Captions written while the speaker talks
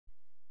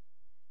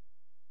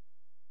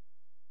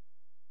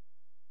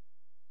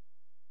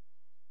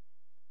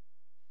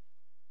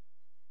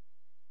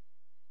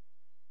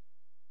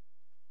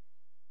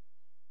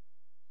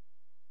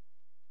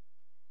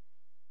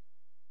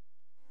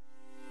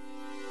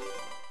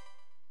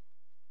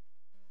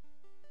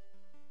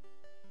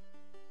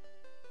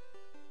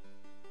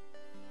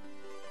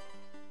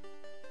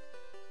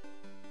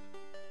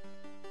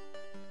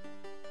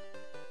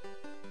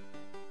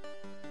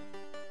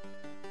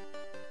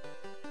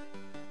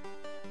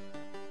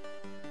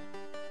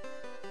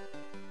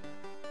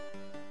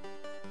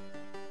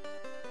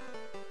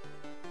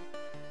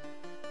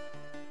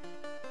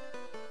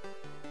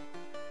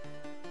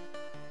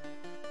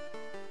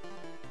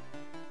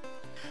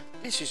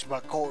This is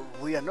Marco.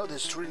 We are not a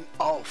stream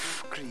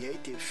of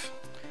creative.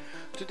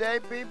 Today,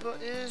 people,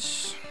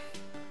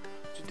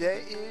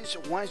 today is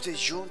Wednesday,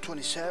 June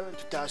 27,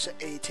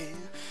 2018.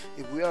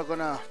 If we are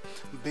gonna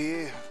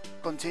be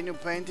continue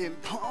painting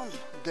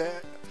the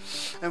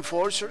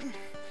enforcer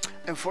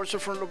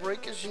from the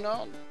breakers, you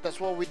know, that's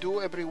what we do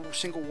every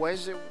single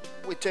Wednesday.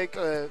 We take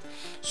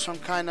some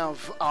kind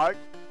of art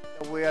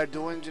that we are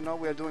doing. You know,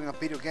 we are doing a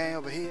video game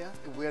over here.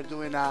 We are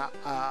doing a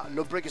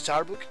Lawbreakers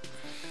art book.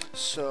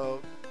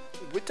 So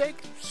we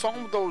take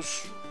some of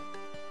those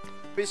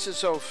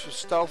pieces of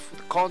stuff,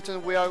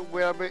 content we are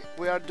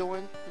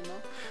doing, you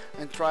know,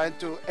 and trying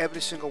to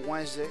every single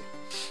Wednesday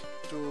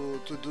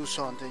to do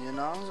something, you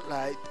know,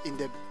 like in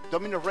the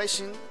domino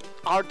racing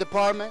art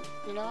department,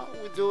 you know,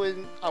 we're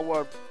doing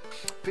our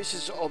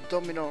pieces of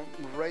domino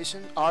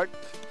racing art,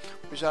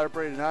 which are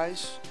pretty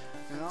nice,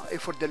 you know.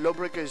 And for the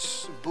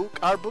Lawbreakers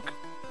art book,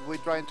 we're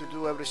trying to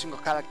do every single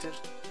character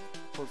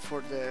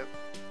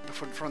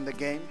from the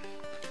game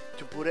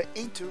to put it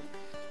into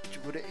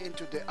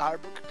the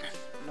art book.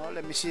 You know,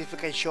 let me see if I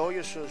can show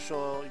you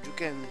so you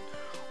can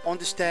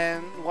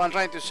understand what I'm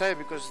trying to say,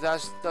 because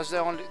that's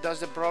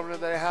the problem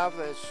that I have.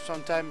 That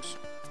sometimes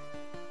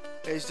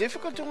it's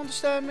difficult to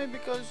understand me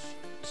because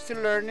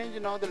still learning,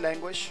 you know, the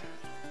language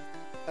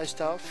and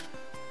stuff.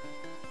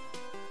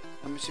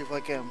 Let me see if I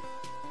can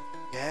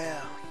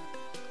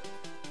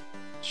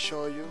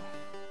show you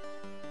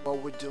what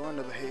we're doing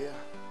over here.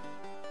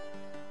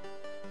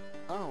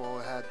 Oh, well,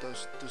 we had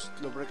those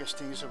Lawbreakers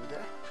things over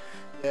there.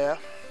 Yeah.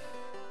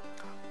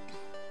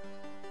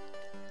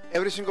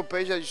 Every single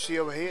page that you see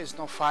over here is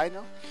not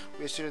final.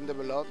 We're still in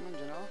development,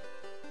 you know.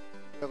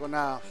 We're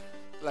gonna,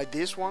 like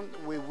this one,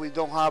 we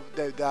don't have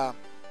the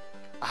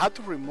I had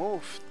to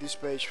remove this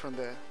page from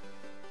the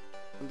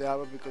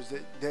album because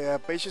the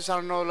pages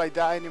are not like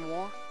that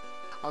anymore.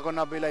 Are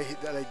gonna be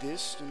like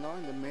this, you know,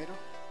 in the middle.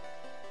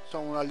 So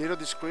a little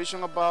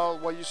description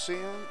about what you're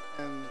seeing,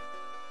 and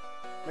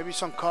maybe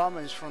some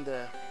comments from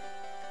the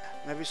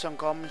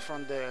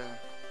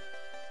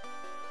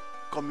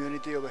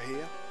community over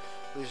here,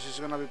 which is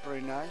gonna be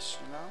pretty nice,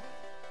 you know.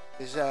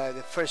 This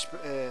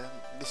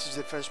is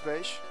the first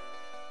page.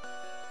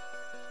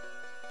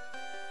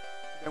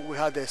 Then we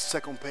have the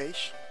second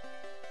page.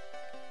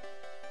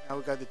 Now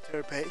we got the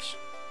third page.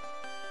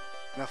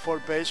 And a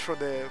fourth page for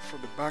the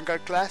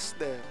Vanguard class,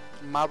 the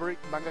Maverick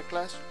Vanguard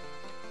class.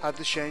 Had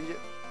to change it.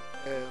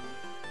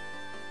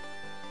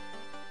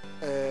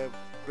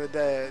 With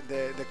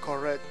the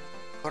correct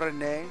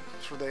name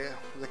for the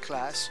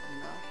class, you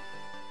know.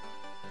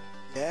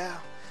 Yeah,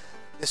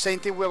 the same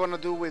thing we're gonna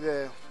do with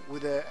the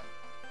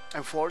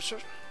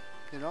enforcer,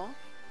 you know.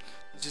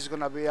 This is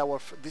gonna be our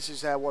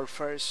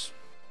first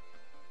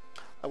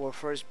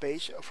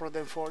page for the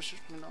enforcer,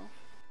 you know.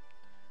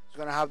 It's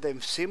gonna have the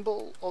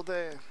symbol of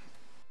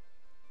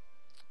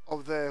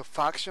the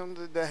faction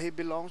that he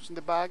belongs in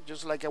the back,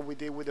 just like we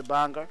did with the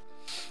Vanguard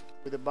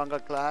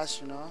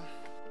class, you know.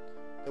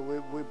 That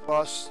we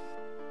post.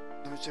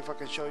 Let me see if I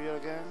can show you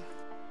again.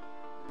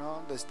 You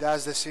know,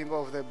 that's the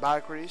symbol of the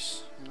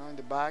Valkyries, you know, in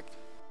the back.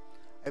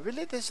 I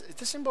believe this is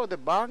the symbol of the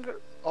Vanguard.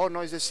 Oh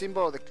no, it's the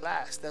symbol of the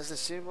class. That's the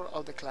symbol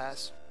of the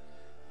class.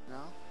 You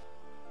know?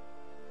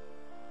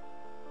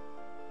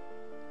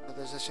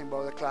 That's the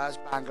symbol of the class,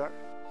 Vanguard.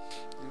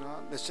 You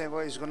know, the symbol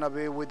is gonna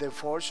be with the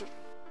Enforcer.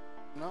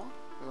 You know,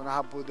 we're gonna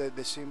have put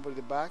the symbol in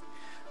the back,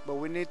 but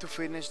we need to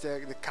finish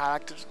the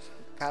character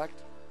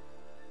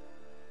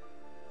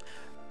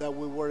that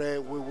we were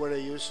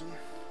using.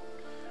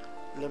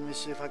 Let me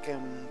see if I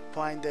can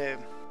find the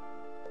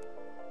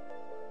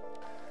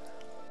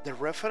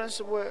reference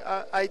where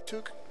I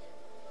took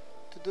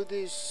to do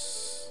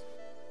this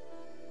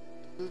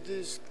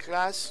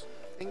class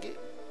thingy,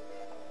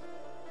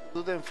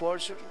 do the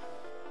enforcer.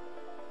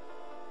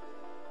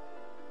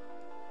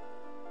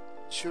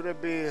 Should I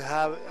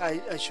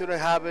should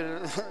have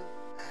it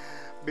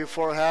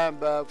beforehand,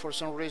 but for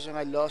some reason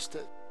I lost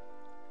it.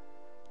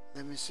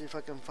 Let me see if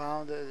I can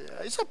find it.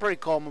 It's a pretty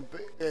common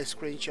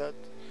screenshot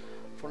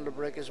from the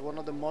breakers. One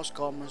of the most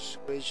common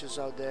screenshots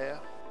out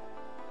there.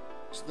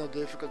 It's not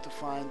difficult to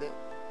find it.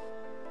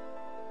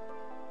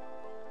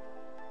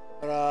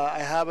 But I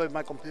have it in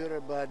my computer,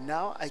 but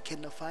now I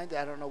cannot find it.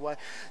 I don't know why.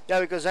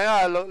 Yeah, because I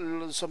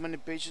got so many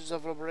pictures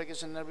of the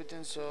breakers and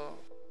everything, so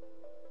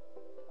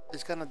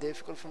it's kind of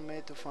difficult for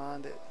me to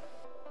find it.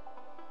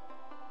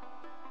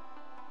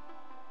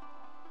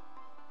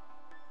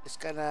 It's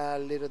kind of a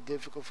little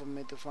difficult for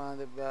me to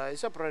find it, but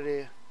it's a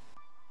pretty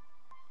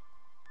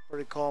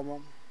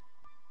common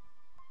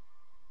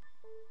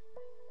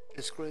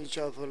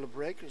screenshot of the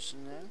breakers,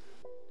 you know.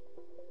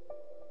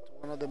 It's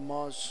one of the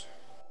most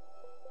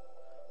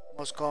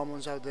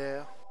commons out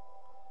there.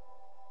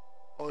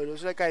 Oh, it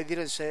looks like I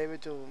didn't save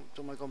it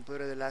to my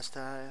computer the last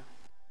time.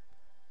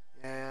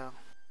 Yeah.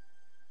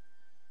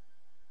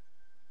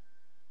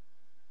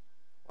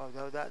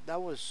 Wow,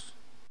 that was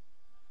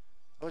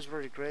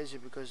very crazy,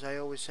 because I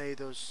always say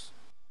those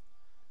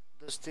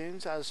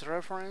things as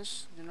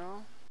reference, you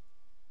know,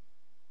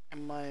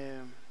 in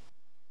my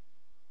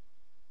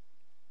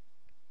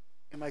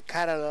in my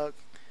catalog,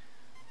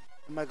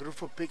 in my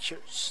group of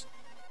pictures.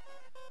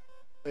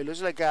 It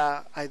looks like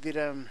I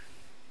didn't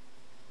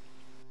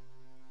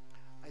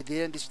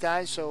this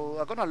time, so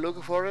I'm gonna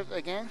look for it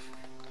again.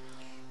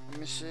 Let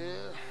me see.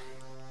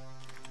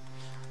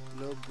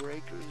 Low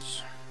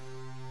breakers.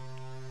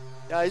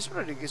 Yeah, it's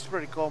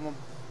pretty common.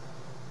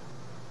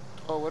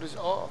 Oh, what is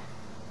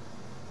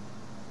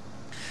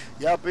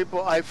yeah,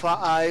 people, I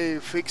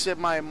fixed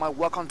my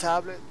Wacom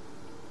tablet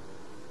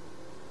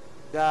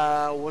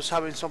that was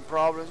having some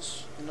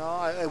problems. You know,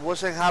 I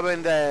wasn't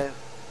having I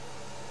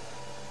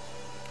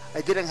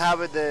didn't have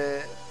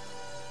the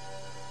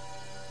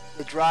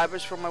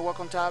drivers for my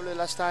Wacom tablet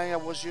last time I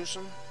was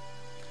using,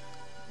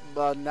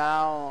 but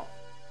now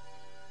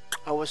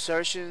I was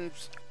searching.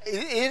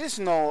 It is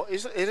no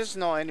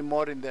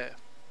anymore in the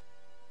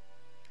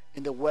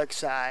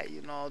website.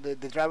 You know, the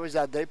drivers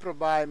that they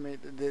provide me,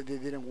 they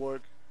didn't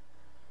work.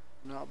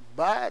 You know,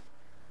 but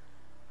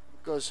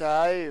because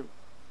I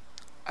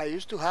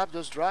used to have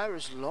those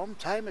drivers a long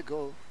time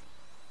ago.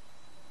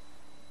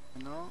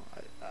 You know,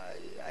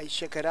 I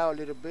check it out a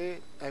little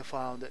bit. I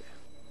found it.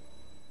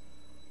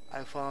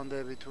 I found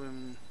it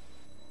between.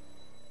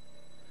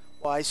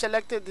 Well, I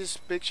selected this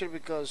picture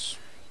because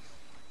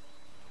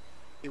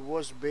it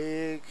was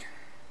big.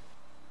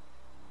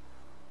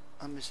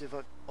 Let me see if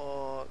let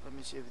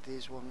me see if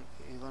this one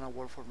is gonna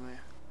work for me.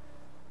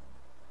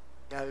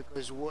 Yeah,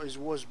 because it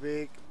was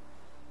big.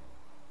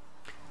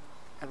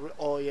 And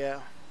oh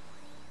yeah,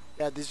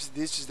 this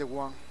is the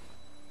one.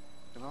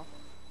 You know,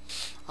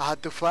 I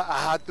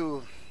had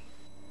to.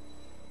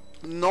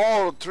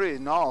 No three,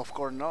 no, of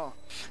course no.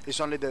 It's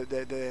only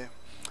the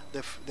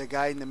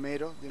guy in the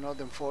middle. You know,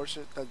 the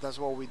enforcer. That's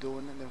what we're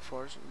doing in the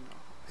enforcer. You know.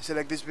 I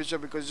select this picture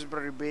because it's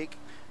very big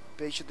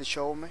picture to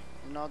show me.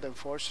 You know, the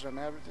enforcer and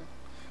everything.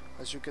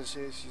 As you can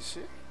see, you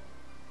see.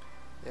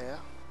 Yeah,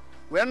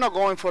 we're not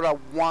going for a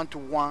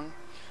one-to-one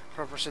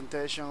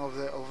representation of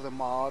the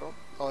model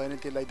or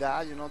anything like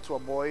that. You know, to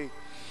avoid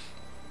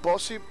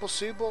possible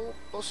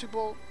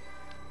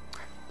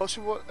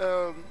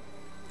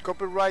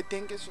copyright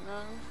things. You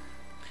know.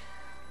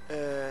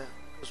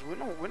 Because we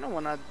don't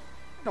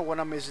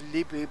wanna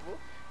mislead people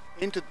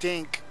into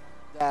think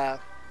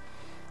that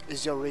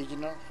it's the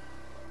original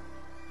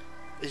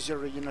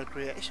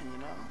creation. You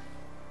know,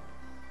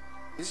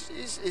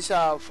 it's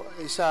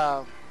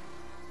a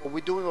what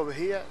we're doing over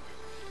here.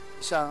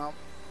 It's an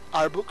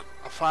art book,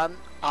 a fun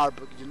art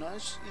book. You know,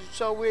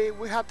 so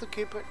we have to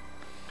keep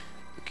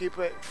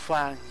it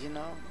fun. You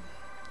know,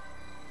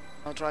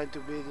 not trying to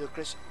be the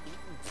Chris.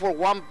 For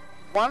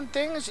one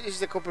thing is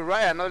the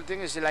copyright. Another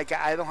thing is like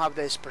I don't have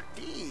the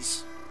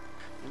expertise.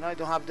 You know, I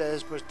don't have the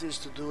expertise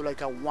to do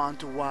like a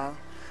one-to-one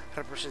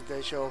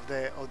representation of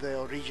the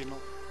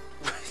original.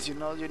 You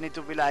know, you need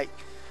to be like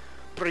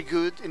pretty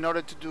good in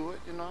order to do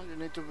it. You know, you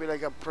need to be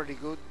like a pretty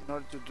good in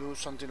order to do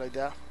something like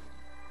that.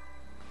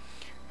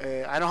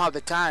 I don't have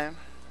the time.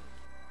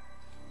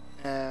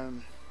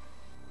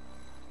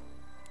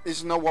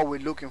 It's not what we're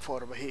looking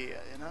for over here,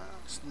 you know.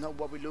 It's not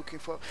what we're looking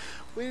for.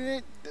 We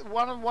need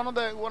one of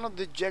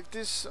the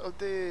objectives of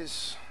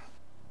this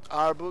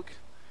art book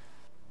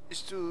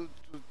is to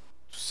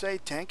say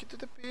thank you to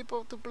the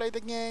people to play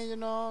the game, you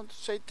know. To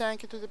say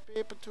thank you to the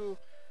people to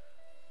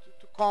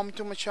come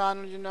to my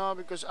channel, you know.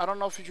 Because I don't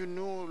know if you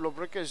knew,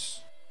 Lawbreaker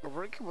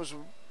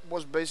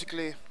was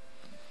basically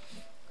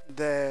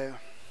the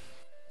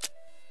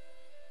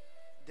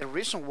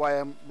reason why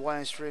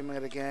I'm streaming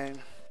it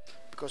again.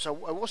 Because I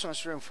wasn't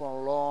streaming for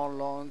a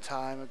long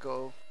time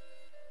ago,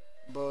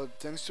 but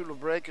thanks to the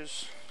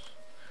breakers,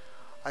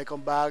 I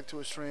come back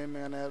to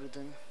streaming and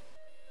everything,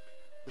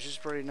 which is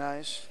pretty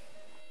nice.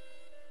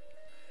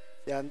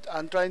 Yeah,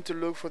 I'm trying to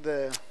look for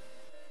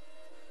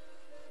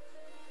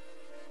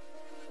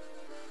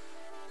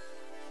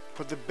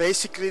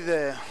basically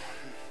the,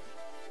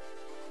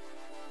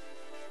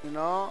 you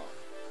know,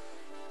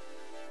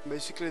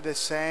 basically the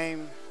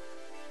same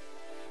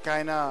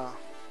kind of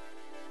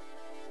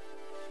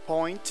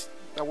point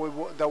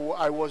that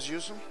I was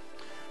using,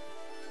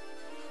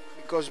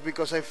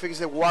 because I fixed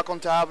the Wacom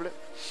tablet,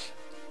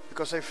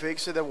 because I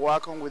fixed the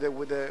Wacom with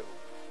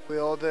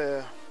all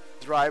the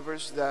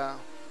drivers that,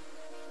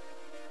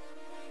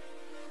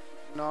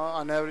 you know,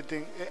 and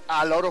everything.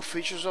 A lot of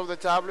features of the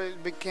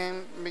tablet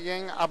became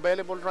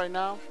available right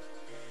now.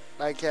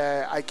 Like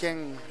I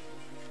can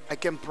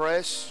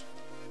press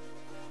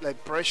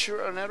like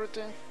pressure and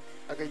everything.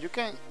 Okay, you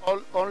can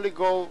only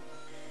go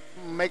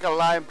make a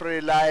line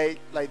pretty light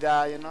like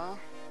that, you know.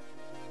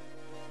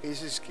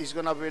 It's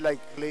gonna be like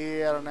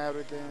clear and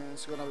everything.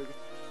 It's gonna be,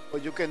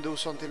 but you can do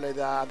something like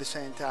that at the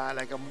same time,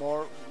 like a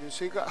more. You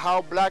see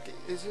how black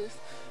is it?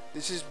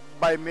 This is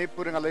by me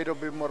putting a little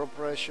bit more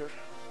pressure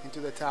into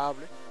the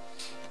tablet,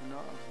 you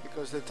know,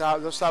 because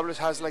those tablets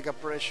has like a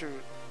pressure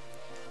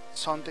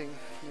something,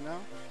 you know.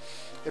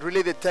 It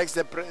really detects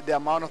the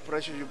amount of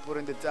pressure you put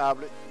in the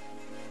tablet.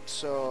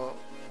 So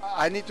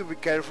I need to be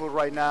careful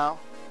right now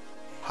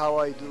how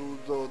I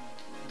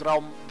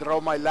draw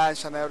my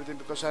lines and everything,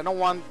 because I don't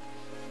want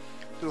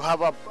to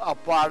have a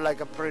part like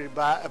a pretty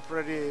black,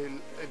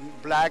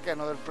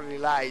 another pretty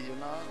light. You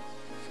know,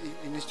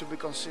 it needs to be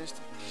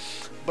consistent.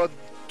 But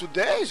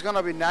today is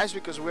gonna be nice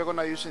because we're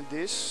gonna using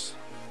this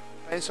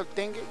pencil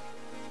thingy.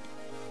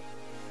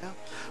 Yeah.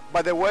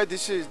 By the way,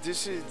 this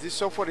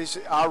software is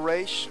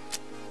Arrange.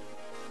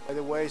 By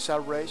the way, it's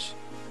Arrange.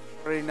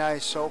 Pretty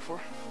nice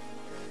software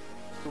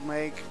to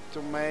make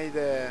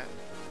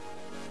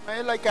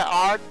like a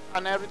art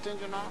and everything,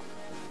 you know.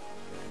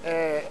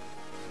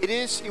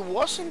 It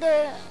was in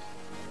the,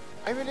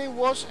 I believe it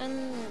was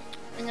in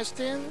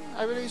Steam.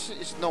 I believe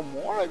it's no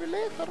more, I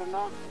believe. I don't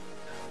know.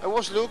 I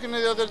was looking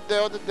the other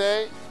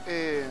day.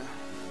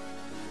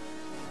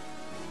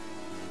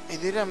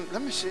 It didn't.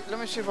 Let me see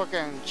if I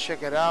can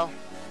check it out.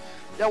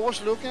 Yeah, I was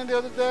looking the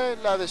other day,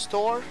 like the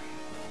store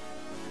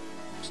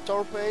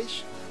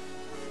page.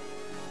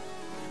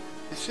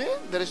 You see,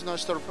 there is no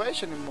store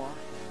page anymore.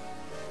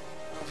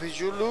 If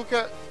you look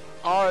at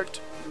art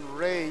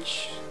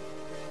rage,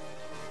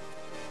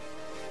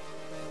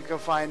 you can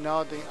find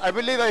nothing. I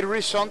believe I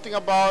read something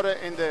about it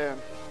in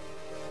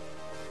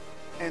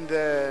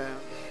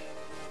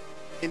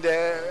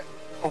the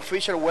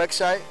official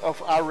website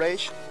of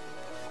Rage.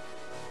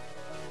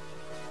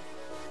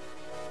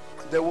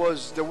 There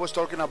was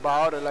talking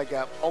about it, like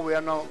oh, we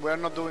are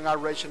not doing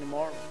Rage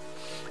anymore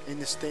in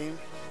the Steam.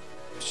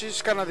 Which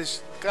is kind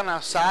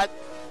of sad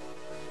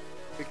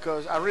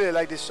because I really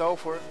like this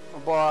software,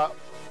 but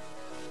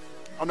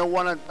I don't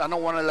wanna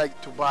like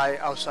to buy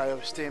outside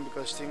of Steam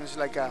because Steam is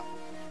like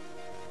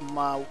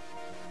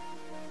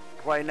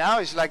right now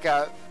it's like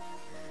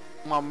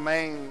my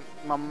main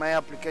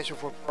application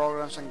for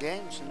programs and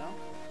games, you know.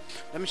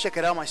 Let me check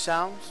it out. My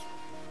sounds,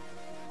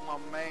 my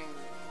main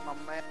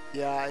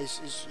yeah,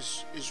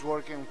 it's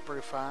working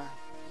pretty fine.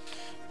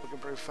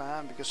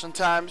 Because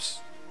sometimes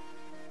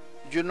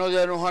you know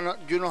they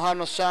you don't have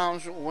no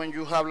sounds when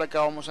you have like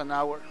almost an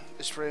hour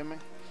streaming,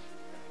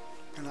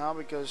 you know,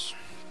 because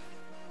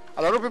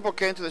a lot of people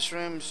came to the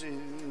streams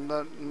and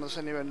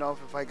doesn't even know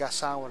if I got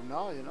sound or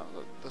not, you know,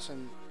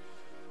 doesn't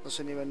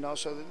even know,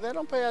 so they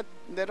don't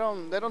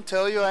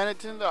tell you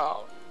anything.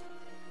 Oh,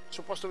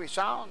 supposed to be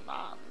sound.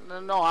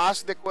 No,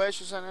 ask the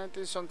questions and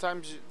anything.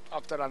 Sometimes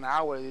after an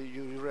hour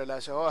you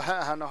realize, oh,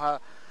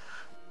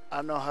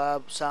 I know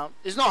how sound.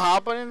 It's not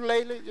happening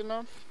lately, you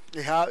know.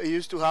 It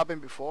used to happen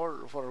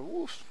before for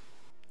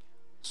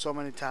so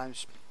many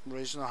times. But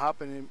it's not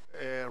happening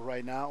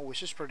right now,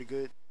 which is pretty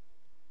good.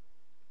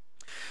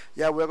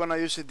 Yeah, we're gonna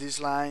use this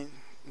line,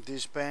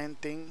 this pen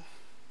thing.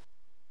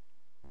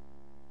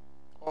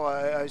 Oh,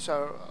 I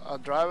saw a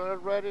driver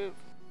already.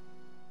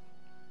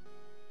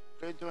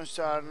 Click to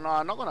install. No,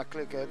 I'm not gonna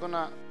click it.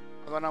 I'm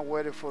gonna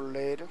wait it for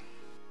later.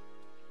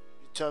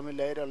 You tell me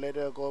later.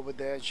 Later I'll go over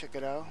there and check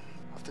it out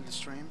after the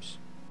streams.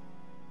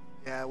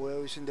 Yeah,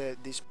 we're using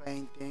this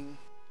pen thing,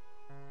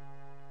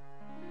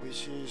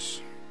 which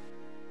is,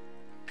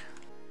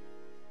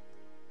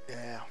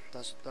 yeah,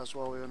 that's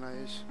what we're gonna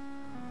use.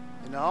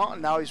 You know,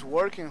 now it's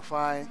working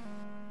fine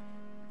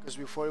because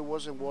before it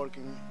wasn't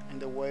working in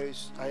the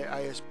ways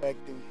I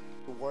expected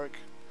to work.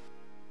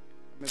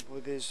 Let me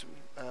put this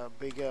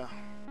bigger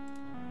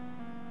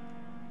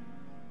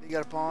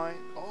point.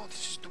 Oh,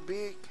 this is too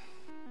big.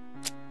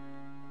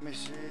 Let me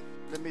see.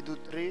 Let me do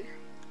 3.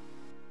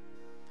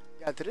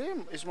 Yeah,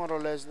 3 is more or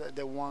less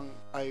the one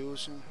I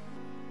using.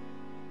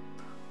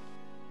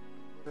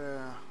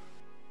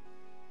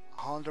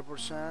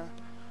 100%.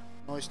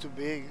 No, it's too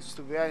big. It's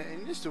too big.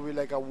 It needs to be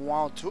like a 1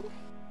 or 2.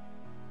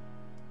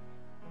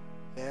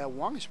 Yeah,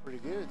 1 is pretty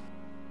good.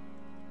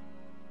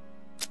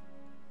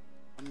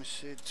 Let me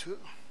see 2.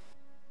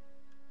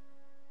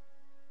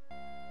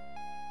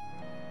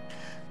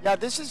 Yeah,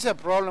 this is a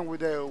problem with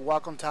the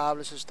Wacom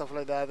tablets and stuff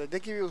like that. They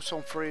give you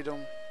some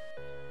freedom.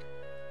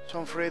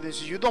 Some freedom.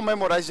 You don't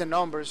memorize the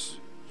numbers,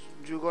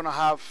 you're gonna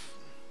have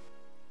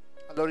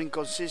a lot of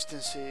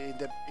inconsistency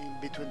in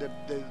between the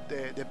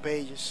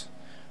pages,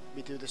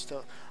 between the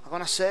stuff. I'm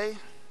gonna say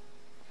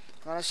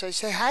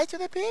hi to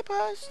the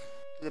peoples.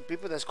 To the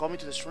people that's coming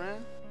to the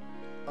stream.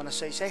 I'm gonna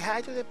say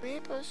hi to the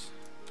peoples.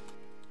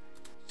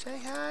 Say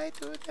hi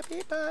to the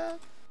people.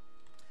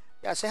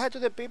 Yeah, say hi to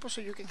the people so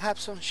you can have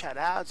some shout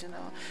outs, you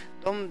know.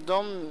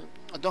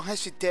 Don't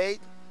hesitate.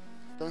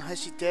 Don't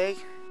hesitate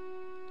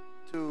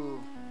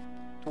to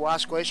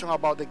ask questions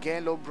about the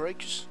game, low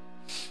breaks.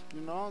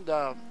 You know,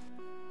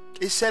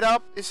 it's set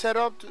up.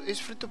 It's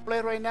free to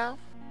play right now.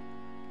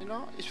 You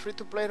know, it's free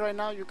to play right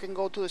now. You can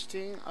go to the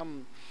Steam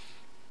and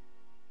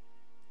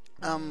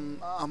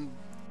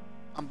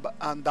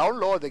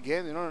download the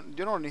game.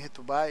 You don't need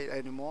to buy it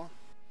anymore.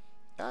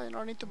 Yeah, you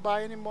don't need to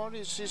buy anymore.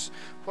 It's just,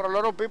 for a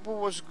lot of people, it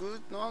was good.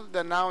 No,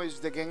 that now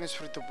the game is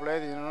free to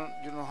play.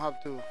 You don't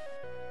have to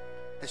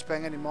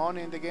spend any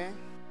money in the game.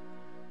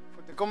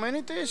 For the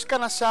community, it's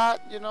kind of sad.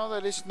 You know,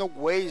 there is no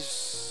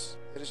ways.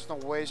 There is no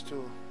ways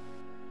to.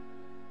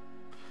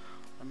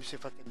 Let me see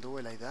if I can do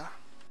it like that.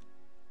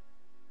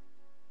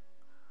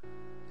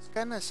 It's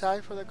kind of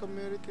sad for the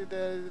community.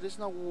 There is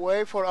no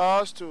way for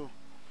us to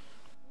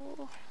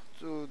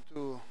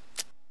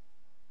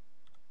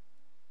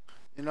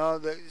You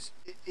know,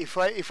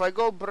 if I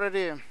go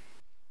pretty,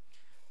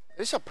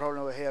 there's a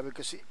problem over here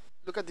because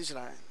look at this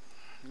line,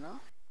 you know,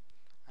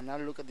 and now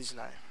look at this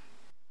line.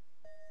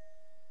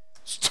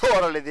 It's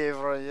totally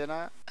different, you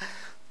know,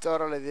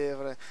 totally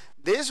different.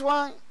 This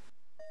one,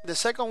 the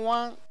second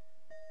one,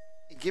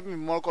 it give me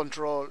more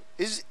control.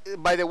 Is,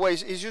 by the way,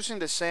 it's using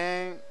the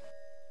same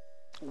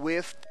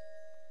width,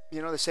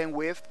 you know, the same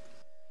width.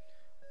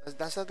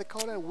 That's what they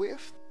call it,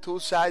 width.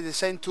 Tool side, the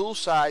same tool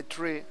side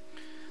tree.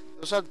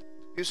 Those are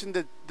using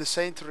the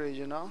same tree,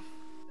 you know.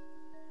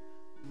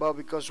 But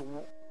because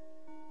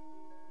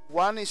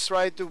one is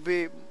trying to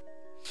be,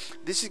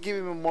 this is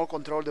giving me more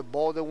control. The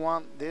bolder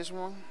one, this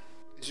one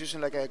is using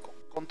like a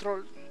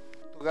control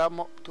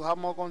to have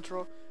more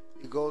control.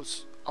 It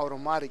goes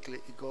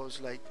automatically. It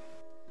goes like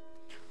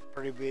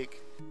pretty big.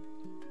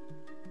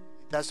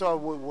 That's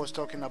what we was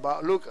talking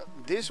about. Look,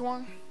 this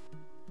one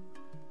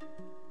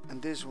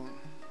and this one,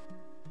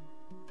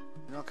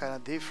 you know, kind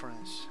of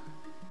difference.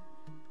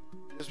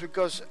 Just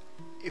because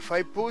if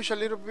I push a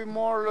little bit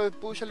more or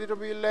push a little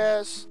bit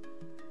less,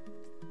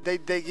 they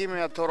give me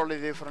a totally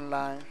different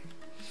line,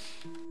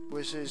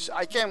 which is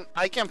I can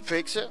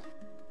fix it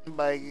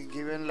by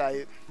giving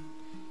like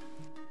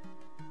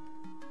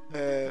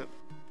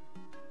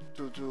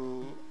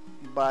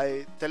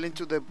by telling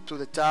to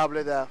the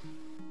tablet that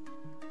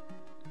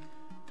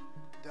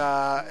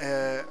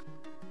I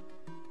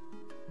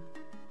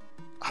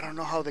don't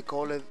know how they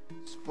call it,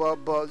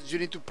 but you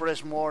need to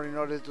press more in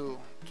order to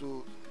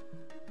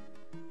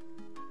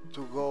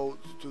go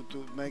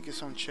to make it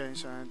some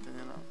change or anything,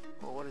 you know.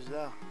 Oh, what is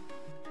that?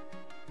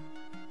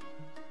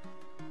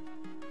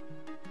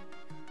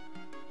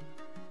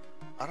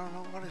 I don't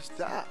know what is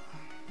that.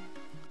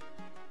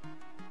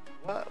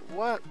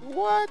 What?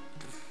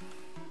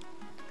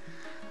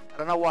 I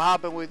don't know what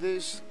happened with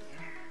this.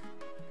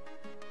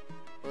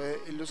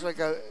 It looks like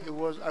I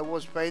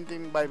was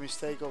painting by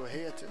mistake over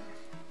here too.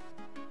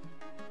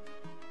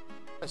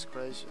 That's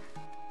crazy.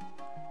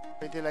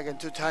 Painting like in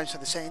 2 times at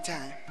the same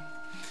time.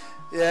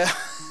 Yeah.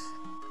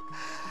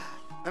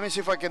 Let me see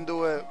if I can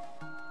do it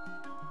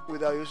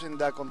without using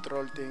that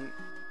control thing.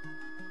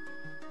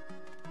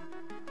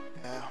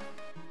 Yeah.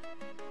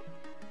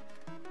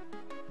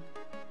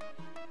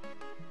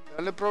 The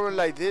only problem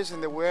like this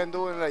and the way I'm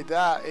doing like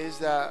that is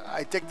that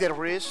I take the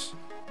risk.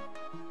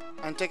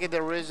 I'm taking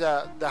the risk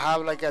that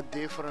have like a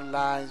different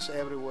lines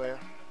everywhere.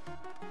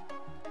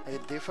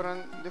 Like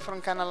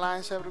different kind of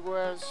lines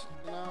everywhere.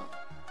 You know,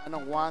 I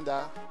don't want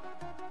that.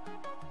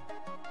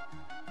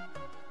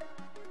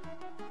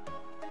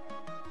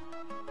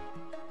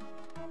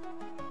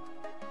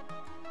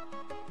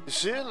 You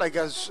see, like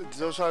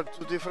those are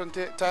 2 different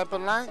type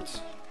of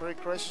lines. Very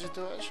crazy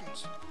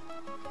situations.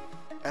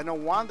 I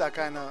don't want that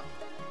kind of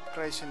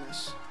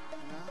craziness,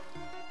 you know?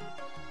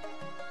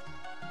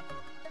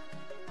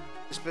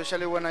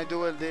 Especially when I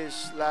do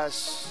this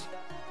last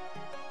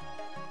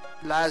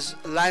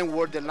line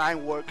work, the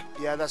line work.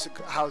 Yeah, that's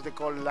how they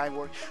call it, line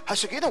work.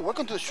 Hasugita,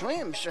 welcome to the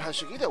stream. Mr.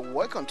 Hasugita,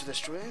 welcome to the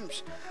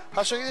streams.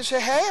 Hasugita say,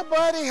 hey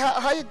buddy,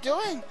 how you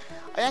doing?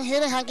 I am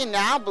here hanging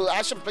out, but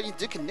I should play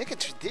Duke and Nukem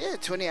 3D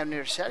 20th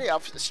anniversary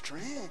of the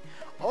stream.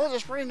 Oh,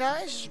 that's pretty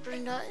nice. It's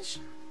pretty nice.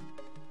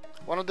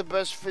 One of the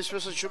best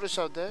first-person shooters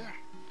out there.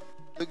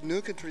 Duke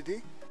Nukem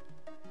 3D.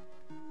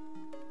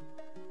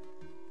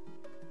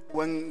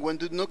 When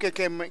Duke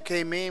Nukem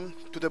came in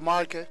to the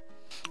market,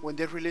 when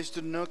they released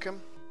Duke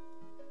Nukem,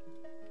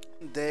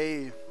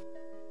 they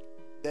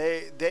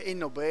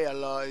innovate a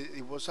lot.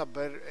 It was a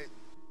better.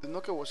 Duke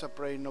Nukem was a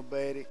very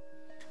innovative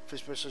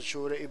first-person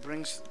shooter. It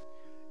brings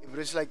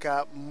like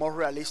a more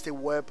realistic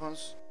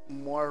weapons,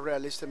 more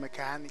realistic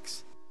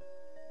mechanics.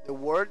 The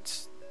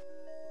words,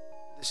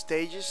 the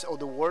stages, or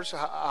the words,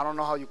 I don't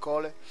know how you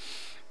call it.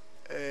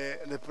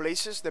 The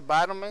places, the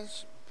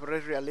environments,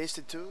 very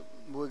realistic too.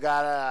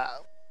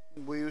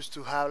 We used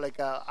to have like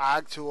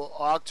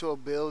actual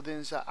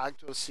buildings,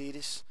 actual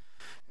cities.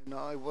 You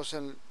know, it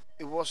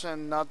wasn't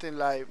nothing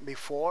like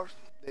before.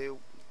 The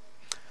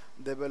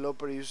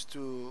developer used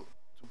to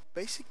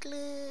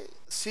basically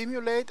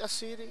simulate a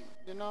city,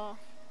 you know.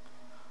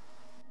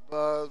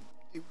 But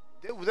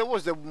that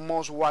was the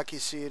most wacky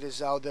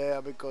cities out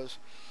there because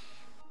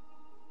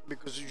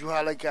you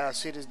had like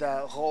cities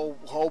that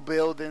whole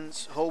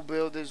buildings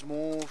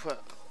move.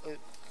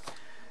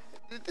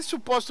 It's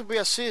supposed to be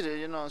a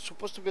city, you know. It's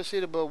supposed to be a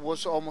city, but it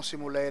was almost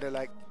simulated.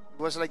 Like it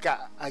was like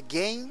a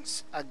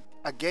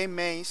game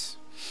maze,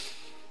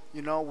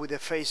 you know, with the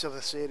face of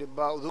the city.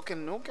 But Duke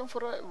Nukem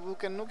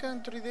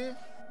 3D,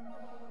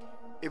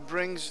 it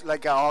brings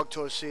like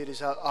actual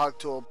cities,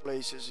 actual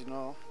places, you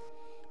know,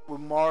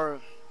 with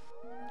more.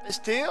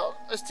 Still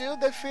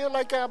they feel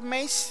like a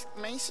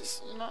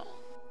mazes, you know,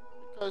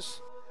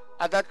 because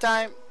at that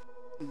time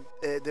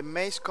the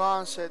maze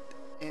concept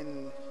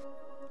in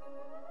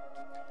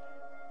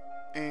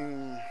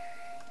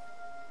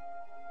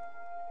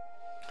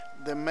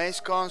the maze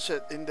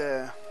concept in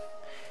the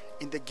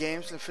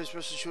games, the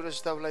first-person shooter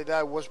stuff like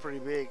that was pretty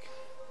big.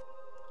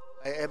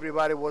 Like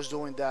everybody was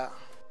doing that.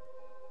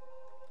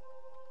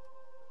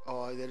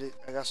 Oh,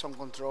 I got some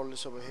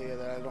controllers over here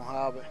that I don't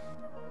have it.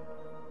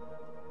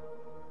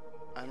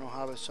 I don't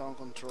have some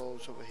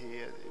controls over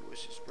here,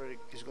 which is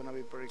it's gonna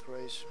be pretty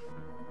crazy.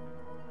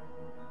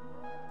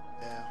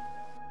 Yeah.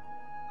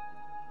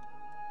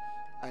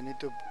 I need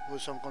to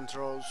put some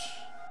controls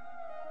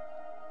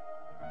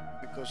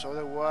because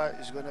otherwise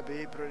it's gonna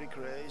be pretty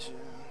crazy.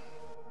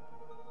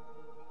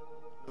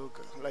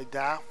 Look, like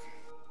that.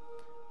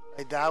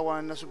 Like that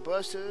one, not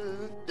supposed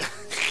to.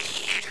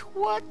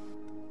 What?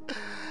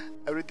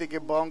 Everything in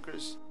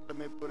bonkers. Let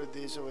me put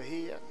this over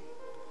here.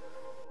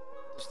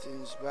 This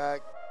thing's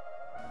back.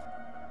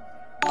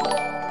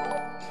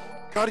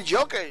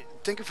 Karaoke,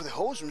 thank you for the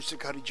host, Mr.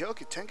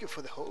 Karaoke. Thank you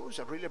for the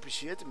host. I really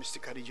appreciate it, Mr.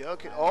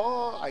 Karaoke.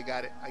 Oh, I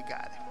got it. I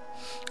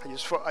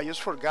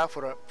just forgot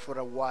for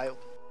a while.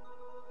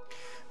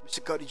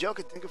 Mr.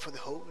 Karaoke, thank you for the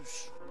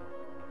host.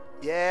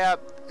 Yeah,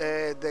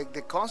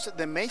 the concept,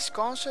 the maze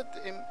concept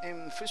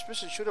in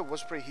first-person shooter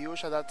was pretty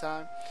huge at that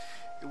time.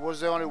 It was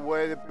the only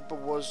way that people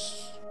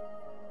was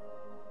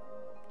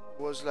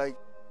like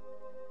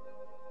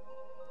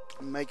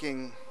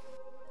making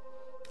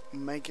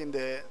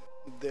the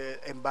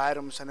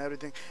environments and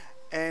everything,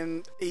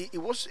 and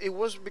it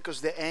was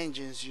because the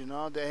engines, you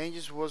know, the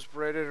engines was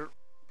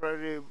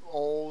pretty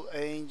old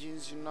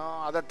engines, you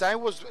know. At that time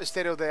it was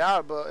state of the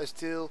art, but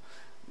still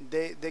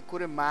they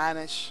couldn't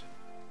manage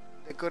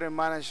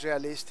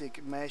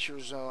realistic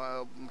measures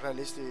or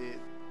realistic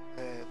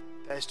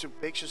texture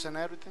pictures and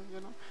everything,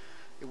 you know.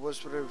 It was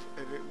pretty,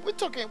 we're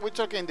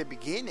talking in the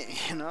beginning,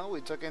 you know,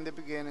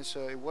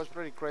 so it was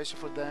pretty crazy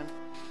for them,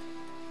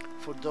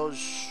 for those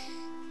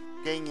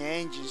game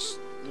engines,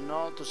 you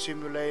know, to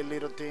simulate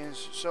little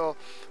things. So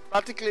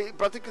practically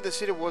the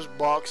city was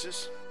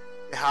boxes,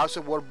 the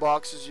houses were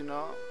boxes, you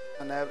know,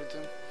 and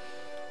everything.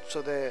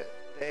 So the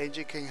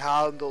engine can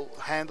handle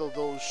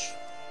those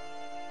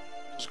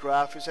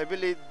graphics. I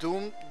believe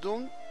Doom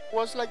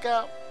was like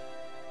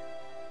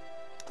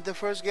the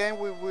first game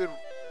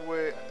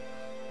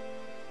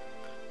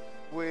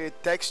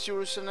with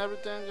textures and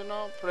everything, you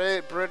know,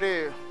 pretty.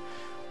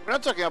 We're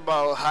not talking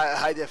about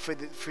high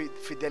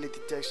fidelity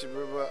texture,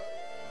 but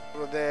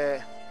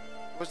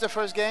was the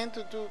first game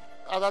to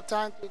at that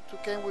time to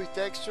came with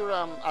texture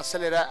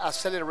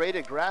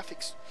accelerated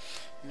graphics,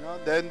 you know.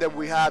 Then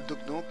we had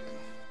Duke Nukem.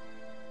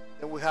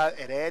 Then we had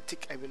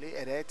Heretic, I believe.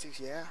 Heretics,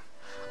 yeah.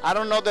 I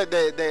don't know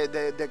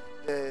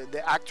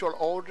the actual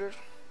order.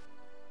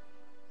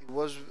 It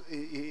was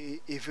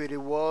if it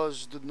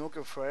was Duke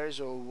Nukem first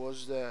or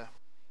was the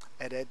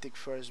Heretic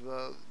first,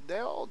 but they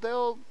all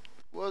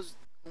was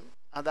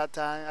at that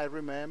time. I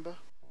remember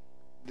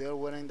they all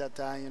were in that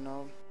time, you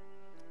know,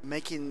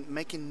 making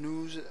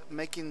news,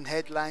 making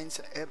headlines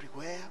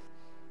everywhere,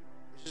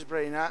 which is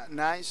very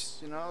nice,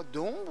 you know.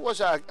 Doom was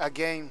a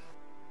game.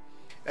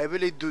 I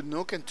believe Duke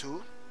Nukem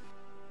 2.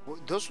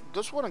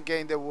 Those were a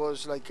game that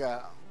was like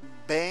a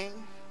ban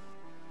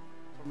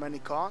for many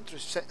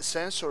countries,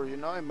 censor, you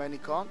know, in many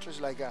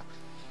countries. Like I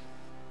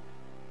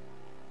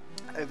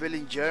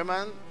believe in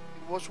German,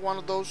 it was one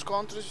of those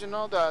countries, you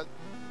know, that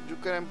you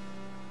couldn't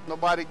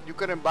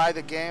buy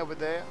the game over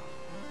there,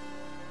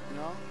 you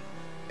know.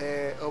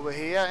 Over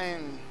here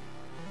in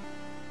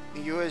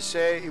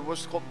USA, it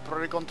was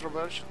pretty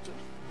controversial too.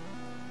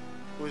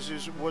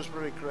 It was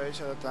pretty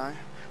crazy at the time.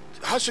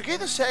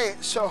 Hasugita say,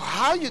 so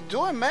how you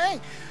doing, man?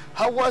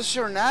 How was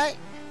your night?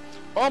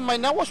 Oh, my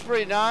night was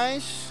pretty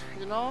nice,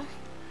 you know.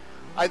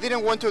 I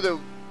didn't went to the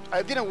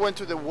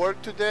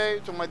work today,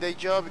 to my day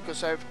job,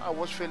 because I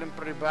was feeling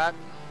pretty bad.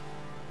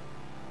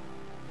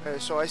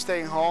 So I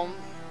stayed home.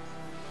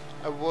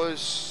 I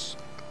was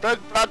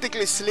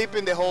practically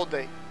sleeping the whole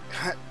day.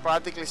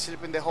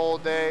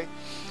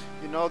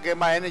 You know, get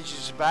my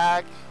energies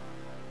back.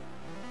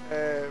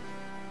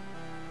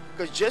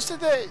 Because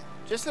yesterday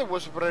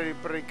was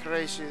pretty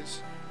crazy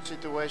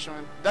situation.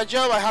 That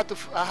job I had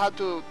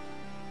to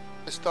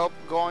stop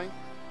going.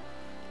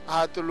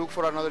 I had to look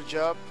for another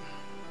job.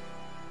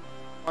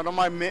 One of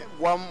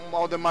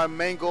my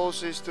main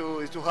goals is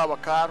to have a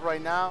car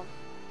right now,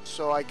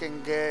 so I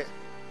can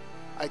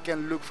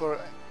look for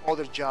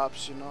other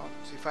jobs, you know.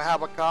 So if I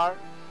have a car,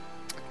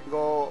 I can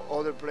go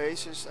other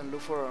places and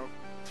look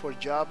for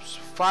jobs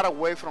far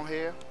away from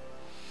here,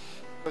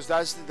 because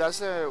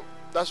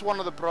that's one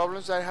of the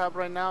problems I have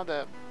right now,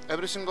 that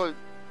every single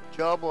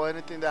job or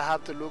anything that I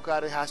have to look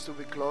at, it has to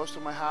be close to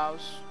my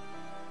house,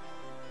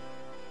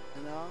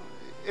 you know.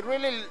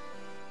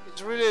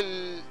 It's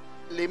really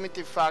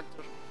limiting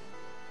factor.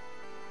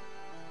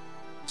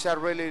 It's a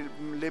really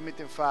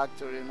limiting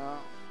factor, you know.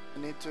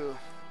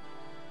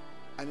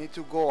 I need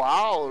to go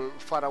out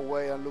far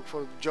away and look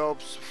for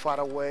jobs far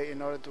away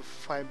in order to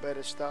find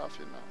better stuff,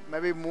 you know.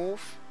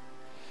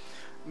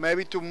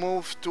 Maybe to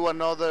move to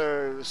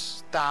another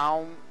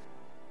town,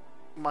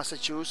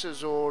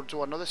 Massachusetts, or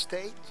to another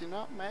state, you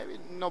know. Maybe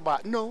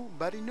nobody knows,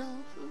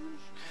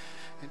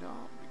 you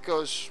know,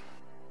 because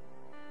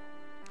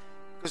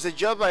the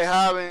job I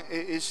have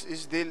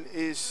is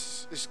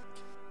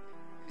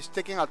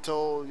taking a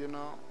toll, you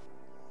know.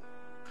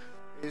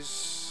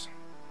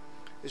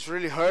 It's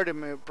really hurting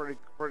me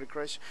pretty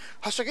crazy.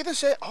 Hasogita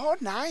said, "Oh,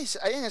 nice.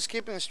 I am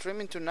skipping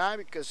streaming tonight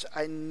because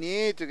I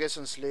need to get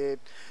some sleep.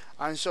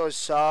 I'm so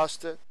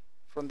exhausted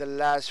from the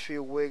last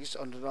few weeks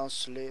on the no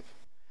sleep."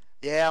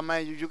 Yeah,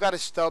 man, you gotta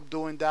stop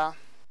doing that.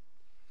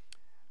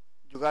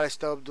 You gotta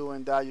stop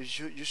doing that.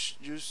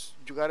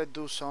 You gotta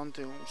do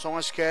something.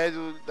 Some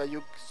schedule that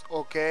you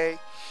okay.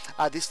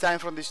 At this time,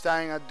 from this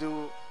time, I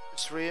do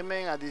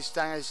streaming. At this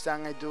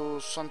time, I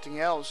do something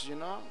else. You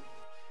know,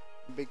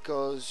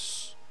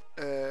 because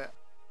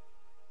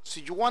so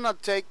you wanna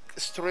take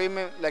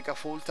streaming like a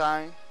full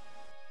time.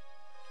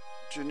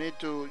 You need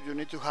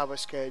to have a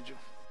schedule.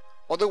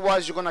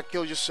 Otherwise, you're gonna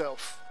kill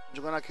yourself.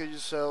 You're gonna kill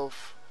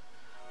yourself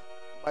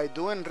by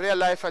doing real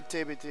life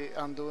activity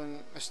and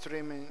doing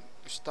streaming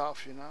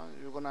stuff. You know,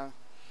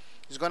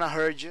 it's gonna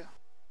hurt you.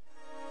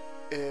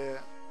 Uh,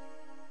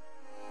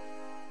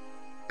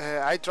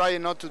 I try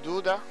not to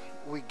do that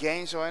with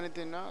games or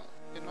anything. No,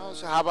 you know,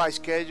 so have a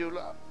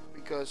schedule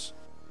because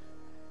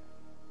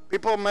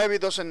people maybe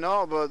doesn't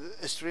know, but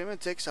streaming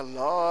takes a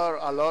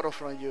lot of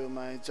from you,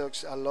 man. It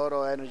takes a lot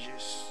of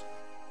energies.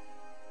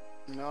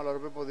 You know, a lot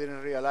of people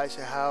didn't realize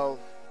how.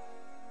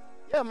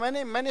 Yeah,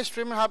 many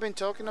streamers have been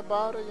talking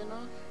about it. You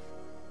know,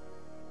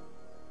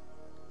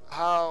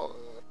 how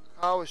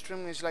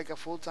streaming is like a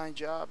full-time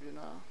job. You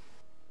know.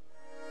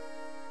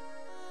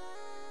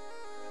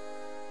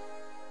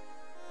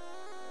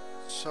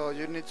 So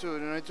you need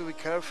to be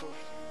careful.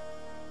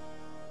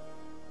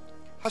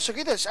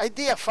 Hasukitas, I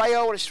did a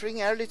 5-hour stream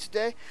early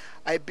today.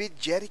 I beat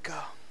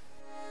Jericho.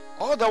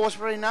 Oh, that was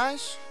very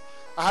nice.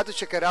 I had to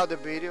check it out the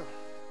video.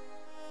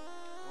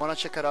 I wanna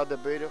check it out the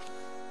video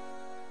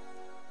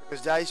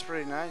because that is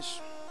pretty nice.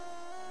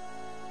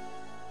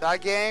 That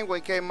game when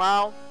it came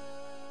out,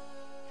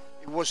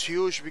 it was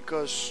huge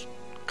because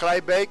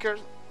Clive Baker,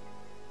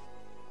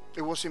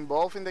 it was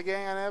involved in the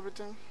game and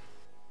everything.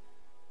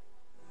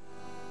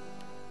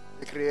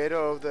 The creator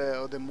of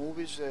the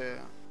movies,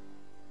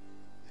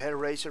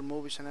 Hellraiser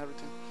movies and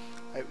everything.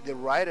 The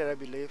writer, I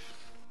believe.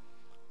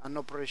 I'm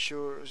not pretty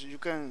sure. So you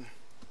can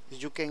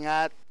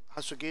add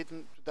Hasugit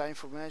to that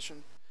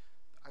information.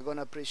 I'm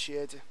gonna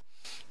appreciate it.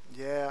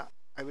 Yeah,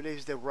 I believe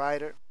it's the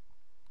writer.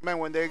 Man,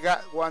 when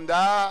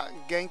that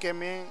game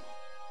came in,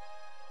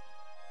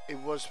 he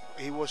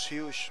was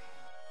huge.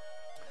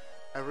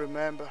 I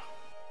remember.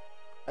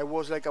 I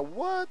was like a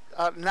what?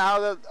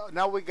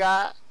 Now we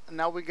got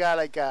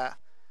like a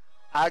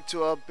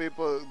actual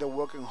people that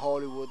work in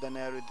Hollywood and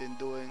everything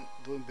doing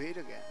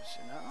video games.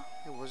 You know,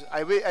 it was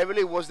I believe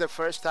it was the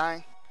first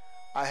time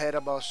I heard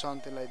about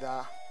something like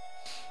that.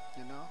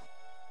 You know,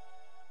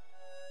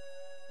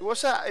 it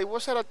was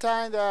at a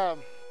time that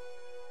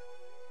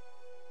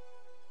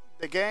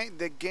the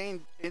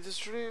game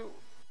industry.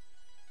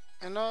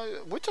 You know,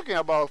 we're talking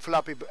about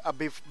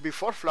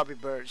before Flappy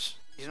Birds.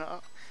 You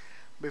know,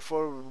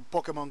 before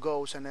Pokemon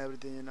Go's and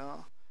everything. You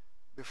know,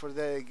 before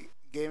the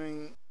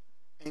gaming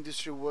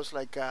industry was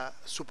like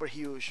super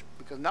huge,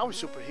 because now it's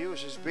super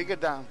huge. It's bigger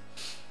than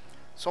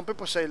some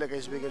people say, like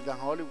it's bigger than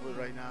Hollywood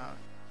right now.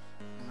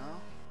 You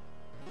know,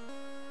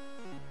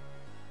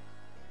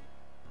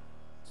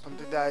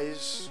 something that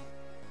is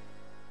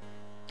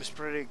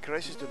pretty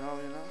crazy to know.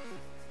 You know.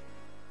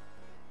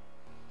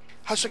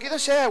 Hasukita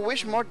said, I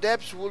wish more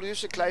devs would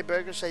use the Clive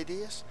Burger's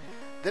ideas.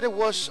 There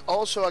was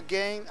also a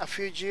game a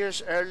few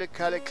years earlier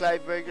called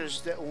Clive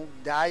Burger's The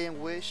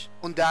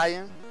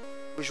Undying,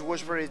 which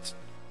was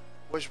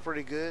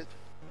pretty good.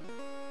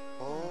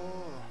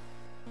 Oh,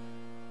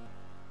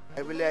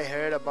 I believe I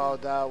heard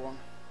about that one.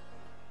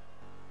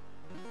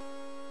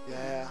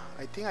 Yeah,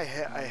 I think I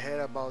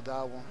heard about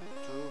that one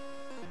too.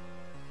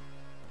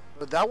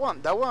 But that one,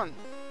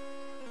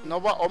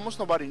 almost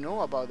nobody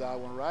knew about that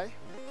one, right?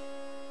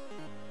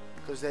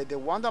 Because the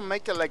one that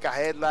made it like a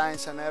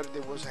headlines and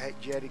everything was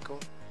Jericho.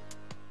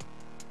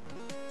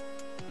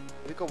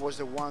 Jericho was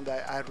the one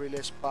that I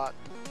really spot.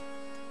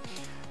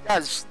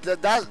 Yes,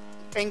 that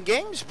in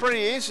games pretty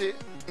easy.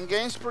 In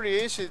games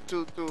pretty easy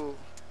to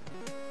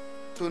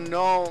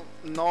know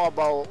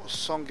about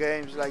some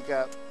games, like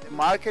the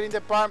marketing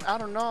department. I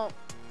don't know.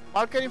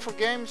 Marketing for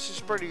games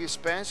is pretty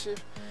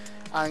expensive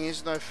and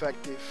it's not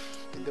effective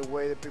in the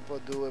way that people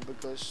do it,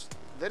 because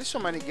there is so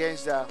many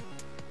games that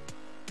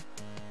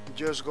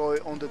just go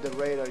under the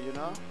radar, you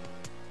know.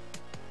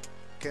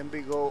 Can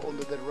be go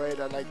under the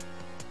radar. Like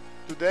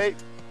today,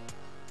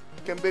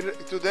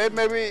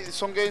 maybe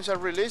some games are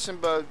releasing,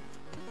 but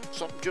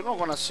you're not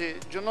gonna see.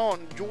 You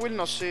will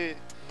not see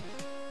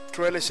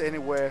trailers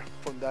anywhere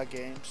from that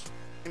games.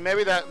 And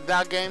maybe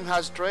that game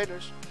has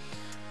trailers.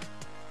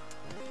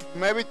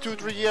 Maybe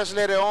 2-3 years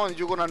later on,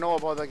 you're gonna know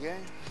about the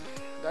game.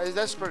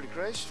 That's pretty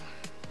crazy.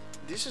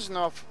 This is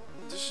not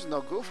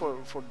good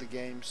for the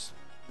games,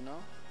 you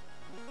know.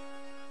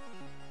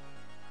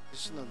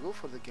 This is not good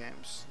for the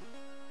games.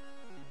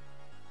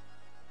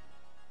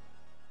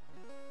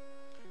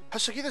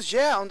 Hasukitas,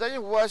 yeah, on that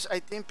it was, I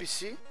think,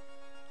 PC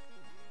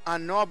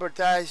and no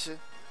advertise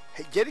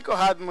Jericho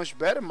had much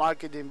better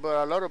marketing, but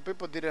a lot of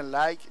people didn't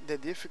like the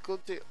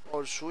difficulty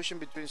or switching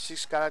between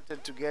 6 characters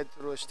to get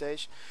through a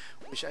stage,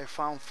 which I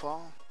found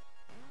fun.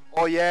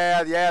 Oh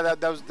yeah, yeah,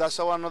 that's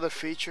another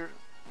feature.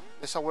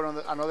 That's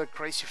another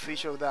crazy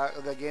feature of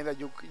the game, that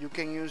you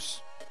can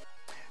use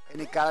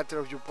any character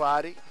of your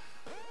party.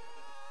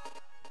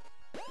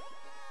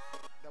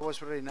 That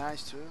was really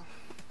nice too.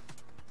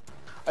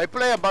 I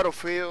play a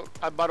Battlefield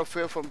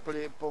from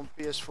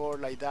PS4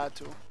 like that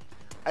too.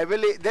 I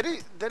really there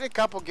are a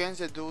couple games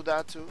that do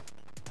that too,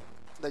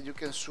 that you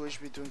can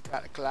switch between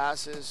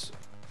classes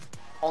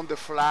on the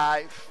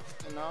fly,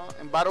 you know.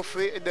 In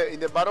Battlefield, in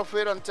the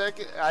Battlefield on Tech,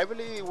 I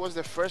believe it was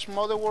the first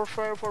Modern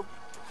Warfare for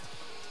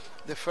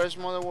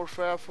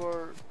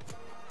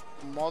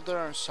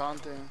modern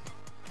something.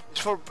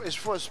 It's for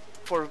PS3,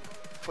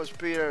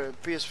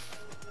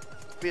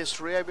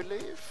 I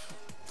believe.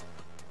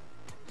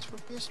 It's for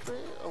PS3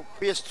 or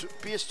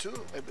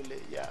PS2, I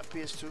believe. Yeah,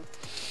 PS2.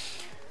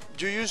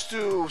 You used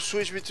to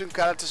switch between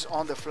characters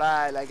on the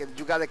fly, like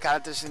you got the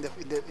characters in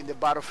the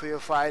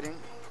battlefield fighting.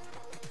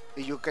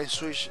 You can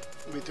switch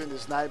between the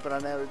sniper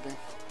and everything.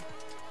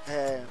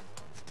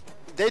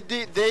 They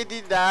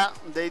did that.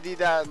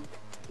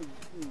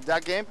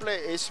 That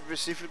gameplay is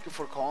specifically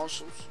for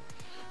consoles,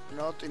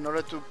 not in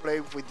order to play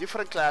with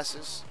different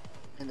classes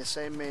in the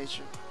same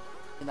mission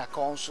in a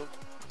console.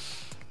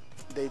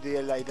 They did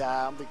it like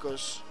that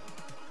because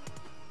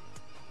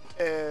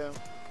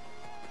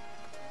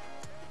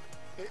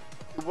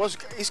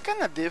it's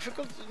kind of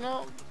difficult, you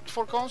know,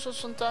 for consoles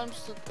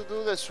sometimes to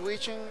do the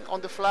switching on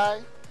the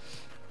fly.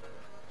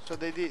 So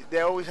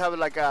they always have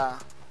like a,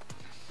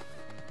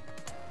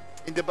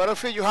 in the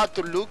Battlefield you have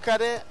to look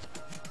at it,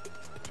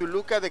 to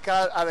look at the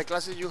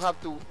classes you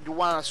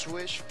want to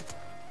switch,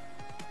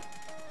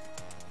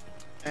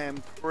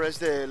 and press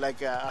the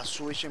a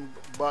switching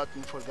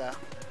button for that,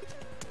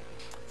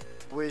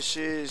 which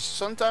is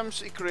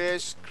sometimes it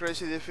creates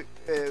crazy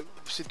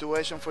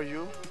situation for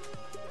you,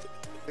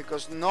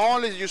 because not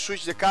only you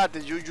switch the character,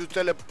 you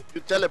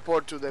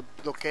teleport to the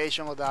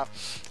location of that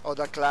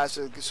class.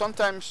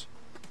 Sometimes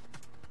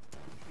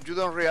you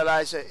don't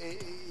realize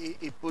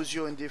it puts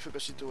you in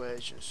difficult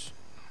situations.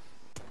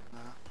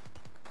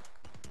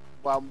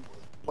 What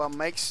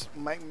makes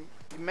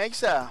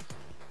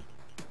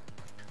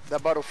the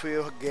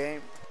Battlefield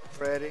game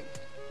pretty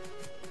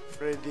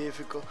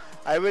difficult.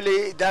 I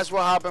really, that's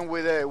what happened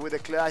with the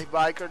Clive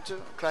Baker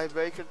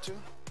too.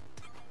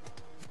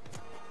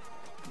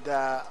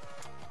 The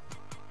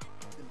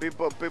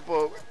people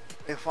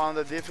found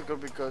it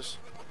difficult because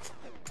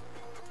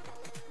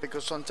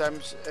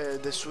sometimes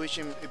the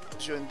switching it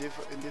puts you in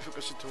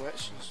difficult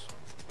situations.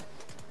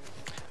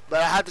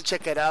 But I had to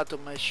check it out to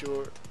make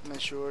sure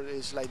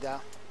it's like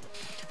that.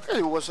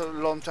 It was a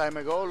long time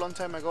ago.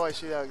 I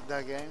see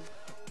that game.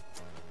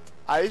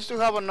 I used to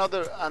have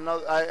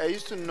I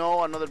used to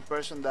know another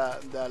person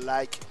that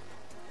liked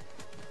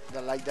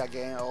that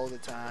game all the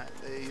time.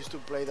 They used to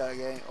play that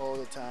game all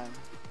the time.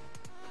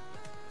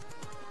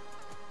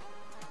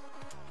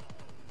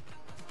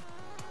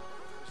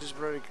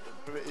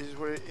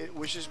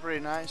 Which is very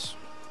nice.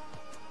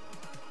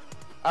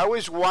 I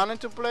always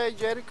wanted to play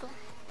Jericho,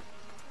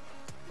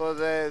 but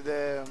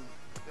the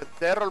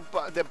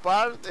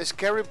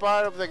scary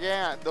part of the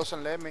game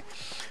doesn't let me,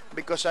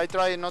 because I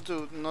try not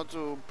to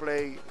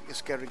play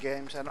scary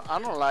games. I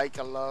don't like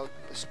a lot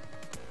to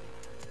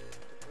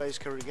play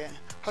scary games.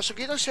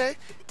 Hasukito said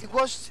it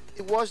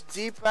was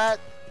D-pad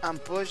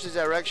and push the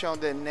direction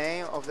of the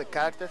name of the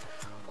character,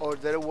 or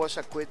there was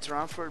a quick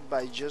transfer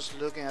by just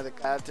looking at the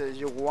character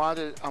you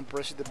wanted and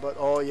pressing the button.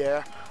 Oh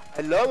yeah,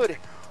 I love it.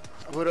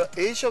 But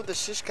each of the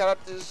 6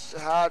 characters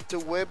had 2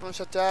 weapons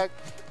attack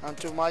and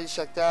 2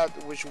 magic attack,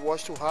 which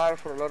was too hard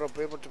for a lot of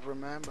people to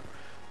remember.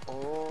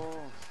 Oh.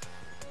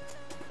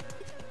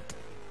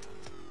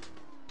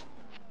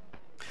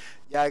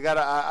 Yeah,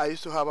 I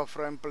used to have a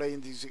friend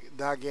playing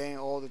that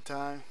game all the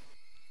time.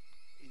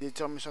 They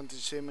told me something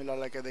similar,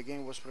 like the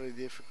game was pretty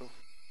difficult.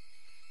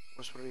 It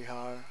was pretty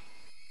hard.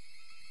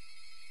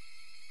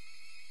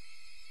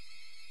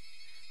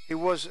 He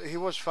was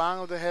fan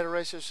of the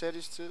Hellraiser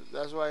series too.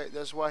 That's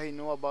why he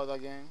knew about that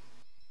game.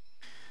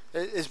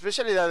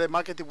 Especially that the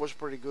marketing was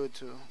pretty good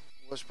too.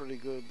 Was pretty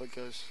good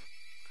because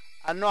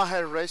I'm not a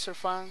Hellraiser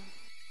fan.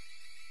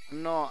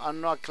 I'm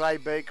not a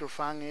Clive Baker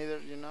fan either.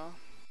 You know.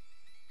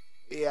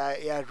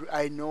 Yeah.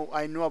 I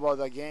knew about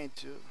that game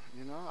too.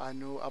 You know. I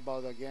knew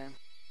about that game.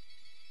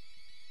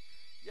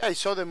 Yeah, I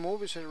saw the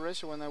movies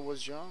Hellraiser when I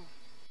was young.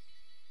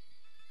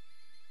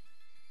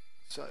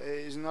 So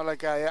it's not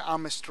like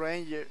I'm a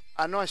stranger.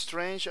 I'm not a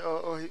stranger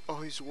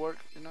of his work,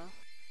 you know.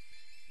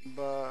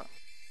 But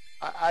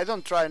I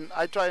don't try.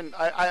 I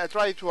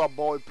try to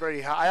avoid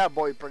pretty hard. I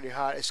avoid pretty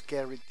hard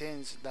scary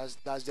things.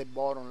 That's the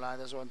bottom line.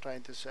 That's what I'm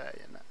trying to say.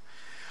 You know.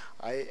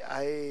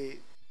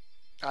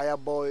 I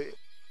avoid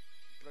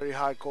pretty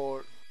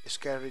hardcore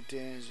scary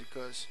things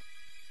because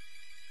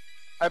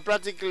I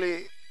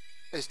practically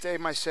stay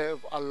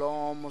myself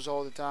alone almost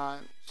all the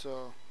time.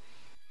 So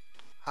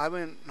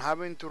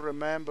having to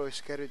remember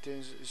scary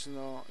things is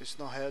not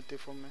healthy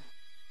for me.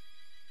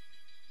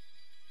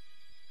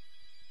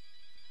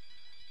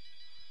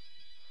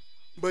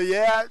 But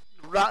yeah,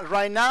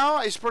 right now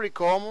it's pretty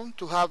common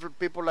to have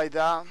people like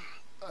that,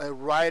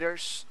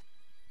 writers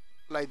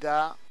like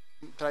that,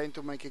 trying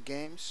to make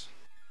games.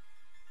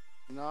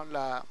 You know,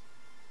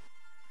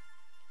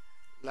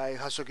 like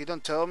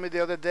Hasukito told me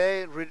the other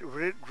day,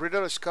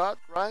 Riddle Scott,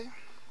 right?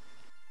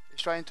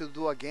 He's trying to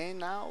do a game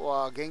now,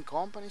 or a game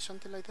company,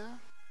 something like that.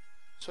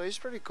 So it's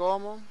pretty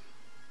common.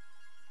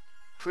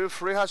 Feel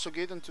free,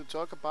 Hasukito, to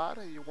talk about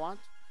it if you want.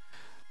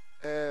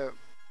 Uh,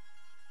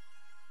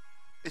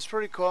 it's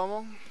pretty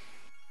common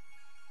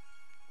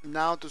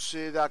now to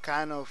see that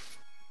kind of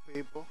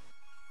people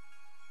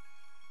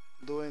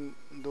doing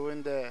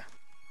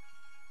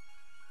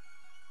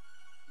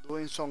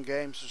some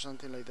games or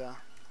something like that,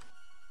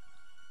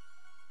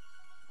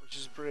 which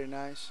is pretty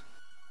nice.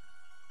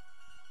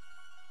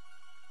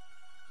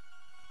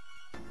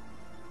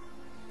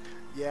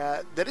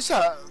 Yeah, there is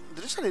a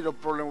little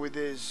problem with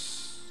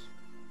this.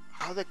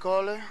 How they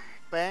call it?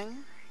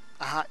 Pen,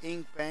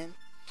 ink pen.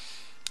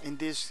 In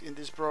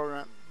this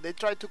program, they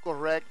try to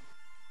correct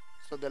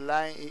so the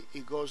line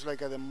it goes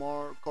like at the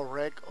more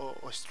correct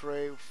or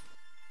straight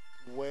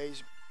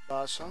ways,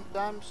 but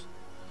sometimes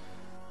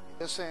it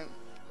doesn't.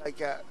 Like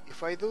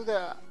if I do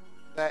the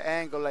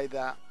angle like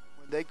that,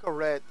 when they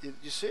correct,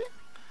 you see,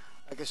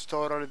 like it's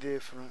totally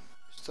different.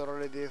 It's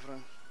totally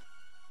different.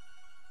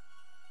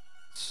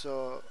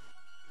 So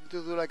you need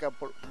to do like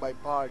by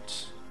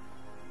parts.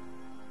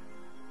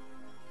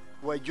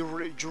 Where you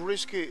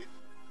risk it.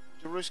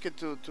 You risk it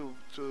to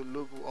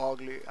look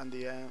ugly at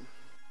the end.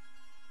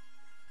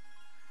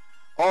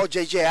 Oh,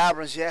 J.J.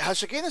 Abrams, yeah.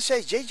 Hasukina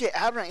says J.J.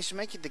 Abrams is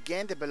making the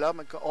game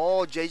development.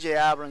 Oh, J.J.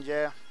 Abrams,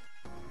 yeah.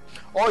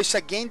 Oh, it's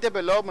a game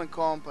development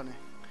company.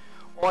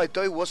 Oh, I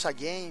thought it was a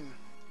game.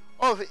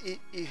 Oh,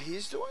 if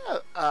he's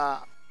doing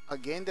a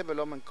game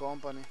development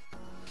company,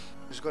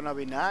 it's gonna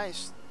be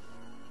nice.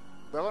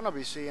 We're gonna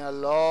be seeing a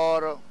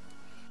lot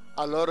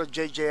of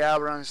J.J.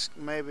 Abrams,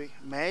 maybe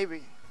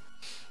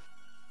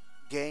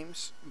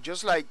games,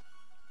 just like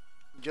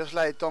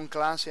Tom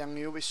Clancy and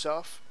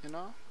Ubisoft. You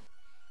know,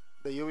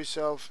 the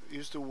Ubisoft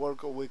used to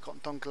work with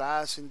Tom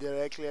Clancy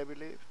indirectly, I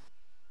believe.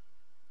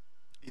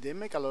 They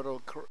make a lot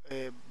of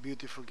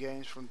beautiful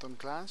games from Tom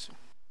Clancy.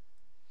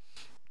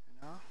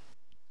 You know,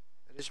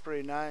 it is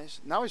pretty nice.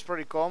 Now it's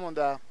pretty common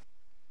that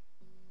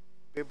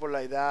people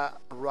like that,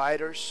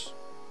 writers,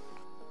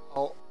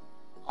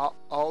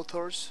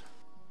 authors,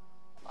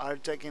 are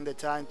taking the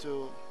time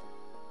to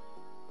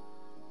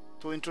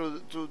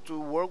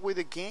work with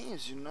the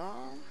games. You know,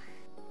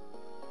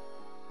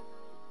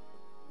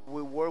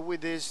 we work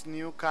with this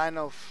new kind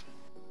of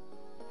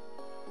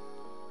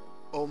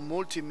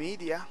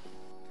multimedia,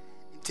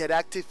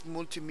 interactive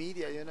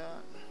multimedia. You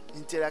know,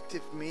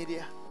 interactive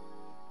media,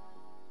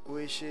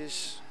 which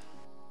is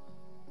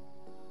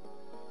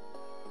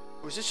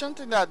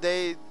something that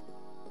a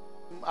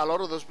lot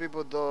of those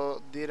people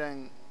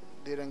didn't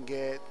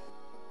get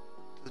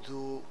to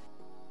do,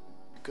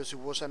 because it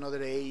was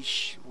another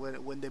age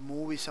when the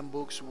movies and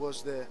books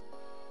was the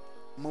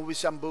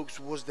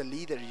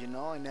leader, you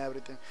know, and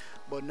everything.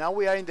 But now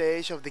we are in the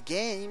age of the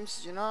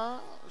games, you know,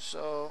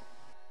 so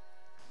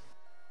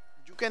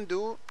you can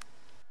do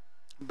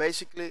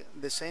basically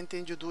the same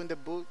thing you do in the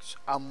books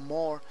and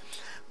more,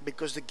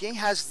 because the game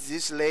has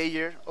this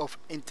layer of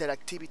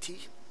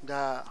interactivity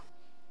that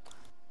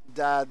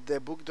the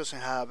book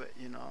doesn't have,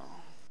 you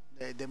know,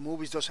 the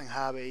movies doesn't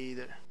have it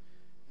either.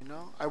 You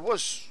know, I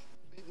was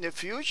in the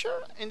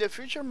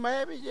future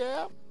maybe,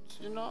 yeah,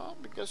 you know,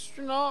 because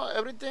you know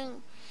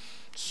everything,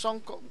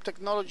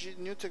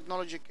 new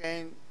technology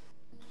came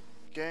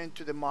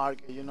to the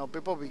market. You know,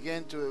 people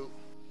began to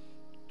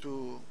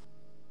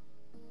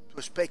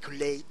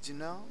speculate. You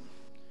know,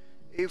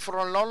 for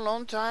a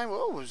long time,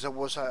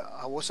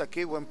 I was a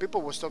kid when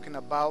people was talking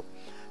about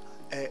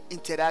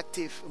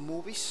interactive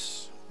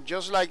movies,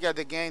 just like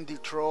the game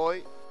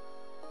Detroit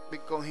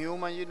Become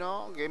Human. You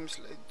know, games,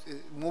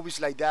 movies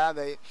like that.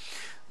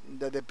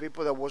 The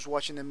people that was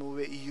watching the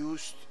movie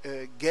used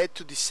get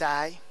to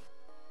decide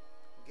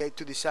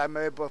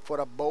maybe for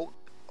a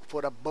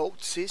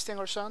boat system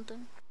or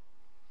something.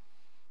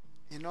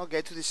 You know,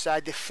 get to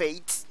decide the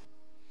fate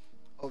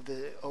of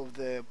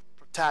the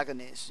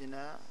protagonist. You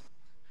know,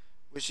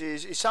 which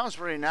is, it sounds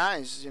pretty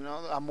nice. You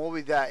know, a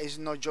movie that is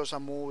not just a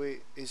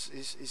movie,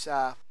 is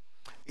a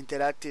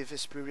interactive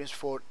experience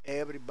for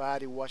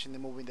everybody watching the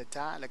movie in the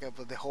time, like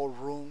for the whole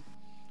room,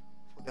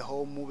 for the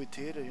whole movie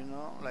theater. You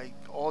know, like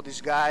all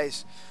these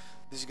guys.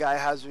 This guy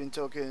has been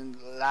talking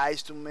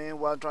lies to me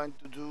while trying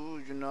to do,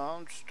 you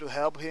know, to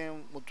help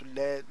him or to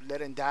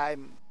let him die,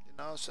 you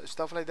know,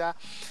 stuff like that.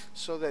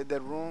 So that the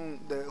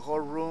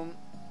whole room,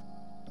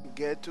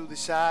 get to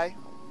decide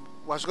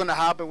what's gonna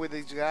happen with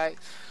this guy.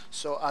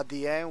 So at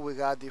the end, we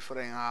got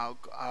different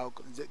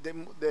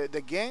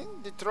the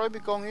game Detroit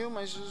Become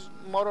Human is just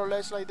more or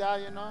less like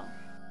that, you know.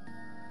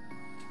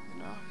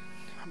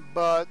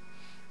 But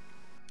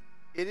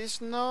it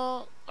is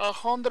not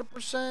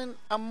 100%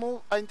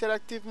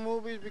 interactive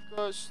movie,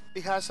 because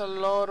it has a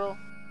lot of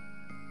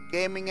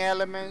gaming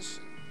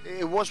elements.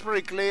 it was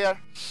pretty clear.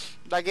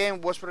 That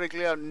game was pretty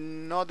clear.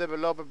 Not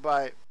developed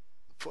by,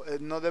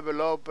 not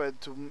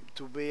developed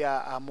to be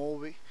a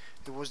movie.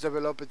 It was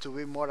developed to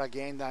be more a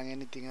game than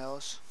anything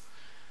else.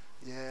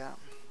 Yeah.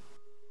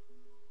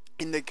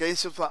 In the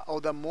case of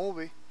the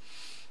movie,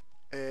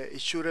 it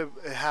should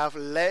have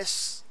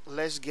less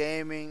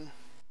gaming,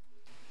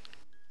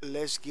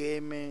 less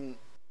gaming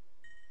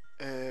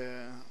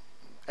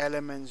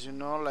elements. You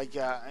know, like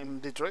in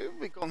Detroit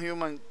Become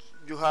Human,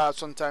 you have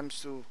sometimes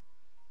to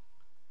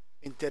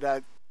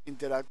interact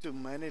with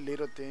many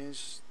little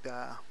things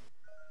that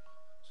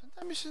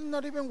sometimes it's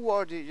not even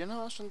worthy. You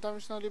know,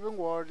 sometimes it's not even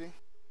worthy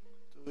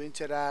to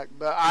interact.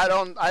 But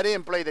I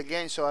didn't play the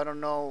game, so I don't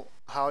know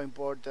how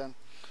important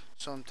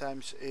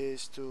sometimes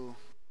is to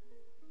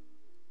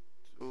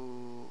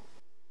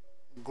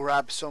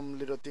grab some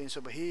little things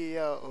over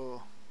here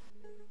or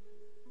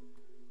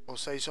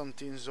say some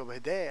things over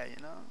there, you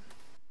know.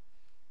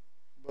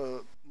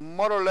 But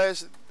more or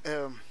less,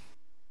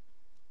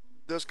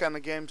 those kind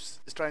of games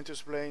is trying to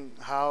explain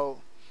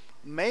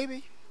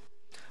maybe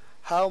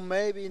how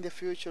maybe in the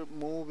future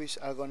movies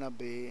are gonna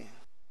be,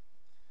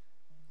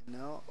 you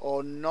know,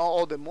 or not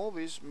all the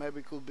movies.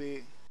 Maybe could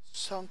be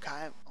some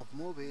kind of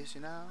movies,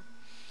 you know.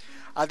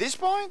 At this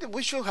point,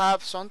 we should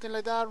have something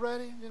like that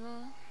already, you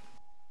know,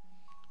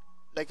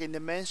 like in the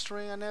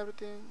mainstream and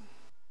everything.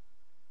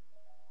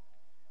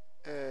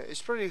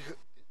 It's pretty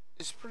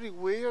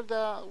weird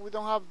that we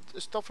don't have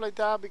stuff like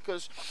that,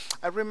 because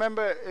I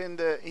remember in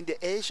the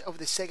age of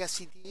the Sega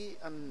CD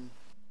and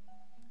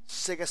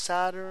Sega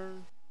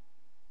Saturn,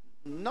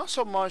 not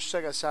so much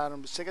Sega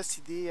Saturn, but Sega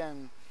CD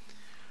and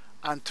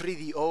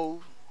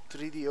 3DO,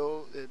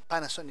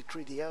 Panasonic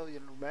 3DO.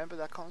 You remember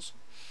that console?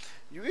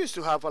 You used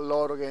to have a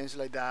lot of games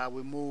like that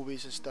with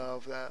movies and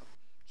stuff. That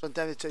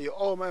sometimes they tell you,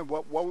 "Oh man,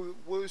 what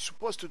we're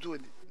supposed to do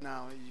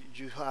now?"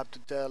 You have to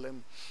tell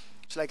them.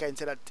 It's like an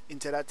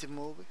interactive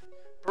movie.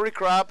 Pretty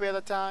crappy at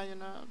the time, you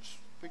know,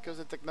 because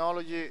the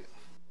technology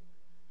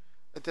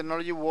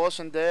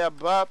wasn't there.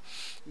 But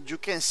you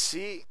can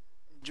see,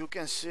 you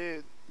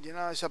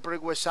know, it's a pretty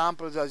good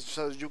example that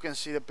so you can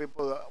see the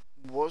people that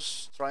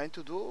was trying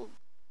to do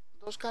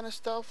those kind of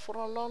stuff for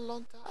a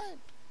long time.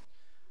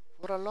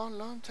 For a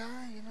long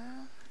time, you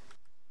know.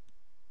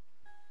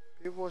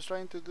 People was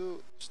trying to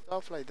do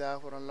stuff like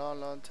that for a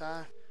long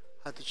time.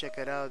 Had to check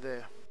it out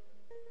the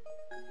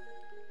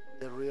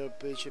real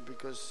picture,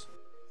 because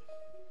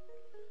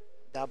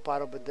that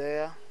part over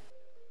there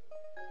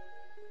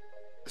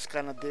is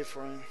kind of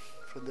different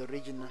from the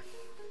original.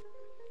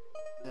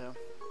 Yeah.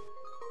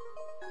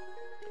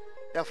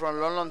 Yeah, for a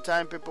long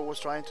time people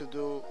was trying to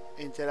do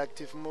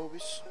interactive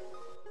movies.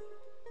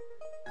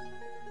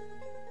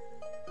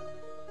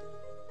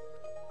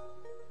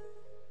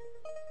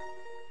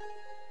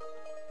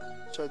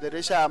 So there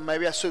is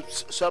maybe a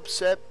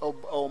subset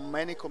of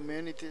many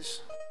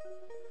communities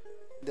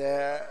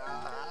that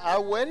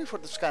are waiting for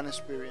this kind of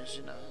experience,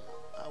 you know.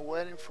 Are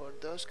waiting for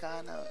those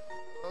kind of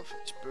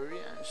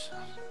experience.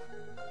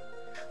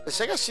 The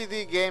Sega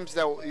CD games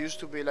that used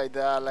to be like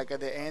that, like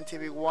the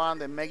NTV one,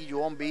 they make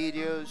your own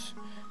videos,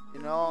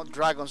 you know,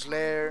 Dragon's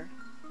Lair,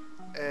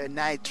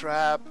 Night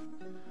Trap.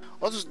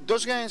 All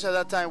those games at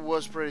that time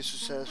was pretty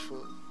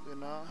successful, you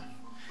know.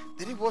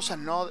 Then it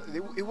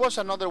was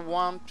another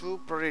one too,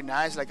 pretty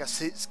nice, like a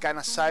kind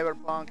of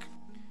cyberpunk.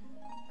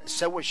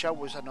 Subway Shop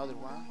was another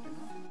one, you know.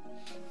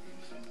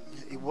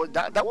 It was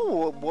that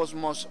one was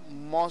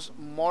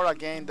more a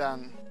game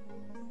than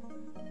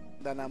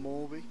a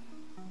movie,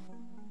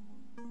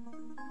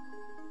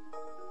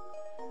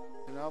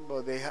 you know.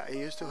 But they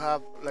used to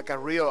have like a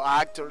real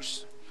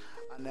actors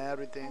and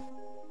everything.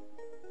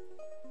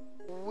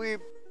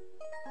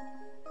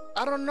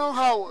 I don't know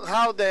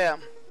how the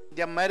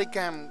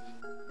American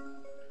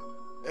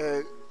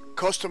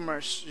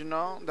customers, you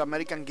know, the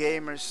American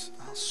gamers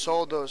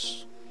saw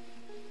those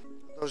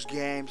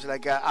games.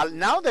 Like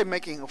now they're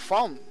making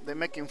fun. They're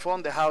making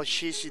fun of how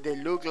cheesy they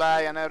look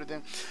like and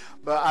everything.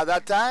 But at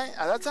that time,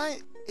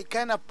 it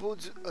kind of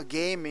puts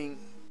gaming.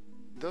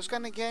 Those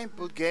kind of games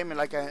put gaming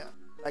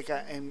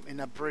in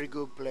a pretty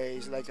good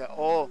place.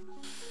 Oh,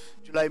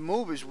 you like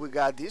movies? We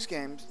got these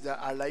games that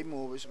are like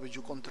movies, but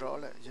you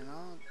control it. You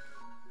know,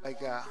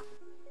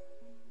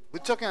 we're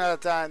talking at a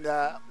time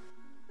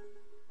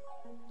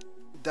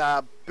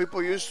that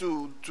people used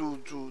to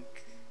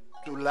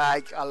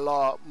like a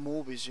lot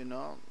movies, you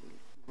know.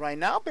 Right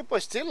now people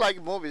still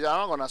like movies. I'm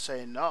not gonna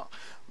say no,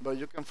 but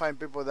you can find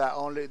people that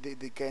only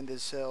dedicate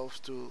themselves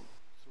to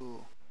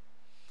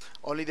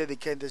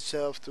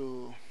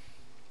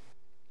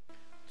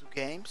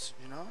games,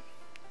 you know.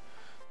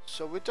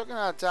 So we're talking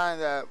at a time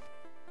that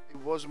it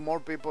was more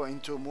people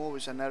into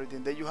movies and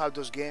everything. Then you have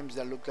those games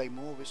that look like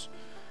movies.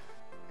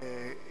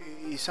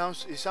 It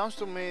sounds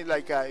to me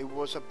like it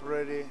was a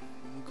pretty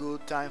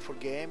good time for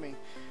gaming.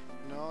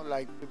 You know,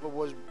 like people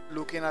was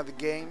looking at the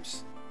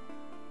games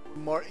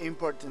more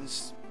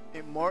importance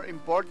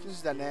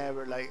than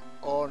ever. Like,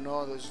 oh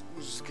no, those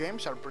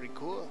games are pretty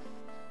cool.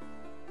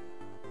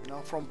 You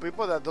know, from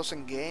people that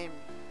doesn't game.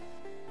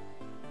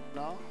 You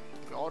know,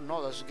 oh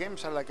no, those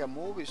games are like a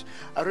movies.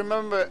 I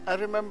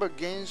remember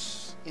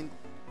games in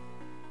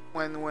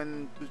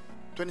when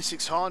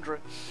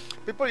 2600,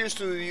 people used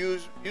to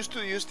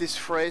use this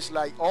phrase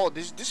like, oh,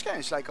 this game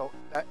is like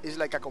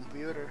a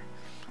computer,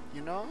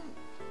 you know.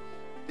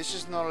 This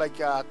is not like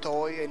a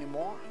toy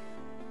anymore.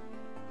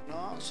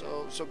 No,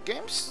 so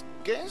games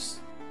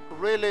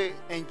really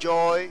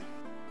enjoy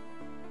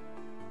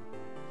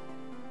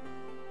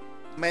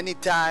many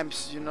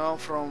times, you know,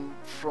 from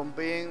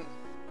being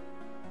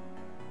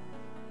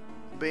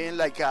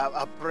like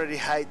a pretty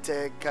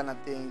high-tech kind of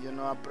thing, you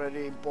know, a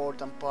pretty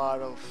important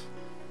part of,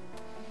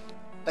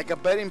 like a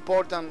very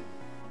important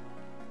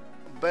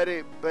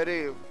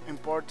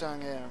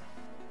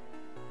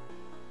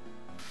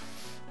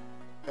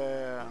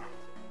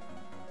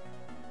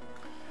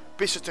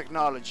piece of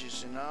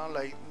technologies, you know,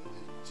 like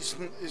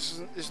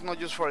it's not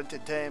just for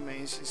entertainment.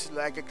 It's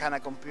like a kind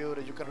of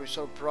computer. You can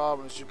resolve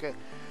problems. You can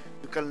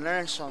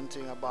learn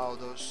something about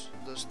those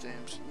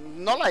things.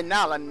 Not like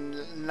now. Like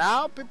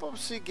now, people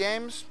see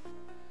games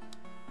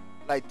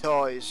like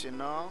toys. You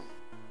know,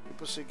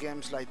 people see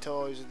games like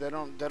toys. They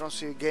don't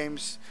see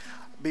games.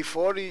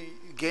 Before, the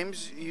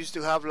games used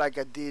to have like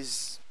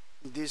this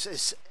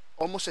is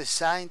almost a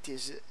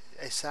scientist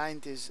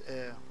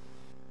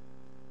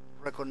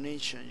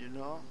recognition. You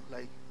know,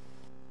 like,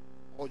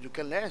 oh, you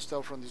can learn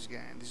stuff from this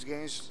game. This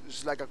game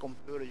is like a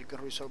computer. You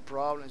can resolve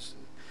problems.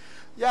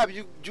 Yeah, but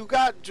you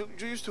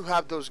used to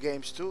have those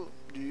games too.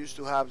 You used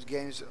to have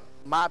games,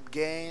 map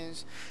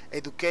games,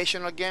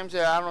 educational games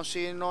that I don't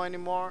see no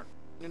anymore.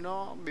 You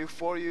know,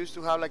 before you used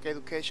to have like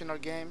educational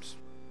games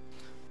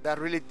that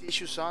really teach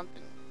you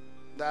something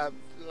that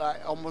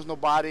like almost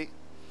nobody.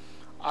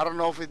 I don't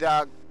know if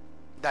that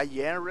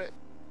genre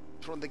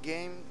from the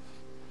game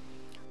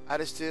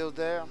are still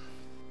there.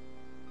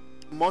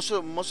 Most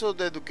of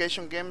the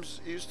education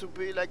games used to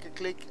be like a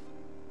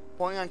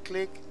point and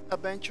click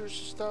adventures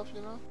stuff,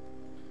 you know.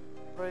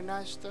 Very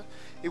nice stuff.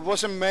 It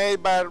wasn't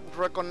made by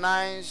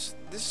recognized.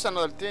 This is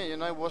another thing, you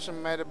know. It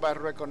wasn't made by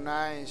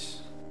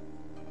recognized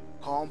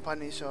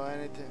companies or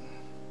anything,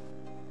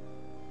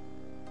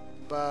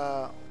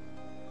 but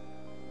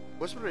it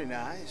was really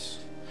nice.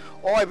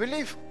 Oh, I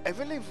believe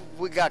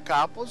we got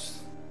couples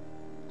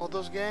of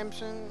those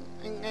games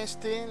in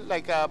Steam,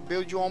 like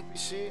build your own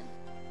PC,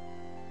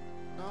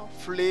 no,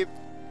 flip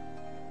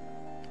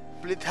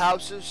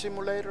houses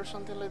simulator or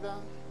something like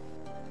that.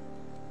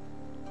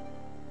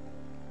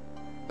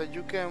 That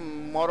you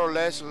can more or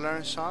less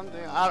learn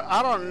something.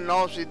 I don't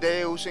know if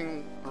they're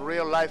using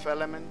real life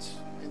elements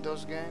in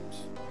those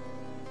games,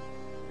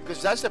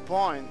 because that's the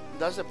point.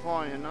 That's the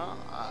point, you know.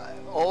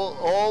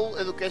 All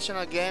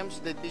educational games,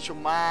 they teach you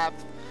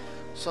math,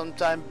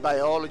 sometimes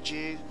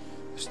biology,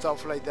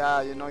 stuff like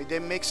that. You know, they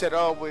mix it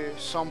up with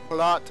some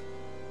plot,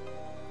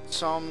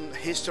 some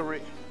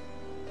history,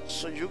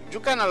 so you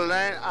kind of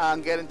learn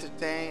and get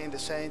entertained in the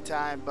same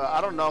time. But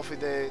I don't know if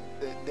they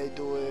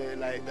do it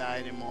like that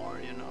anymore,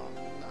 you know.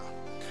 No.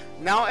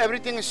 Now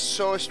everything is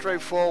so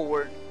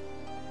straightforward.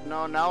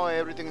 No, now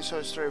everything is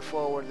so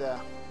straightforward that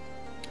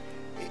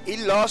it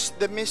lost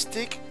the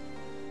mystique.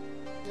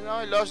 You know,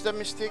 it lost the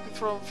mystique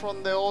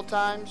from the old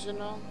times, you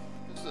know.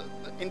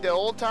 In the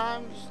old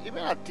times,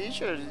 even a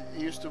teacher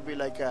used to be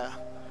like a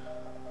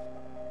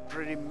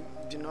pretty,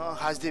 you know,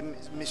 has the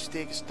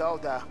mystique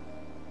stuff that,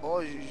 oh,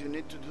 you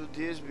need to do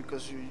this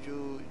because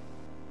you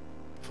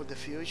for the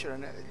future.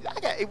 And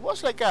like it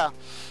was like a,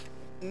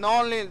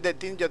 not only the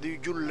thing that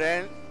you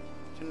learn,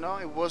 you know,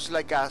 it was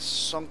like a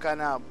some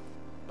kind of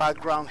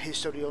background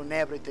history on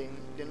everything,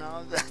 you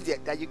know,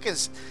 that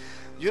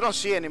you don't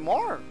see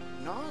anymore.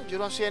 No, you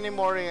don't see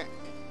anymore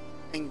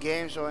in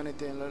games or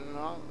anything. You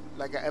know,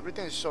 like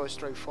everything is so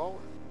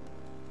straightforward,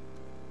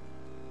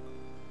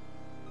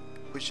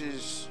 which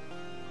is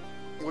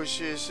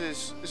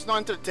it's not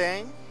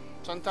entertaining.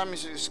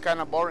 Sometimes it's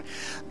kind of boring.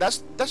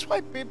 That's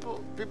why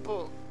people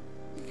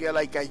get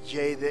like a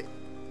jaded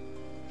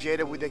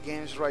with the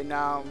games right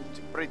now.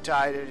 Pretty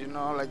tired, you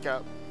know. Like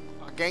a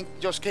game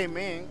just came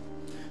in,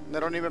 they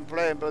don't even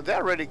play it, but they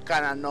already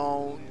kind of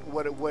know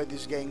where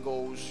this game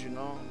goes. You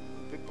know,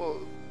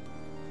 people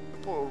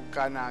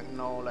kind of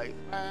know, like,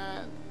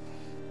 man,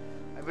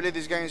 I believe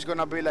this game is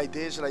gonna be like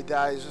this, like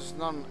that. It's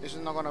not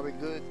gonna be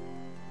good.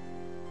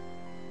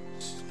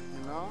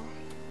 You know.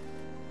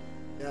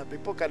 Yeah,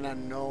 people cannot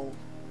know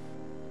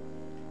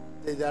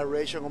the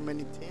direction of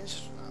many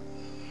things,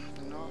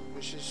 you know,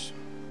 which is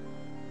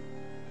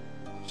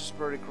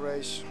pretty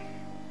crazy.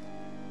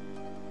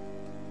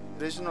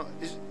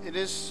 It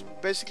is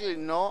basically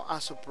not a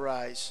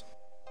surprise,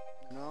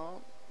 you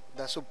know.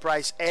 The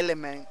surprise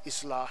element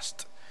is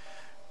lost,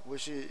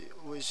 which is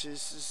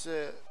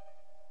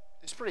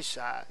it's pretty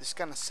sad. It's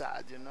kind of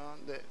sad, you know.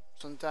 That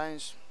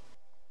sometimes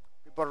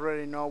people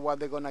already know what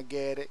they're gonna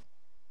get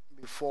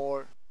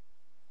before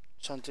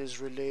something is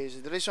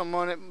released. There is so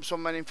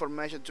many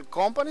information to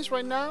companies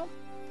right now.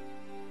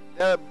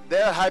 They're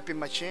hyping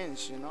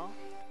machines, you know.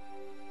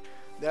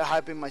 They're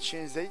hyping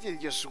machines. They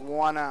just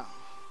wanna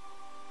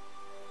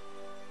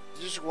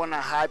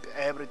hype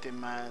everything,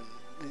 man.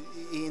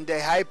 in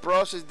the high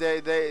process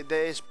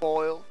they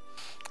spoil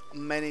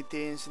many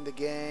things in the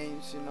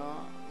games, you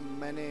know,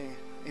 many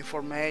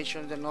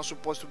information that not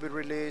supposed to be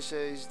released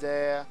is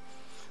there.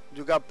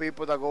 You got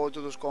people that go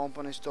to those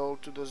companies,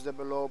 talk to those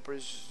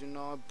developers, you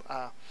know,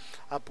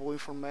 put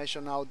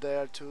information out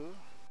there too.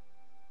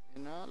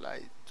 You know,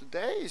 like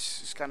today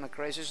is kind of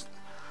crazy.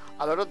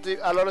 A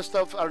lot of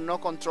stuff are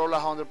not controlled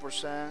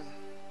 100%.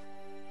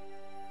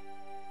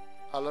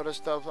 A lot of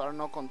stuff are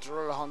not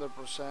controlled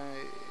 100%.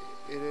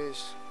 It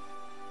is,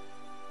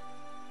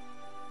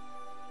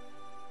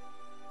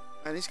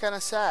 and it's kind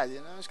of sad, you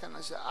know. It's kind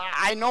of sad.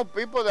 I know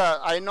people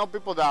that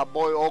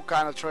avoid all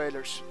kind of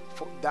trailers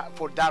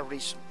for that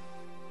reason.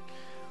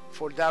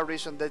 For that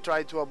reason, they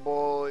try to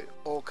avoid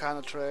all kind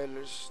of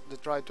trailers. They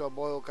try to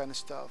avoid all kind of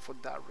stuff for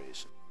that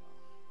reason.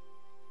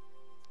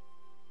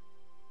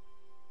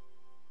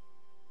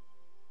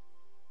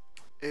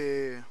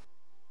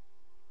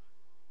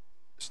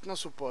 It's not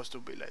supposed to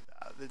be like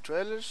that. The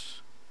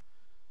trailers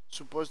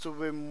supposed to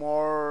be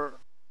more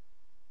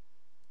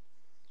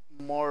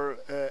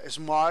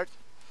smart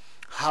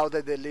how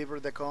they deliver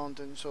the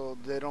content so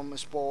they don't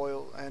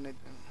spoil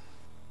anything.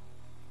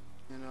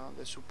 You know,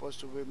 they're supposed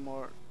to be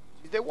more.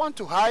 If they want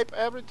to hype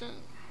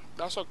everything,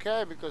 that's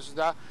okay, because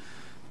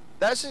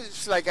that's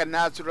just like a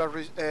natural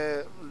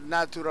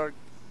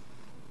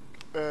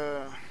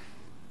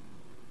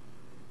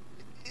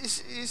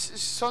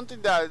it's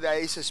something that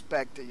is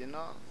expected, you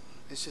know.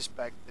 It's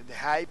expected. The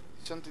hype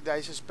is something that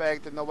is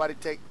expected. Nobody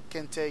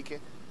can take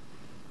it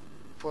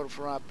for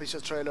a piece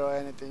of trailer or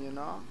anything, you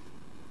know.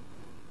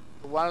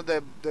 One of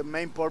the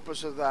main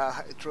purpose of the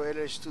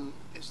trailer is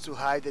to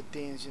hide the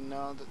things, you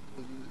know,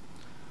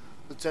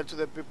 to tell to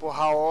the people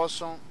how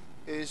awesome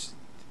is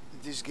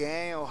this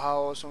game, or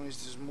how awesome is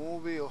this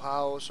movie, or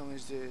how awesome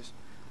is this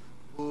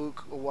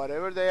book, or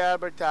whatever they are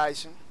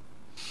advertising.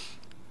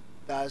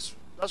 That's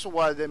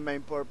why the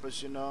main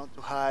purpose, you know,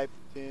 to hype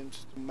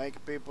things, to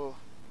make people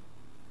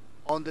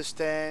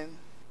understand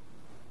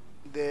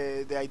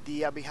the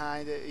idea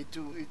behind it,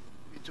 to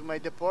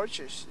make the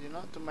purchase, you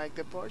know, to make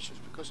the purchase,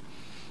 because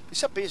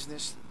it's a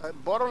business.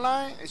 Bottom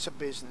line, it's a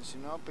business,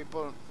 you know.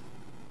 People,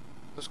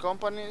 those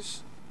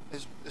companies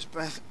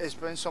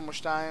spend so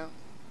much time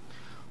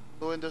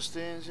doing those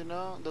things, you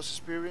know, those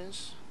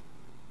experience.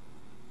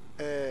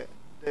 They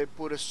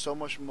put so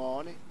much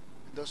money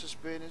in those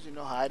experience, you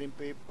know, hiring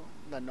people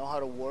that know how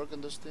to work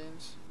on those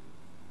things.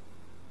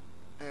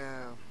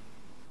 I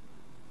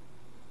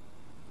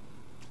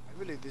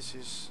believe this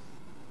is,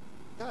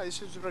 yeah,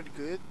 this is really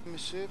good. Let me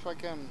see if I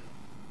can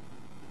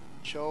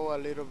show a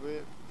little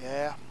bit.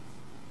 Yeah,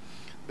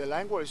 the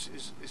language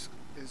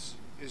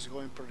is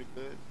going pretty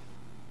good.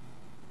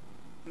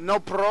 No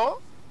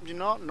pro, you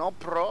know, no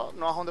pro,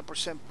 not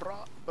 100%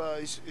 pro, but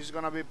it's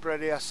gonna be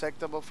pretty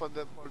acceptable for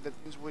the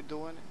things we're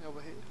doing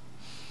over here,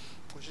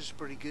 which is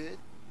pretty good.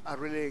 I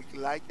really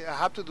like it. I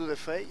have to do the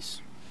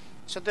face.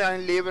 Something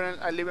I'm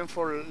leaving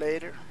for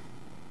later,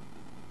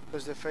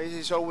 because the face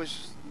is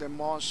always the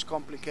most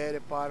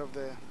complicated part of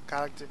the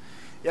character.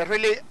 Yeah,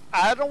 really,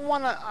 I don't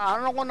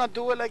wanna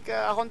do it like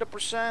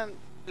 100%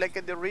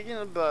 like the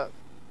original, but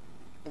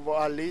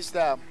well, at least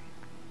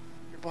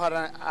people had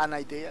an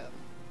idea.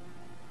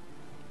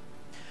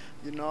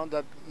 You know,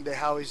 that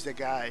how is the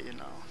guy, you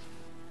know,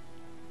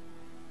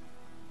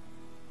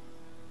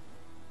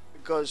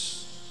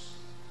 because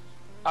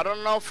I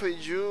don't know if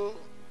you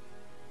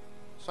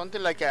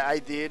something like I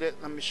did it.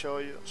 Let me show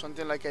you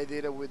something like I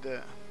did it with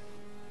the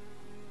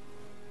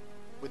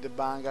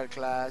Vanguard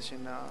class, you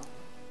know.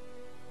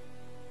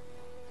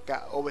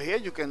 Over here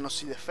you cannot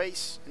see the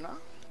face, you know.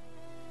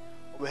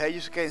 Over here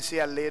you can see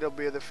a little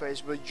bit of the face,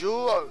 but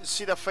you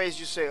see the face,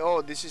 you say,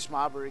 oh, this is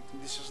Maverick,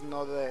 this is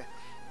not the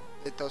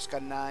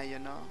Toscanai, you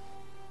know.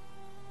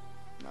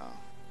 No,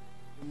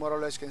 you more or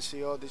less can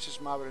see, oh, this is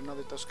Maverick, not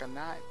the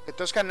Toscanai. The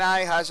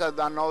Toscanai has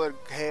another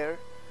hair,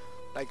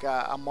 like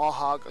a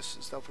mohawk or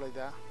stuff like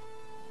that.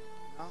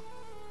 You know?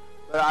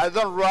 But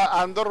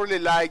I don't really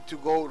like to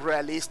go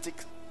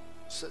realistic,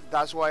 so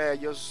that's why I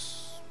just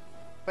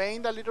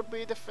paint a little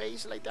bit the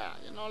face like that,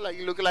 you know, like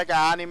look like an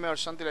anime or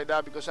something like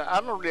that, because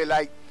I don't really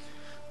like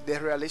the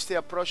realistic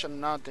approach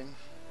and nothing,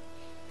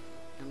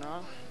 you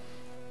know.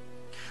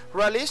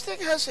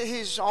 Realistic has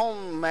his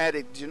own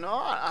merit, you know.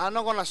 I'm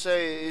not gonna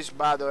say it's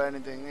bad or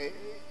anything.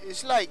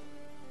 It's like,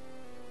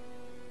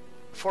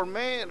 for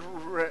me,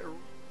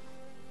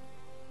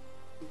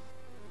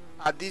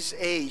 at this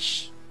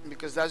age,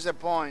 because that's the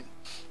point.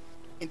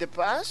 In the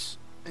past,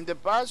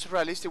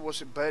 realistic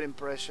was very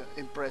impressive,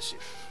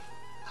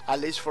 at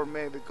least for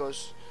me,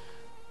 because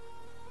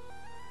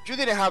you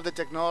didn't have the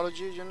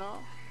technology, you know,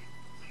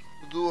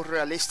 to do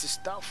realistic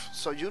stuff.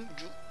 So you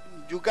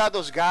got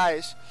those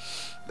guys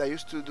that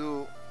used to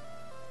do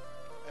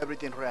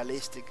everything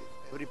realistic,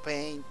 every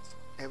paint,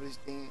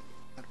 everything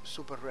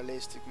super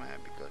realistic, man,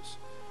 because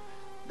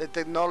the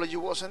technology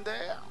wasn't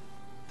there.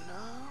 No.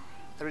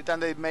 Every time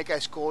they make a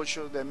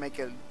sculpture, they make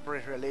it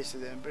pretty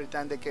realistic. Every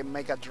time they can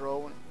make a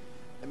drawing,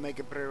 they make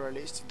it pretty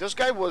realistic. Those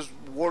guys was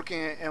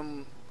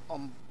working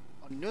on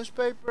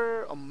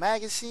newspaper, on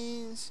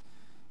magazines,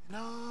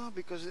 No,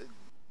 because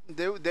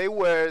they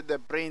were the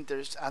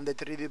printers and the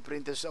 3D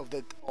printers of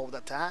the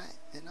time.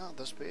 You know,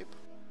 those people.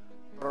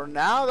 But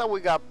now that we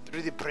got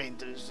 3D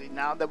printers,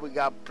 now that we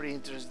got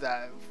printers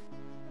that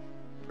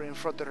print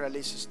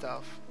photorealistic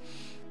stuff,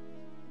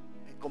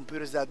 and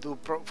computers that do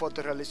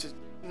photorealistic.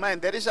 Man,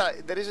 there is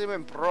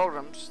even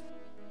programs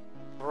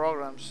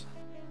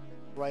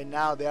right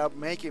now. They are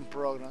making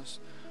programs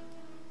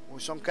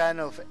with some kind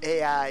of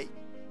AI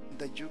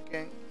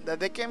that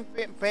they can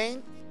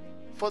paint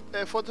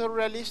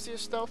photorealistic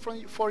stuff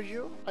for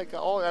you. Like,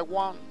 oh, I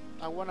want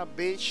a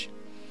beach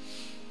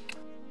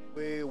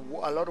with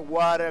a lot of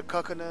water,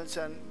 coconuts,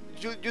 and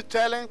you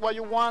tell them what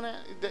you want.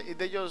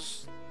 They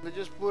just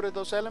put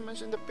those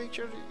elements in the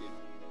picture.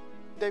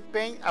 They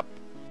paint up,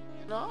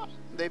 you know.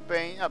 They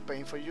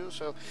paint for you.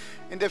 So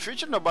in the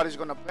future, nobody's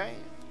gonna paint.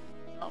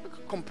 You know, because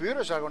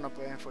computers are gonna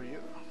paint for you.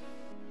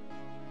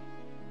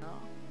 You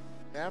know,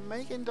 they are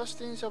making those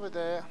things over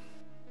there.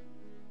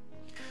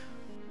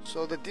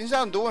 So the things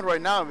I'm doing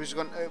right now is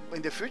gonna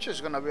in the future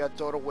is gonna be a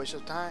total waste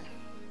of time,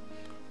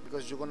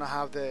 because you're gonna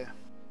have the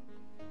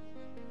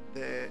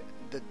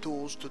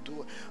tools to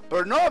do it.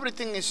 But not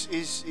everything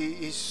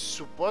is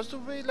supposed to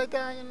be like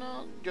that, you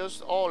know.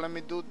 Just, oh, let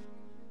me do,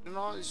 you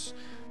know.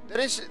 There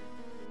is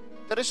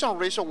some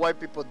reason why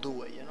people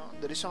do it, you know.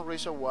 There is some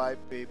reason why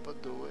people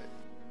do it,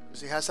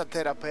 because it has a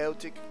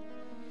therapeutic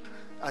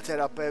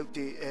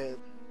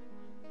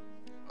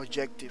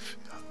objective.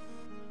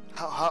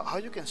 How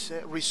you can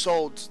say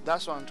results?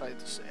 That's what I'm trying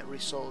to say.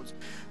 Results.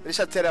 There is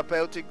a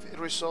therapeutic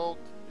result,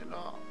 you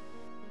know.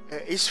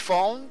 It's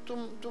fun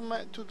to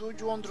do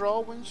your own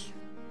drawings,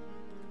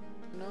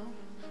 you know.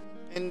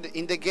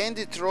 In the game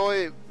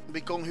Detroit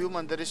Become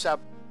Human, there is a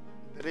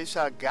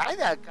guy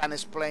that can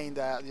explain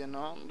that, you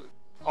know.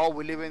 Oh,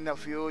 we live in the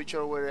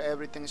future where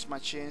everything is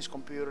machines,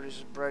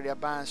 computers, very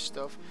advanced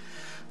stuff.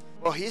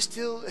 But he's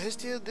still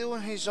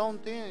doing his own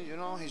thing, you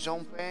know, his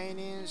own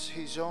paintings,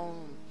 his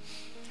own,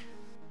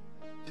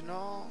 you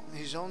know,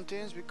 his own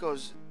things,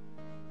 because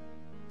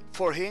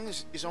for him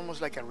it's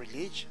almost like a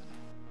religion.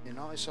 You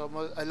know, it's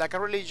almost like a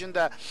religion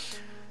that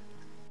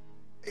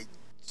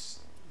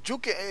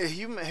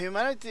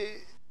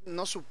humanity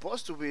not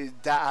supposed to be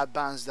that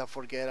advanced that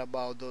forget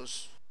about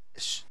those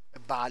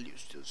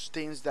values, those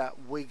things that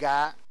we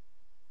got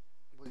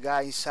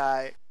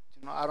inside.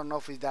 You know, I don't know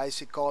if it's that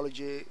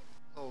psychology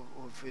or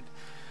if it,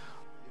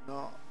 you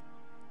know,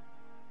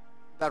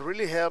 that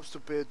really helps to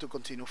people to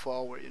continue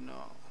forward. You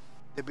know,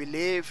 they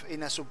believe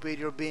in a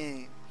superior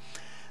being.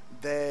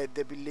 They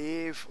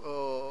believe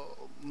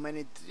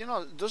many, you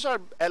know, those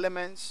are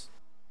elements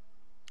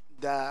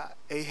that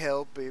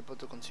help people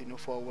to continue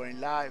forward in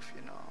life.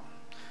 You know,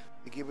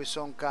 they give you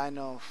some kind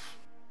of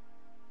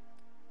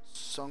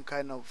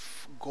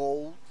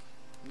goal,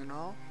 you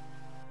know.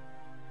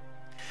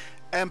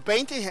 And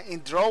painting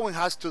and drawing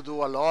has to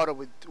do a lot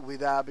with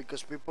that,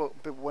 because people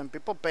when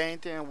people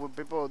painting and when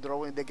people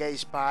drawing, they get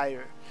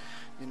inspired,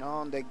 you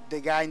know. They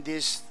get in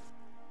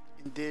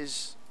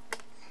this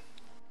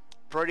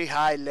pretty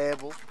high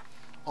level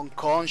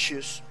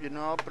unconscious, you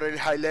know, pretty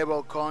high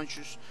level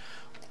conscious.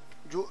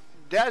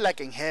 They're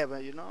like in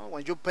heaven, you know.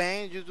 When you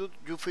paint,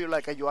 you feel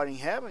like you are in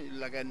heaven,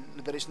 like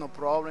there is no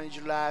problem in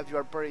your life. You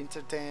are pretty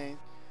entertained,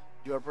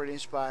 you are pretty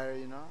inspired,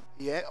 you know.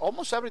 Yeah,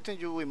 almost everything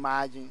you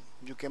imagine,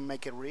 you can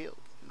make it real,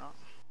 you know.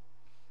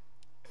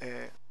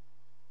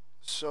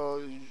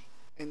 So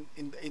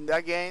in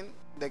that game,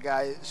 the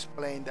guy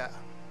explained that.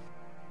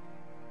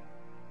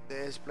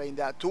 They explained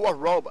that to a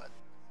robot,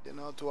 you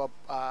know,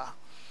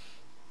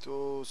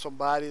 to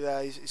somebody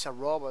that is a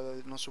robot that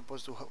is not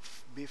supposed to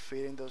be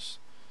feeding those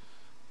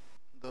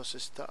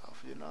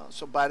stuff, you know.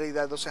 Somebody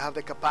that doesn't have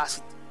the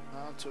capacity, you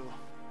know, to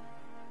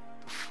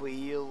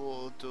feel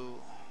or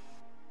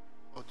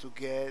to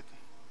get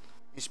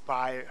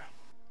inspired.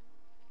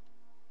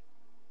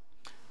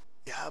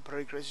 Yeah,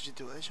 pretty crazy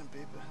situation,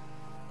 people.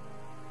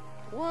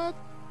 What?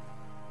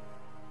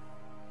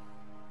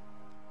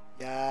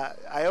 Yeah,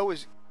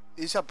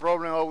 it's a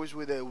problem always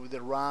with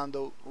the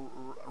rounded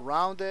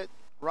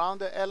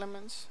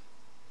elements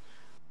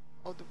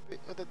of the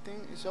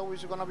thing. It's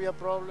always gonna be a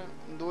problem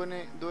doing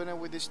it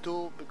with this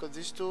tool, because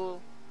this tool,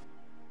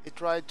 it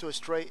tried to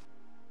straight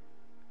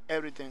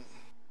everything.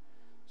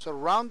 So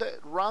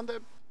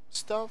rounded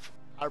stuff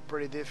are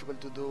pretty difficult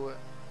to do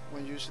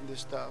when using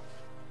this stuff,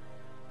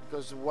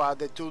 because what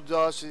the tool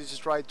does is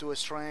try to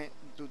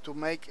to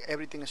make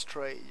everything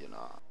straight, you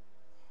know.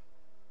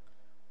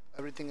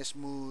 Everything is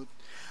smooth.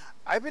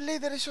 I believe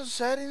there is some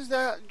settings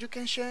that you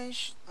can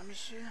change. Let me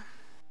see.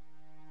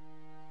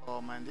 Oh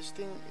man, this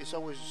thing is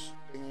always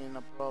being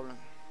a problem.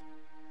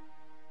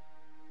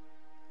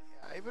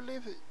 Yeah, I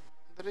believe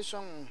there is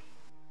some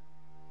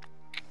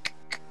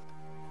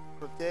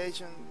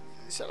rotation.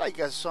 It's like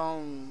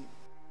something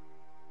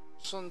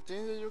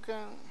that you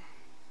can.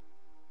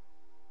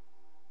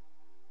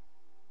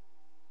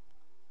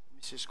 Let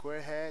me see,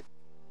 square head.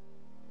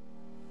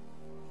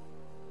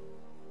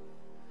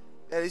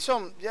 There is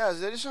some. Yes,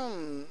 there is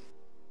some.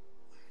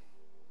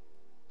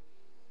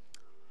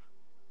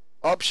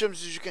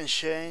 options you can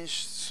change,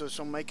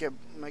 so make it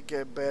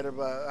better,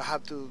 but I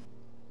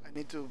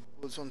need to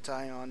put some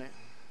time on it,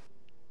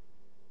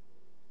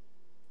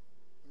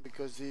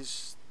 because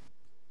this,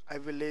 I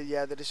believe,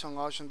 yeah, there is some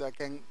option that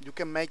you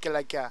can make it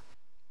like a,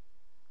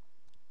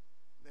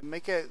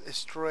 make it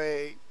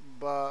straight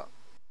but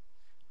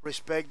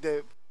respect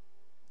the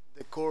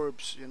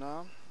curves, you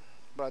know,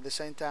 but at the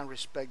same time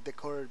respect the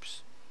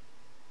curves,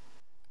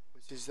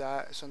 which is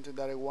that something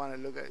that I want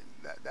to look at,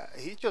 that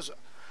he just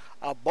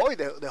avoid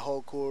the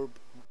whole curve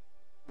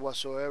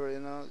whatsoever, you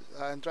know.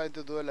 I'm trying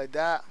to do it like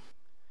that.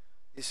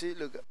 You see,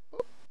 look,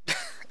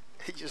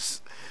 he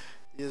just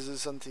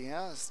uses something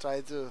else,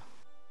 try to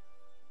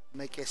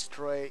make it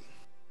straight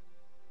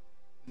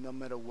no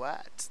matter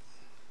what.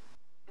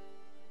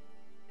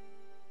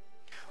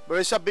 But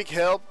it's a big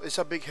help,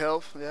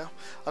 yeah.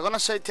 I'm gonna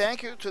say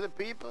thank you to the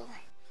people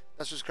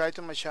that subscribe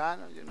to my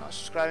channel, you know,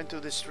 subscribing to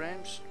the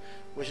streams,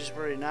 which is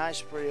very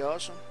nice, pretty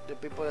awesome. The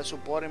people that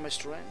supporting my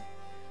stream.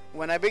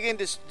 When I began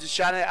this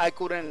channel, I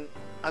couldn't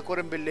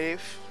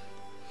believe.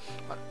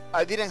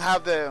 I didn't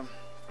have the,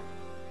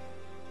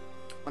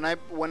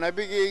 when I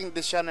began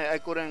this channel, I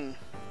couldn't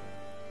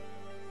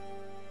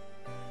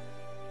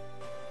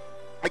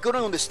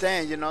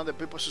understand, you know, the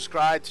people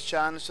subscribe to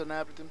channels and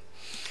everything.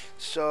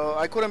 So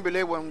I couldn't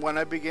believe when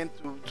I began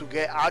to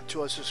get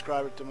actual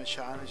subscribers to my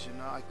channels, you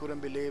know. I couldn't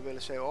believe it. I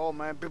say, oh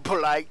man,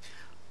 people like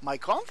my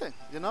content,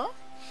 you know.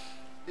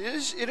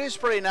 It is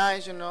pretty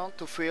nice, you know,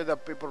 to feel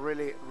that people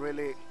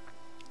really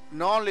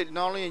not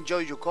only enjoy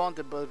your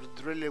content, but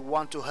really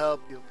want to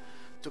help you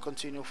to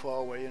continue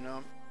forward, you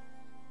know.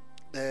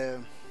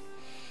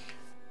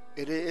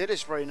 It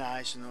is very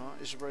nice, you know.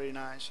 It's very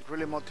nice. It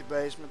really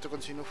motivates me to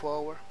continue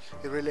forward.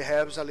 It really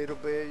helps a little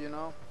bit, you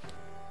know,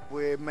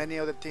 with many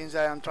other things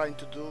that I'm trying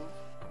to do,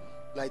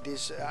 like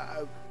this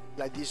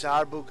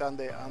art book and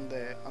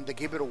the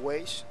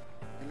giveaways,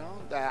 you know.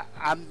 That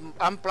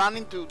I'm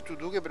planning to do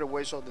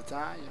giveaways all the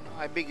time, you know.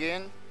 I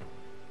begin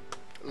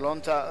long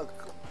time,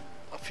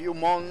 a few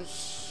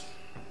months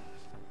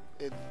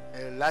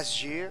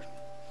last year,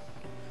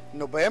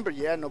 November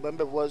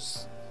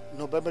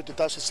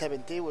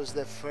 2017 was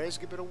the first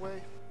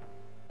giveaway.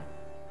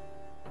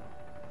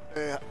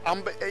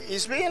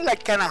 It's been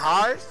like kind of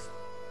hard.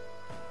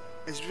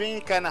 It's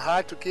been kind of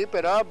hard to keep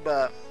it up,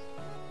 but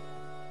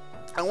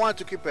I wanted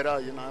to keep it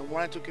up, you know. I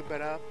wanted to keep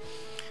it up.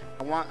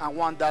 I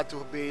want that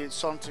to be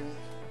something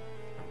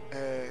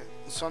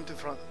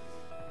from,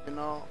 you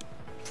know,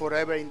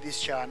 forever in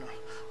this channel.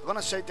 I'm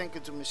gonna say thank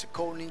you to Mr.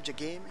 Code Ninja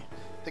Gaming.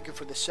 Thank you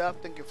for the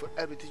sub. Thank you for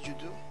everything you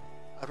do.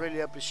 I really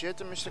appreciate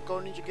it, Mr.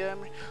 Code Ninja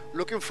Gaming.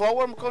 Looking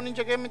forward, Code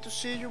Ninja Gaming, to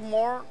see you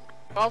more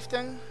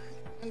often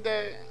in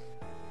the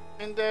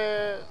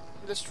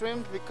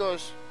streams,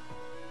 because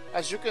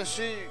as you can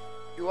see,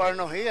 you are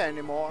not here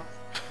anymore.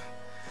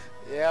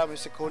 Yeah,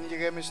 Mr. Code Ninja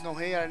Gaming is not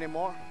here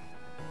anymore.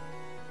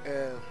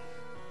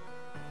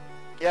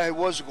 Yeah, it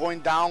was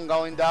going down,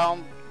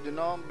 you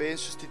know, being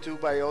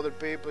substituted by other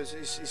people.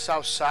 It's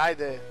outside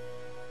the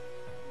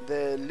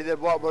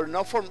leaderboard, but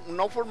not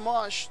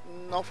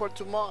for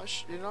too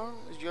much, you know.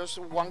 It's just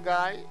one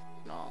guy, you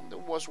know, that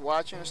was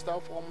watching and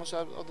stuff almost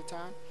all the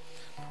time.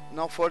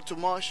 Not for too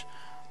much.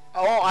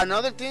 Oh,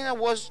 another thing I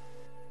was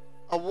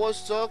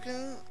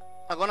talking,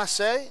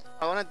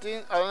 another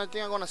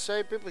thing I'm gonna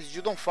say, people, is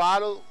you don't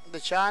follow the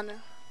channel,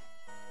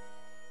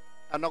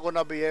 I'm not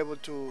gonna be able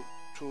to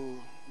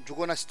you're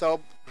gonna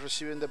stop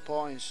receiving the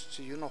points,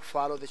 so you don't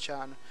follow the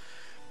channel,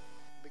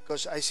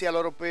 because I see a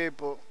lot of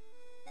people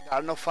that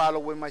are not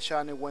following my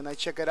channel. When I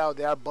check it out,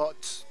 they are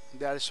bots.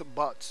 They are some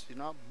bots, you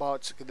know,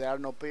 bots. They are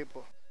no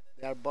people.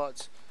 They are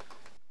bots.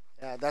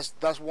 Yeah,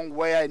 that's one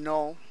way I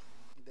know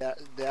that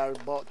they are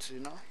bots, you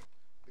know,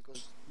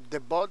 because the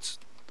bots,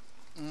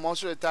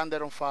 most of the time, they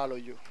don't follow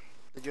you.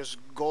 They just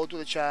go to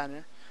the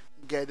channel,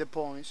 get the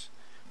points,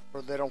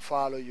 but they don't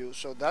follow you.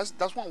 So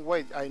that's one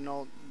way I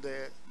know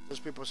those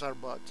people are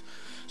bots.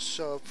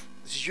 So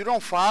if you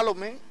don't follow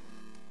me,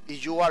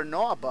 if you are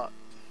not a bot,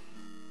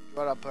 you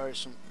are a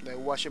person like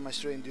watching my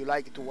stream. Do you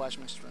like to watch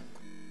my stream?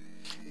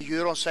 If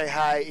you don't say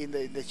hi in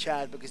the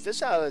chat, because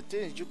there's other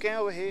things you can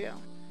over here.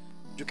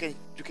 You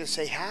can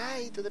say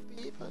hi to the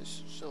people,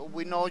 so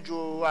we know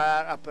you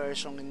are a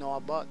person and not a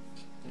bot.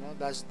 You know,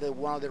 that's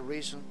one of the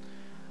reasons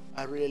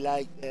I really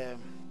like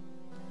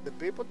the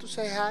people to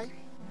say hi.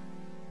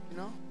 You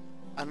know,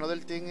 another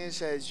thing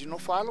is you know,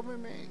 follow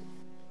me.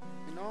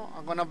 You know,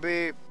 I'm gonna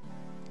be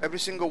every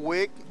single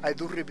week. I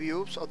do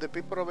reviews of the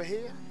people over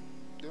here.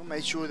 You know,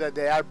 make sure that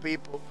they are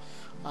people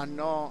and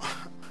no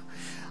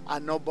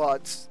and no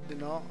bots. You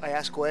know, I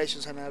ask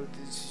questions and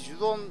everything. If you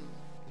don't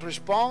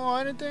respond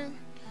or anything,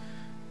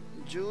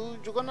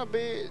 you're gonna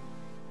be,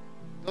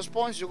 those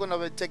points you're gonna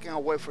be taken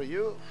away from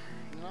you.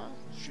 You know,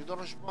 if you don't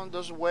respond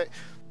those way.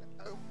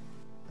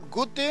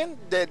 Good thing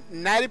that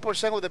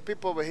 90% of the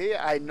people over here,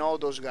 I know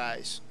those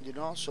guys. You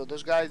know, so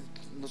those guys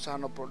don't have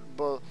no problem.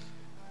 But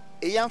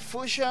Ian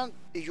Fusion,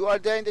 if you are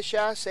there in the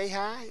chat, say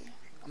hi.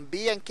 And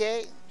B and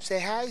K, say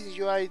hi if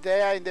you are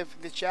there in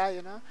the chat.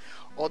 You know,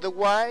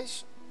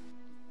 otherwise,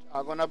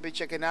 I'm gonna be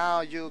checking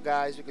out you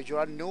guys because you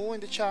are new in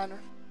the channel,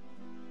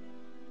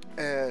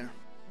 and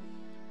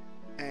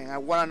I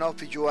wanna know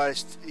if you are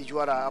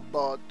a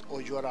bot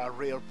or you are a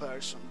real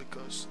person,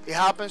 because it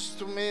happens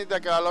to me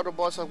that a lot of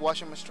bots are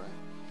watching my stream.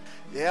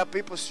 Yeah,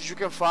 people, you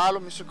can follow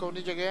Mr. Code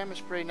Ninja Game.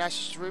 It's pretty nice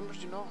streamers,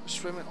 you know,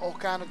 streaming all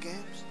kind of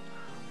games,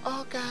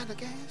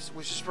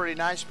 which is pretty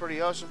nice, pretty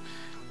awesome.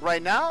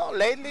 Right now,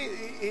 lately,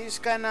 he's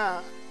kind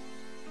of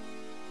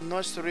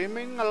not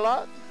streaming a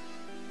lot.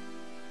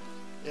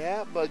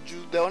 Yeah, but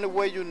the only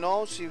way you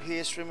know if he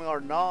is streaming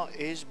or not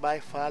is by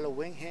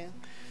following him.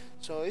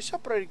 So it's a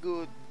pretty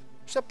good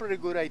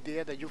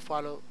idea that you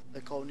follow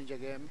the Code Ninja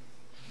Game.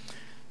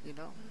 You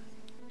know,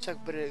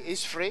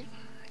 it's free,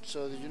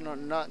 so you know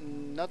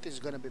nothing's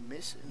gonna be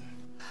missing.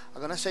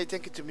 I'm gonna say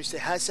thank you to Mr.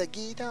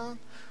 Hasagidon,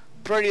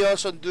 pretty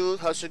awesome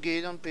dude.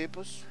 Hasagidon,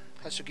 peoples.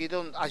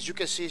 Hasagidon, as you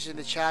can see, is in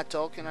the chat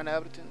talking and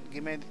everything.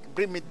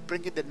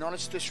 Bringing the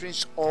knowledge to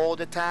streams all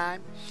the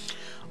time.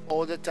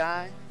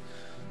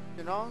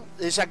 You know,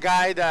 he's a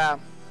guy that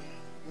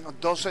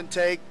doesn't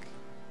take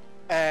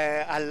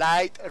a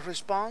light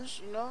response.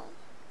 You know,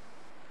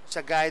 it's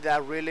a guy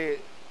that really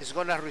is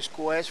gonna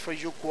request for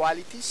you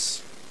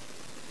qualities.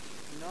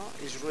 You know,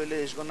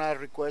 is gonna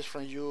request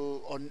from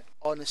you on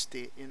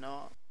honesty. You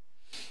know,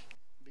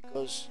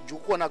 because you're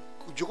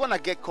gonna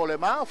get called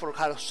him out for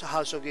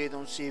House of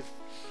Gaydon. See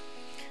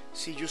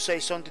you say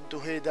something to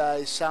him that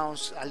it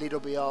sounds a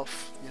little bit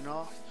off. You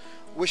know,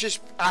 which is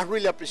I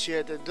really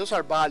appreciate it. Those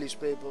are values,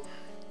 people.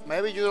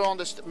 Maybe you don't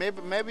understand.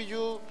 Maybe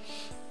you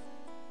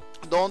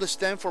don't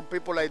understand from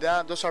people like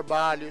that. Those are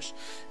values.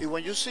 And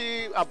when you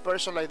see a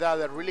person like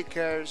that really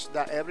cares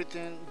that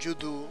everything you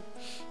do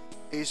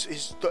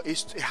is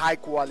high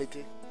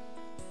quality,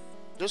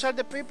 those are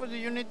the people that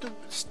you need to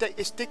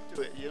stick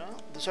to it. You know,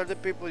 those are the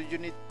people you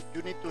need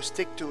to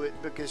stick to it,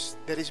 because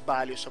there is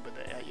values over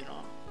there. You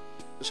know,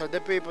 those are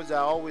the people that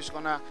are always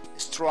gonna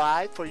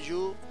strive for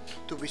you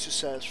to be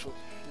successful.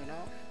 You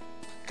know,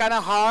 kind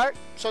of hard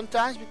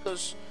sometimes,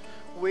 because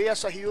we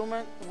as a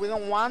human, we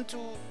don't want to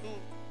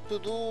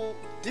do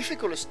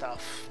difficult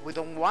stuff. We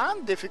don't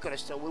want difficult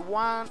stuff. We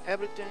want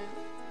everything,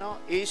 you know,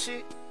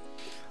 easy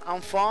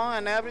and fun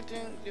and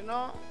everything, you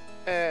know.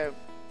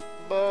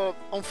 But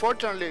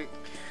unfortunately,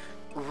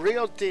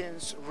 real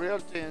things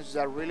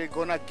that really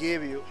gonna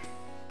give you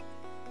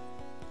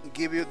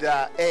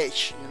the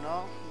edge, you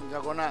know.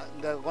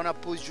 They're gonna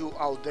put you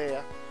out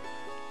there.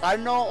 I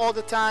know all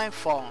the time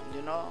fun,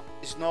 you know.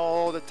 It's not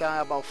all the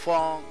time about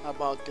fun,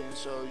 about things.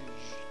 So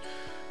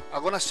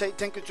I'm gonna say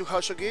thank you to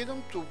House of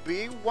Gideon to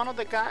be one of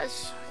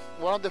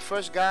the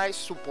first guys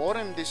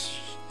supporting this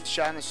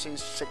channel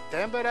since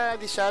September. I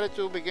decided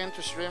to begin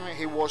to stream it.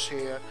 He was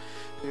here.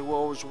 He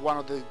was one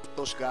of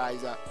those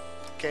guys that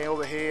came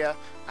over here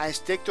and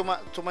stick to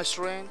my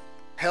stream,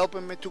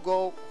 helping me to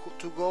go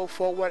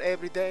forward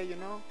every day. You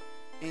know,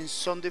 in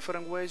some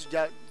different ways.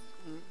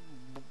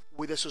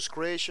 With the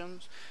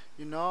subscriptions,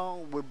 you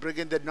know, we're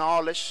bringing the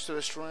knowledge to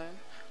the stream.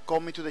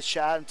 Coming to the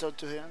chat and talk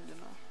to him. You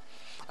know.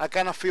 I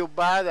kind of feel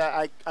bad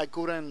that I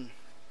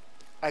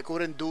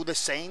couldn't do the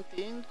same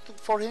thing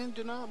for him,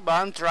 you know. But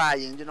I'm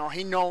trying, you know.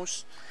 He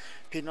knows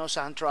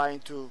I'm trying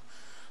to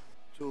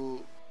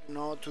you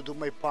know, to do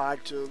my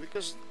part too,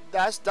 because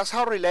that's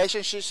how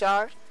relationships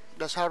are.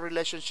 That's how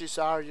relationships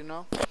are, you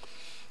know.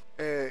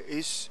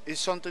 It's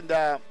something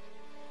that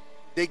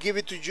they give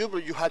it to you,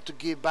 but you have to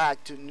give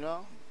back to, you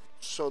know.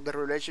 So the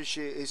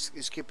relationship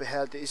is keep it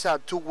healthy. It's a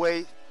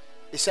two-way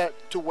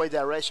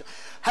direction.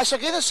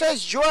 Hasagida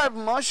says you are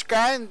much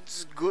kind,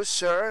 good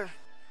sir.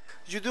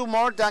 You do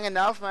more than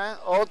enough, man.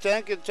 Oh,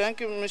 thank you,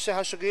 Mr.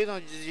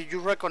 Hasagida. You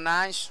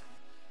recognize.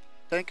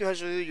 Thank you,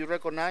 Hasagida. You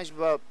recognize,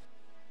 but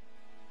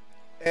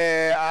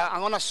I'm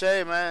gonna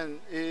say,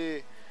 man,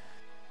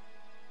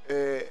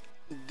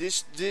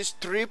 this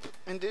trip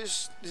and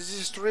this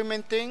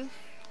streaming thing,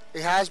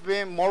 it has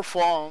been more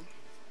fun.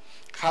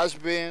 Has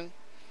been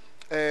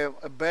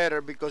better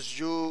because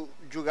you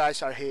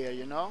guys are here,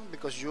 you know,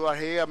 because you are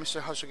here,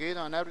 Mr.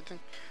 Hasagino, and everything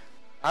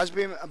has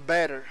been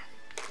better,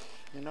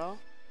 you know,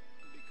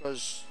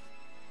 because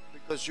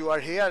you are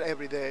here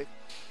every day.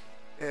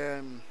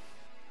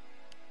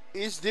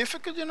 It's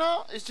difficult, you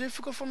know. It's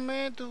difficult for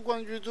me to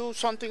when you do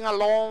something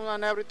alone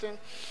and everything,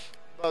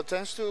 but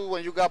thanks to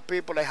when you got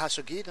people like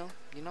Hasagino,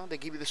 you know, they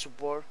give you the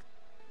support.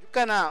 You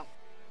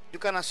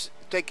kinda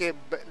take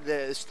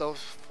the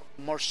stuff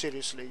more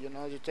seriously, you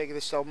know. You take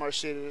the stuff more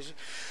serious,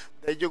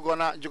 then you're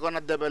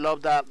gonna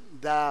develop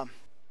that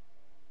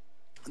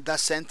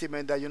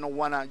sentiment that you don't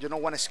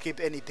wanna skip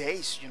any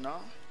days, you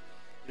know.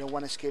 You don't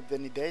wanna skip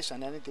any days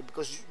and anything,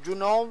 because you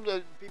know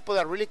the people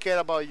that really care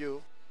about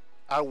you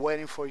are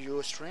waiting for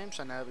your streams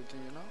and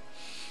everything, you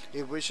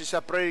know. Which is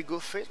a pretty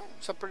good feeling.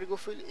 It's a pretty good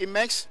feeling. It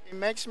makes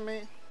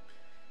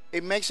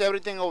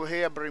everything over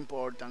here very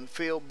important,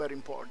 feel very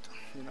important,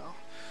 you know.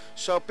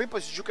 So people,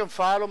 you can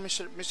follow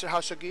Mr.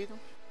 Hasagido.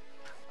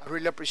 I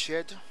really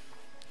appreciate it.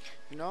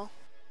 You know,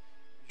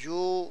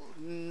 you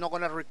not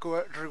gonna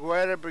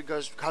regret it,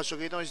 because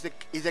Hasagido is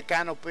the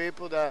kind of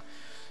people that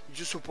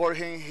you support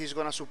him, he's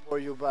gonna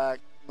support you back,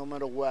 no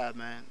matter what,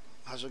 man.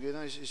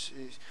 Hasogino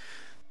is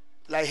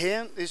like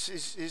him.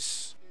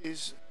 Is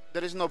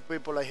there is no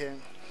people like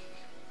him.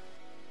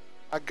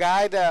 A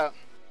guy that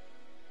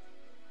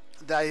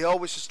he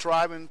always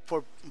striving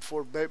for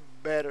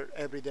better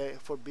every day,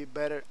 for be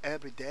better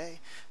every day.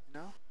 You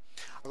know.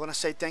 I'm gonna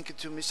say thank you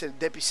to Mr.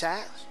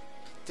 Depisat.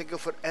 Thank you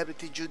for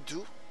everything you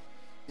do.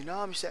 You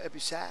know, Mr.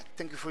 Depisat.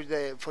 Thank you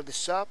for the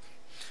sub.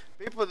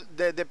 People,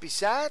 the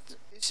Depisat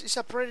is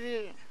a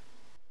pretty.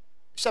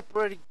 It's a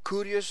pretty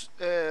curious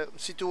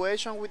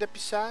situation with the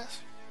Pisage.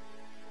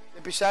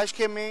 The Pisage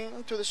came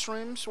in to the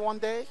streams one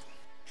day.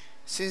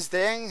 Since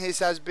then, he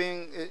has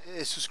been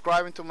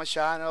subscribing to my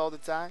channel all the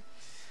time.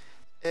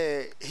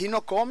 He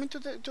not coming to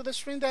the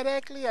stream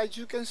directly, as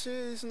you can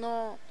see. It's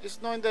not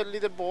in the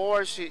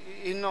leaderboards.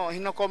 He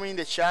not coming in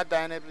the chat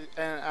and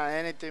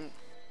anything.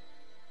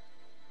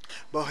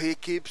 But he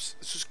keeps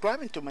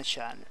subscribing to my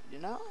channel. You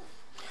know,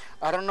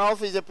 I don't know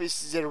if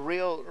it's the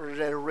real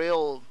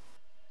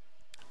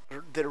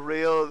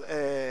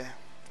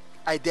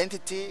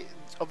identity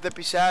of the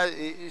pizza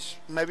is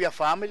maybe a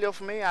family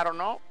of me. I don't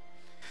know.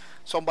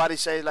 Somebody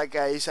says like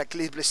it's a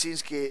Chris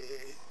Blesinski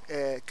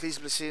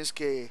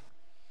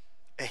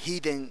a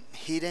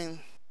hidden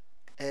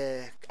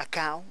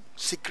account,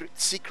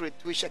 secret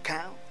Twitch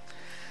account.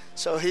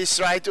 So he's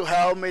trying to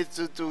help me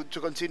to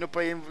continue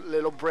playing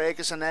little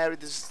breaks and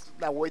everything.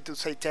 That way to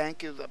say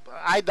thank you.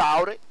 I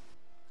doubt it.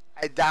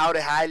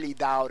 Highly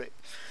doubt it.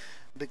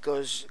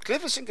 Because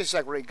Cliff Sink is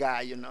a great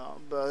guy, you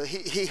know, but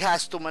he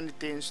has too many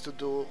things to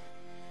do.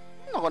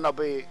 Not gonna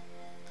be.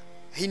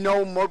 He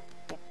know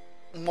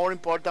more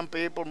important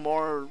people,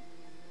 more.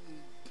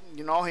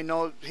 You know, he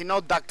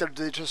know Dr.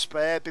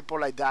 Disrespect,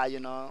 people like that, you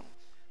know.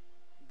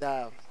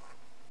 That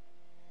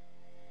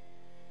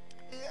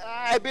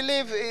I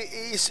believe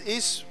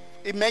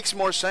it makes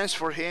more sense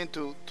for him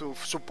to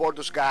support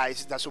those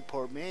guys that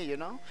support me, you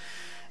know.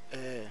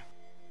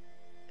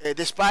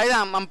 Despite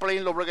I'm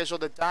playing low brackets all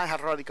the time,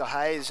 have Radical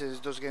Heights,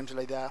 those games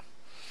like that.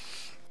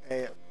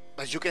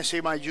 As you can see,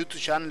 my YouTube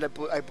channel,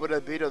 I put a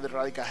video of the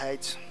Radical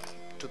Heights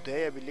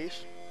today, I believe.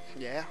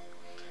 Yeah.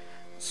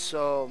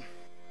 So,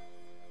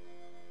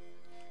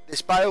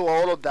 despite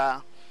all of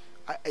that,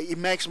 it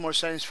makes more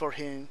sense for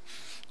him,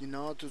 you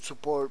know, to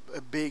support a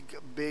big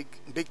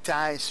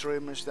time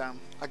streamers than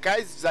a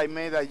guys like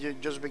me that you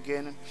just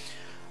beginning.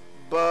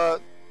 But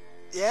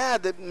yeah,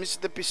 the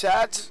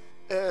Pisats.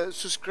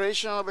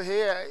 Subscription over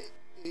here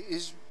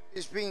is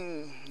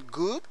being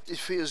good. It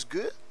feels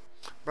good,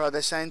 but at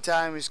the same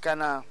time, it's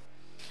kind of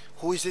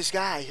who is this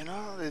guy? You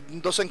know,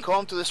 it doesn't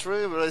come to the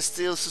stream, but it's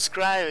still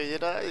subscribing. You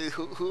know,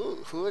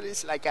 who it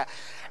is? Like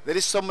there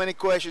is so many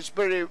questions.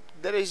 But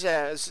there is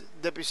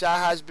the Pizza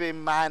has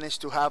been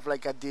managed to have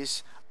like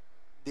this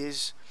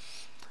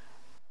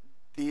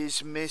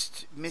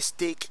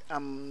mystic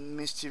and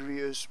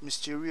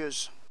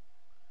mysterious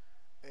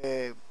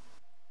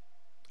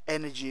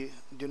energy,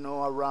 you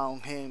know,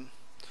 around him,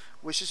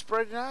 which is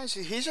pretty nice.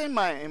 He's in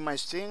my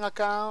Steam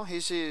account.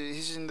 He's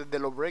in the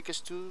low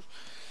breakers too.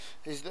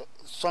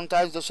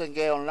 Sometimes doesn't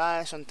get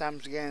online,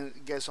 sometimes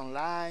gets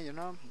online, you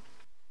know.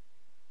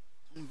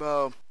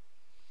 But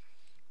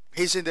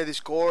he's in the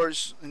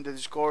Discords,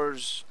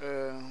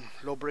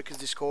 low breakers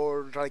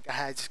Discord, like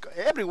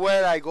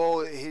everywhere I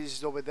go,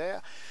 he's over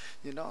there,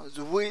 you know.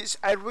 Which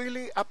I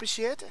really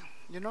appreciate it,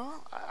 you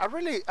know. I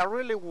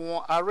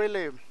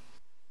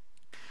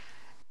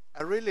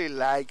really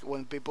like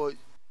when people, you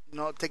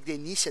know, take the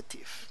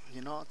initiative,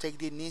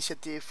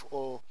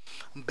 or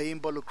be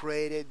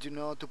involucrated, you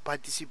know, to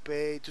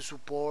participate, to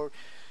support,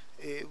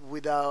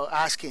 without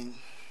asking,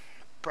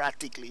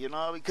 practically, you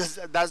know, because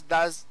that's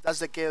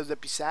the case of the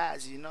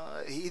Pisaz, you know.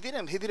 He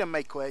didn't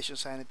make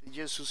questions or anything,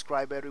 just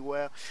subscribe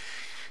everywhere.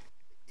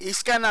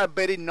 He's kind of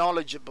very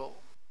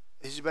knowledgeable.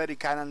 He's very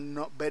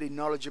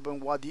knowledgeable on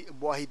what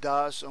he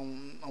does,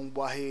 on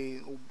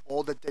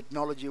all the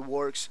technology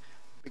works.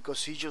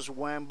 Because he just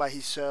went by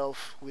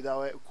himself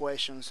without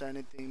questions or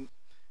anything.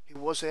 He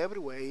was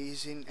everywhere.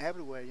 He's in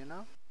everywhere, you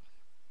know.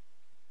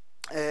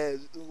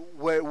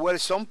 Where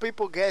some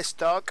people get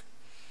stuck,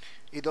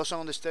 he doesn't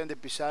understand the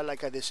Pizarro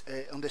like I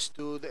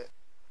understood,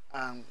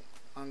 and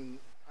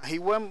he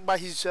went by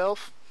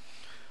himself,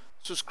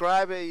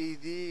 subscribed, he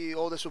did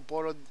all the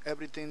support,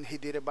 everything he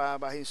did it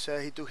by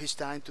himself. He took his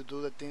time to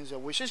do the things,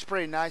 which is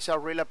pretty nice. I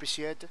really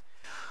appreciate it.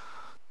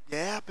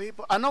 Yeah,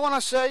 people. I'm not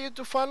gonna say you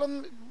to follow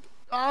me.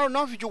 I don't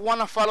know if you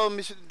wanna follow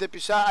Mr.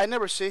 Depisa. I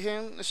never see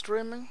him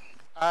streaming.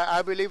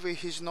 I believe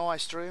he's not a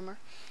streamer,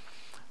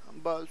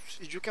 but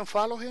you can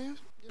follow him.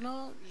 You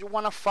know, you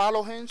wanna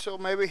follow him, so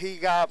maybe he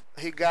got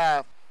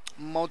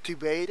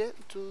motivated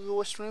to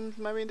do a stream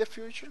maybe in the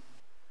future.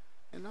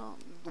 You know,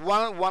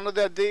 one of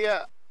the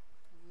idea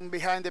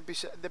behind the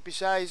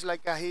Pisa is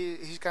like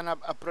he's kind of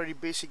a pretty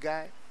busy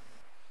guy.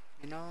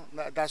 You know,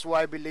 that's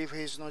why I believe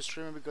he's not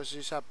streaming, because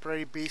he's a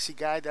pretty busy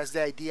guy. That's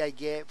the idea I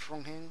get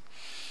from him.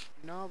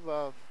 You know,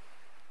 but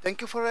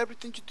thank you for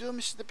everything you do,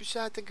 Mr.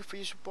 Pisa. Thank you for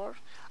your support.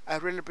 I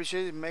really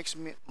appreciate it. It makes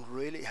me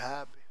really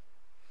happy.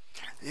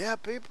 Yeah,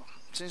 people.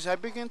 Since I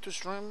began to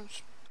stream,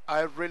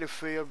 I really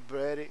feel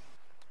very,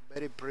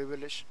 very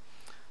privileged.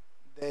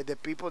 The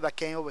people that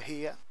came over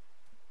here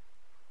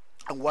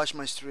and watched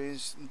my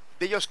streams,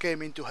 they just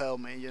came in to help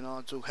me, you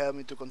know, to help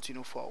me to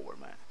continue forward,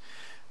 man.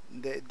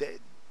 They they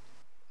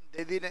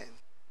they didn't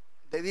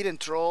they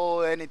didn't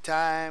throw any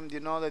time, you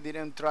know. They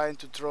didn't try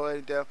to throw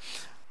it,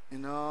 you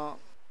know.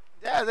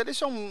 Yeah, there is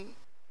some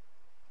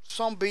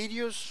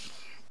videos,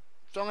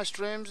 some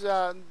streams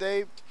that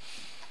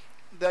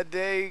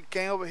they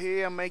came over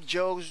here and make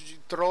jokes,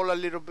 troll a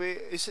little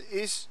bit.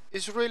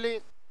 It's really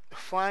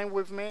fine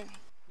with me,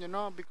 you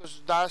know,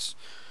 because that's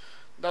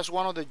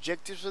one of the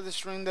objectives of the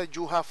stream that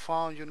you have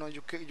found. You know,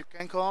 you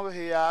can come over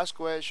here, ask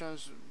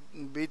questions,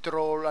 be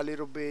troll a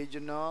little bit, you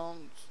know,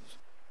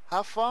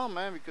 have fun,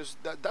 man, because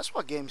that's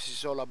what games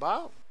is all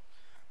about.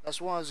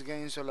 That's what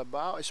games all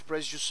about.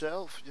 Express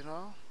yourself, you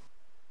know.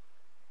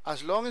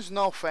 As long as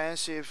not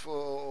offensive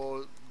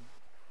or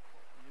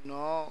you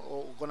know,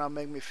 or gonna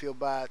make me feel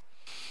bad.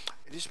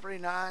 It is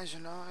pretty nice, you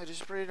know. It is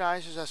pretty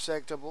nice. It's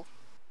acceptable.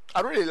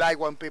 I really like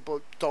when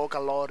people talk a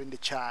lot in the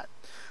chat.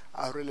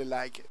 I really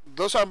like it.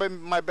 Those are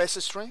my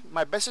best streams.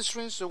 My best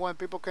streams are when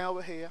people come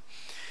over here,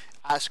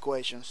 ask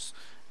questions,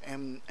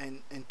 and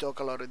talk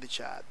a lot in the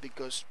chat,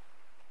 because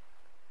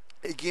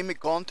it give me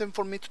content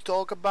for me to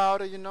talk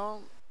about it. You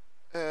know,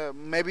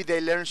 maybe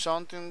they learn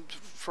something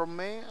from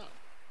me.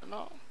 You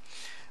know,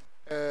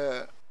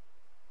 uh,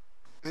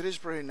 it is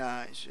pretty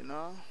nice. You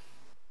know.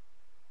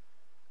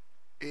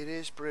 It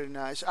is pretty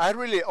nice. I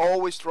really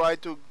always try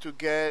to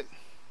get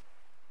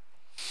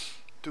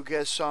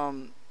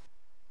some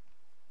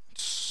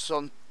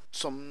some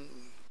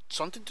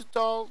something to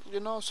talk.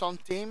 You know, some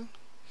team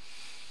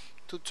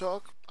to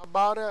talk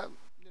about it.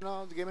 You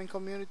know, the gaming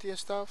community and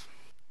stuff.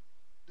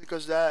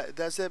 Because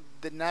that's the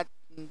not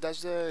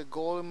that's the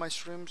goal in my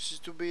streams, is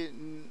to be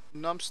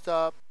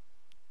non-stop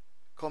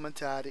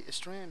commentary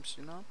streams.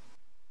 You know,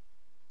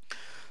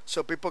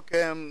 so people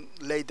can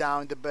lay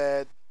down in the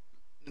bed.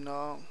 You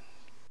know,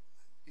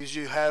 use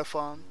your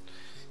headphone,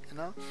 you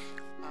know,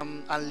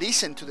 and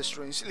listen to the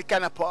streams. It's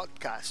kind of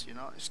podcast, you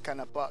know. It's kind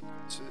of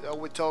podcast.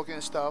 We're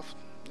talking stuff,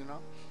 you know,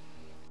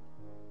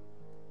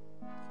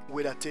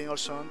 with a team or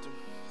something.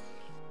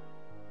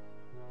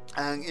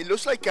 And it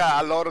looks like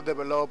a lot of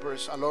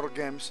developers, a lot of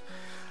games,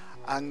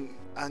 and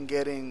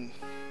getting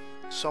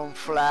some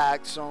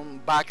flag,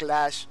 some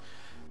backlash,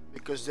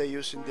 because they're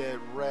using the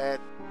red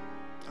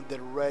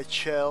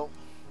shell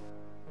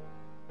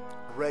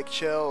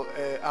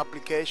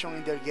application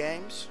in their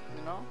games.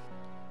 You know,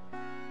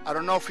 I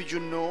don't know if you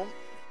know,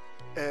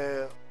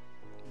 the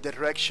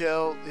red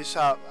shell is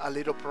a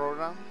little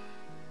program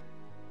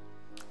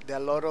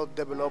that a lot of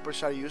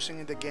developers are using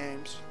in the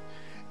games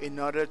in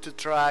order to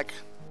track,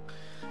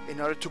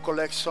 in order to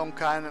collect some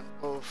kind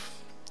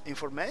of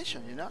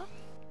information. You know,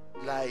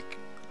 like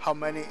how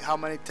many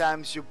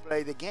times you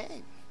play the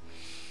game,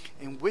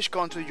 in which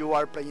country you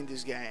are playing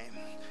this game,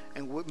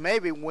 and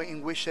maybe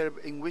in which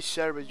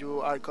server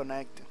you are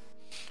connected,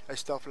 and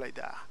stuff like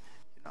that.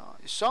 You know,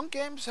 some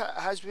games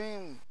has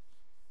been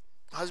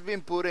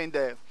put in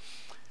the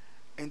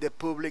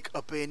public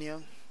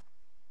opinion,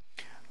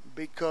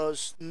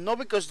 because not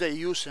because they're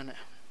using it.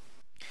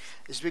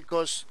 It's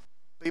because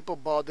people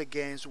bought the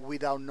games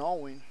without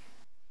knowing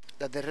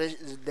that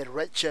the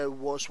red shell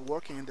was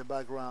working in the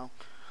background,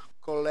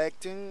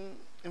 collecting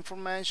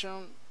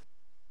information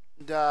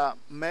that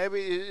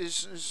maybe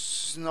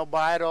is not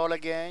bad at all.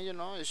 Again, you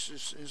know,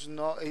 it's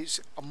not,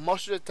 it's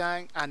most of the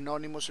time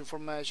anonymous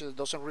information that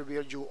doesn't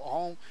reveal your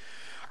own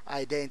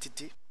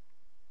identity.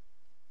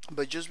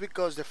 But just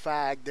because the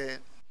fact that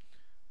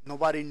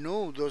nobody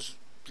knew those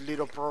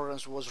little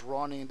programs was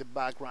running in the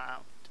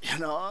background, you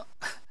know,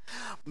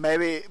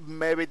 maybe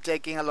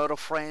taking a lot of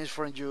frames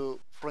from you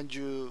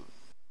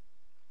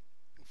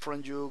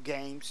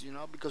games, you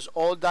know, because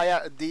all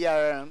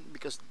DRM,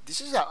 because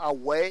this is a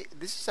way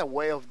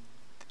of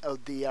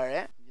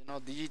DRM, you know,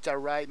 digital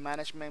right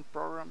management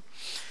program.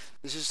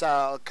 This is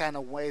a kind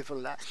of way for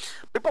that.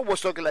 People was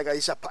talking like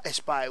it's a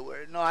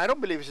spyware. No, I don't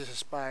believe it's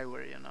a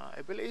spyware. You know,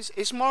 I believe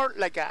it's more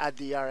like a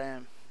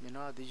DRM. You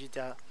know, a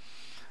digital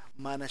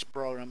managed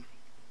program.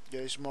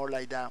 Yeah, it's more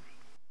like that.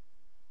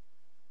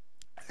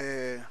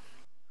 Uh,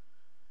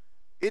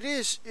 it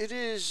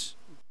is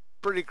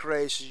pretty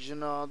crazy. You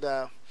know,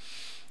 that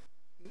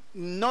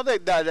not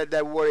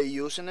that we're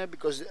using it,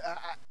 because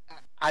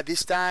at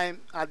this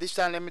time, let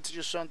me tell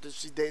you something.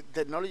 See, the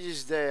technology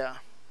is there.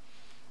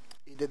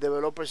 The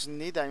developers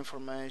need that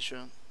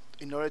information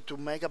in order to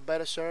make a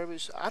better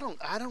service. I don't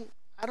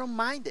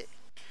mind it.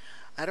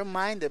 I don't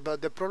mind it.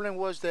 But the problem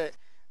was that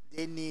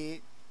they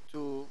need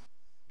to,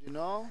 you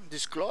know,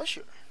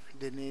 disclosure.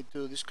 They need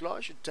to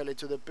disclosure, tell it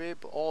to the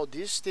people. Oh,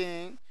 this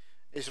thing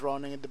is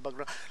running in the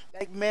background,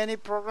 like many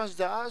programs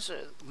does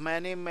it.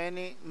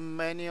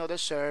 Many other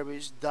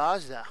service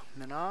does that.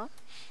 You know,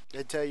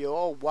 they tell you,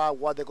 oh,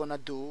 what they're gonna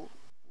do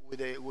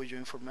with your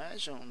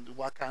information,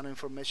 what kind of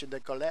information they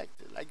collect.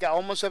 Like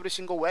almost every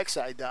single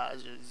website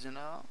does, you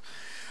know.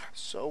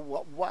 So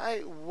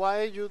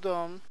why you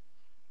don't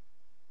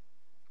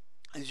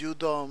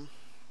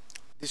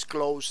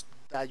disclose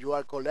that you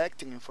are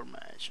collecting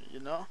information, you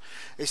know.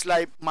 It's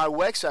like my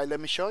website. Let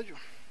me show you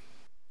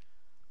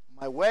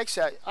my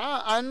website.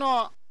 I'm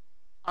not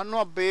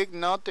big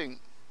nothing.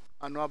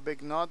 I'm not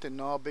big nothing,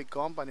 no big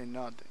company,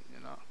 nothing, you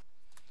know.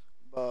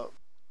 But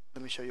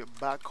let me show you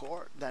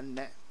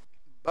backcourt.net.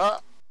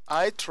 But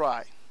I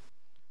try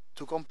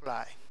to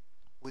comply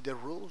with the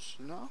rules,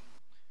 you know.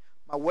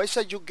 My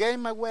website, you get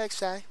my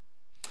website.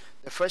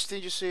 The first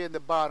thing you see in the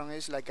bottom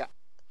is like a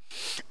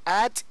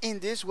ad in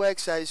this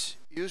website.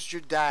 Use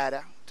your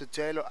data to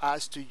tailor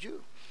ads to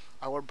you.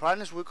 Our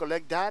partners will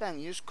collect data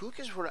and use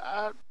cookies for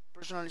ad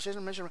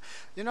personalization measurement.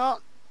 You know,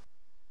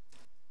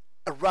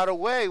 right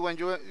away when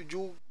you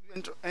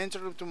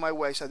enter into my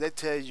website, they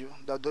tell you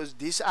that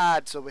these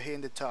ads over here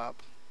in the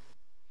top,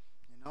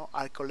 you know,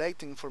 are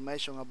collecting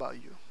information about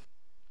you.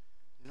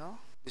 You know,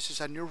 this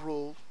is a new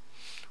rule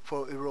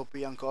for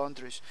European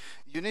countries.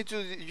 You need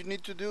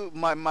to do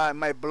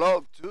my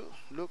blog too.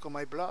 Look on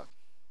my blog.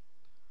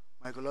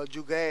 My blog,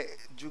 you get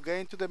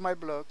into my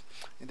blog,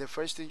 and the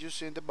first thing you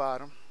see in the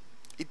bottom,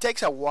 it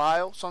takes a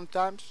while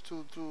sometimes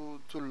to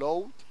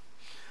load.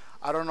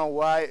 I don't know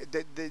why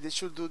they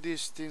should do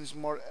these things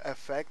more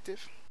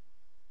effective.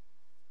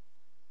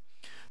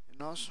 You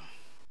know,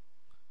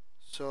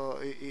 so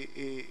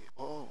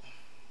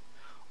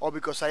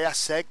because I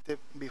accepted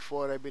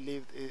before, I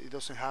believe it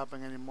doesn't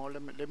happen anymore.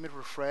 Let me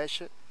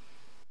refresh it.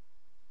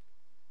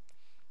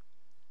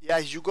 Yeah,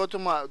 if you go to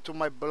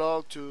my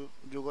blog too,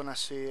 you're gonna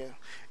see it.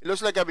 It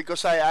looks like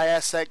because I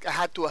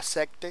had to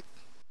accept it,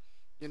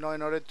 you know,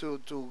 in order to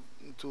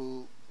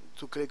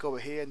click over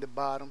here in the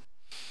bottom.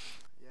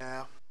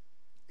 Yeah,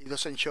 it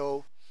doesn't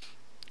show.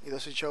 It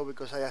doesn't show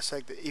because I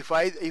accept it. If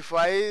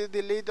I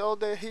delete all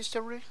the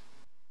history,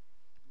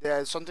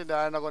 there's something that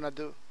I'm not gonna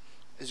do.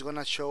 It's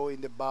gonna show in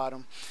the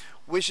bottom,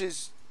 which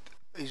is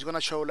gonna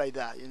show like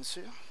that. You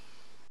see,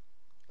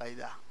 like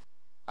that.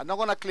 I'm not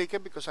gonna click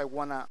it because I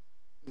wanna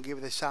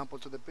give the sample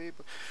to the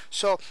people.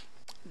 So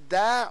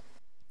that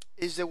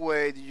is the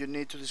way that you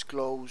need to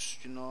disclose.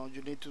 You know,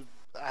 you need to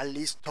at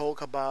least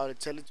talk about it,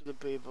 tell it to the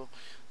people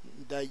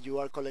that you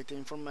are collecting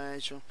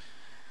information.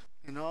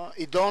 You know,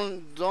 it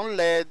don't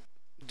let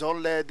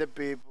the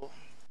people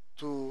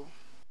to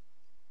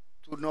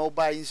know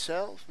by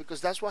himself, because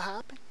that's what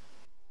happened.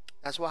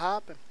 That's what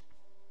happened.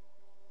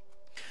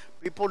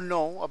 People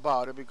know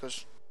about it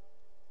because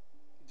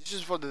this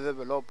is for the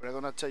developer. I'm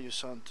gonna tell you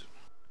something.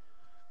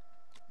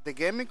 The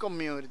gaming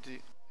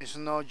community is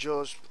not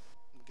just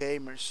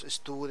gamers,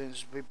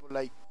 students, people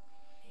like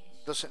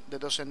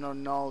doesn't know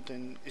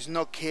nothing. It's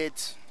not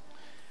kids.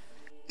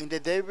 In the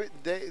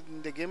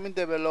gaming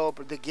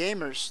developer, the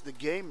gamers,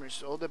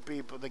 all the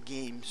people, the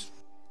games.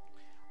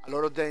 A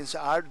lot of them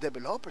are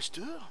developers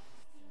too.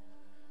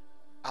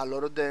 A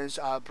lot of them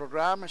are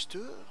programmers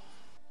too.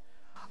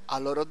 A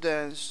lot of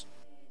them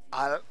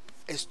are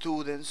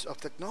students of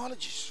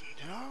technologies.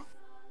 You know,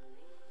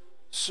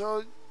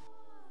 so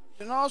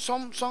you know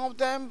some of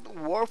them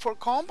work for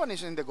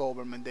companies in the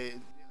government, the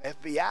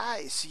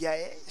FBI,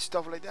 CIA,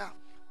 stuff like that.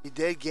 In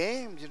their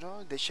games, you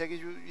know, they check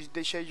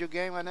your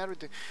game and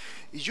everything.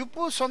 If you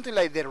put something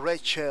like the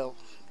red shell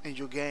in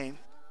your game,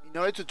 in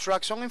order to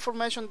track some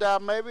information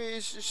that maybe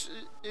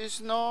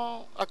is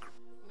not,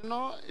 you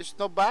know, it's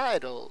not bad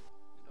at all.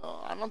 You know,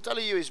 I'm not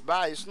telling you it's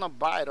bad. It's not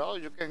bad at all.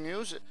 You can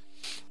use it,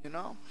 you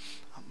know,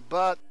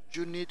 but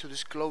you need to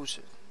disclose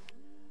it.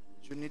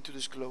 You need to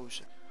disclose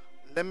it.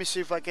 Let me see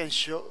if I can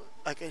show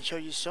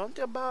you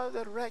something about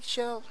the red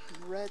shell.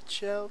 Red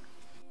shell.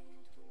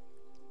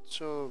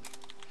 So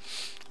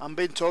I've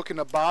been talking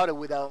about it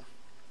without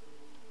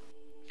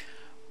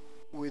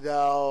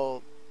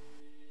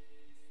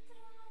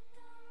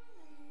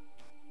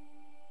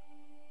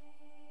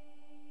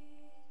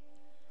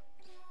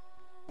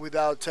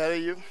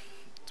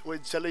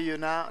telling you,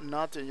 now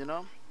nothing, you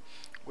know,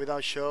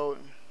 without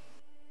showing.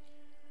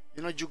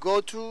 You know, you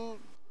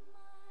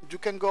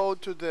can go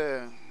to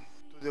the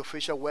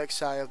official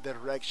website of the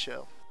Red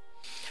Shell.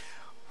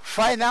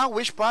 Find out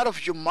which part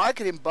of your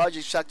marketing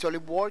budget is actually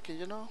working.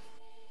 You know,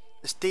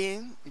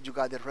 Steam, you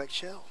got the Red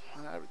Shell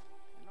and everything.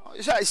 You know,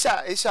 it's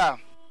a.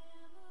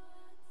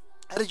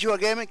 As you are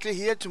gaming, click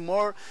here to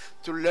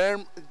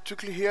learn.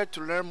 Click here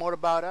to learn more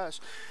about us.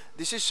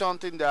 This is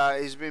something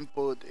that is being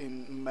put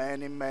in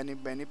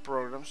many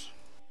programs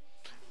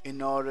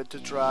in order to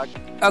track.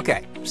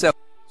 Okay, so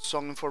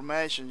some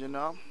information, you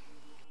know.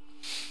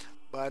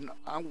 But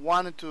I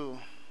wanted to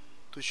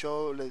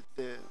show like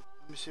let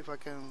me see if I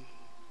can.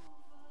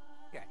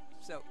 okay,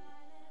 so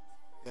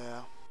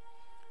Yeah,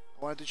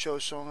 I wanted to show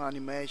some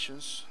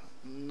animations,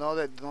 not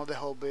the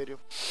whole video.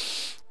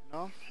 You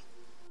know,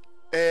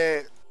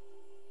 it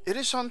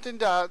is something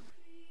that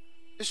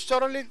is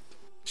totally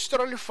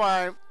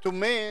fine to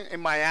me in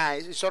my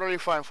eyes. It's totally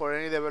fine for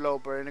any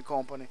developer, any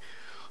company,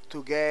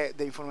 to get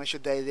the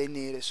information that they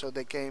need so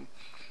they can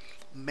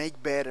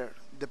make better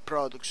the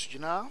products. You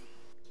know,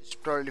 it's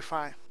totally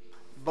fine.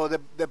 But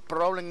the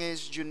problem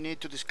is you need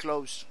to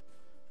disclose.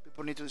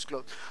 People need to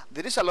disclose.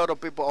 There is a lot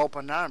of people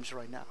open arms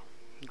right now.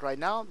 Right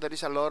now, there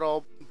is a lot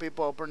of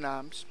people open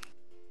arms.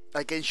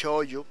 I can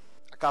show you.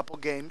 I couple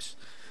games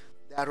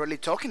that are really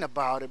talking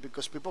about it,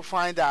 because people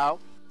find out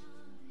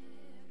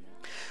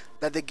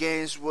that the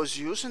games was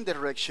using the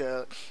red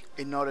shell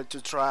in order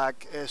to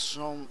track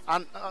some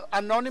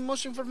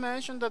anonymous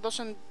information that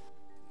doesn't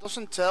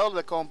tell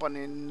the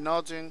company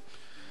nothing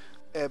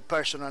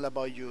personal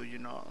about you. You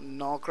know,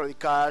 no credit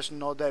cards,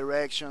 no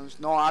directions,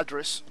 no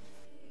address,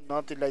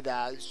 nothing like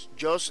that. It's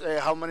just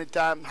how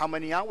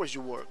many hours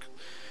you work,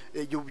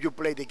 you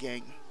play the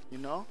game. You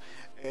know,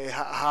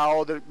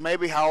 how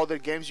other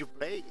games you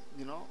play.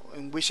 You know,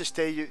 in which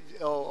stage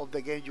of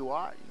the game you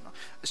are. You know,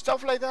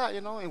 stuff like that.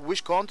 You know, in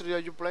which country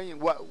are you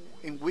playing?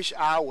 In which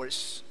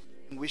hours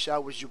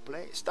you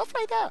play? Stuff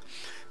like that.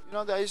 You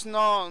know, it's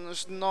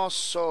not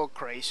so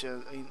crazy.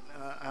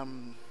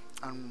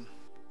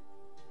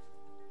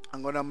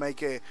 I'm gonna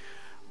make a,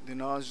 you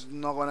know,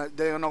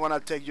 they're not gonna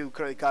take you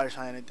credit cards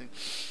or anything.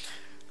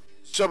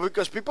 So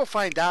because people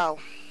find out,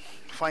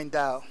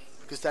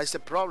 because that's the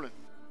problem.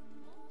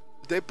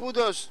 They put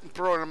those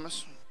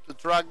programs to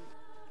track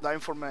the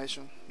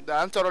information.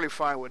 I'm totally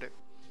fine with it,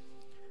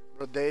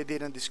 but they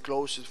didn't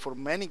disclose it. For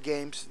many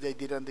games, they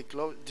didn't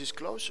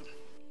disclose it.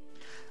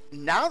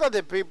 Now that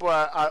the people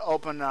are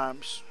open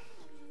arms,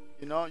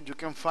 you know, you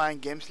can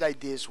find games like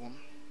this one.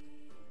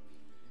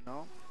 You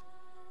know,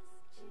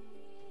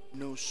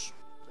 news.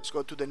 Let's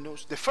go to the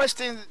news. The first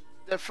thing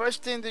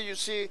that you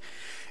see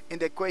in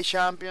the Quake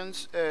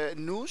Champions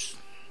news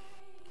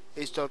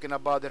is talking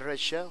about the red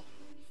shell.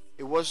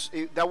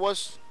 That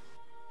was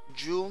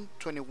June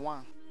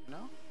 21. You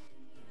know,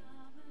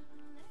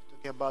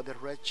 talking about the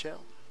red shell.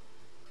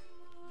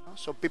 You know?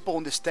 So people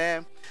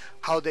understand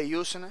how they're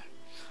using it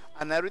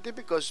and everything,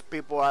 because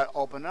people are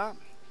open up.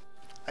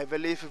 I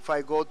believe if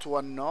I go to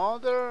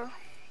another,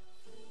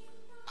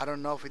 I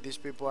don't know if these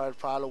people are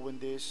following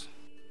this.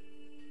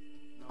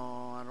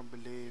 No, I don't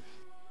believe.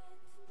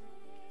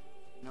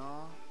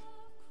 No.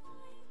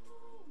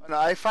 No,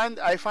 I find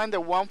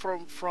the one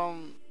from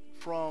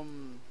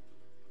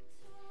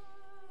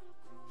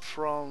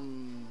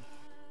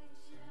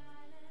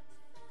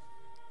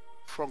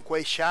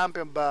Quake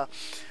Champion, but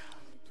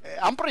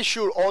I'm pretty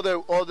sure other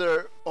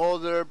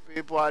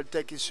people are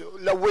taking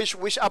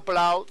which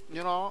applaud.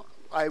 You know,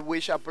 I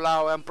wish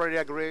applaud. I'm pretty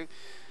agree.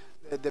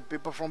 The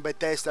people from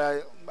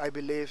Bethesda, I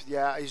believe,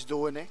 yeah, is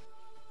doing it.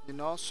 You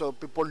know, so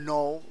people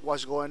know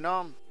what's going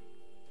on.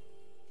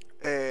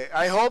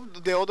 I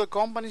hope the other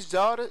companies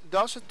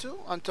does it too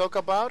and talk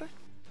about it.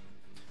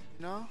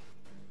 You know,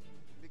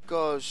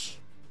 because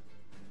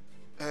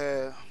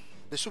they're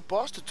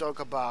supposed to talk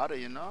about it.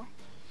 You know,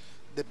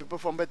 the people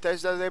from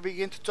Bethesda, they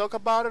begin to talk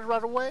about it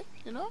right away.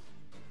 You know,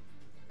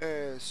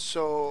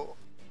 so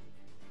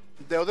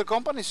the other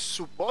companies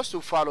supposed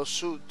to follow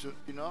suit.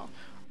 You know,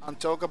 and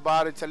talk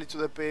about it, tell it to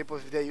the people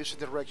if they use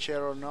the direct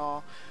share or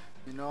not.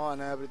 You know,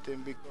 and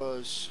everything,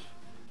 because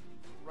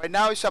right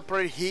now it's a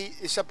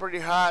pretty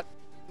hot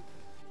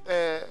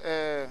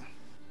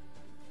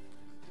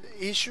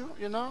issue.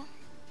 You know,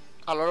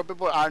 a lot of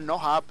people are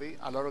not happy.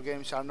 A lot of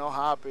games are not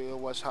happy.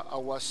 What's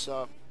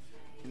up?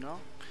 You know,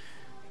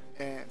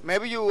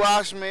 maybe you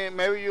ask me.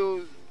 Maybe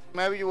you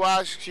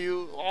ask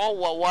you. Oh,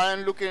 why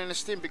I'm looking in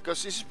Steam?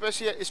 Because it's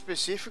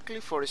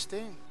specifically for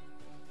Steam.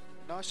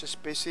 You know, it's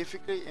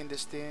specifically in the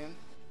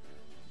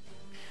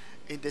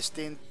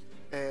Steam.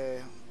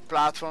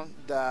 Platform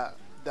that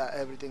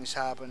everything is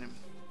happening,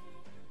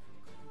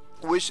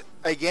 which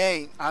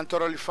again I'm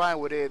totally fine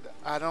with it.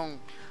 I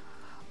don't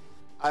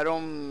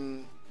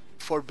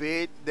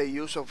forbid the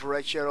use of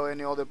Redshare or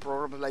any other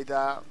program like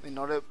that in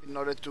order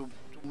to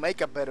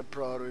make a better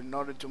product, in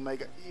order to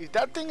make if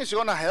that thing is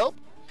gonna help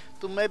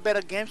to make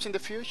better games in the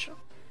future,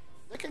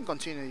 they can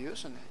continue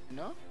using it, you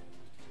know.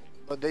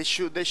 But they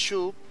should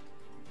tell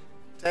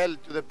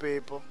to the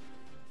people.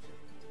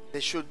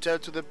 They should tell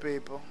to the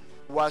people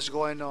what's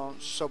going on,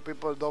 so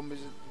people don't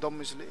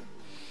mislead.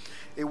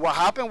 What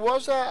happened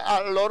was that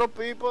a lot of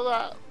people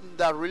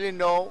that really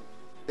know,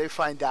 they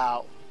find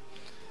out.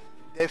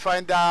 It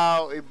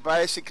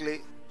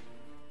basically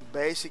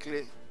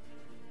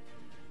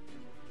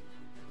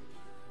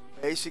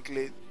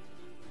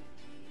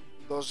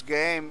those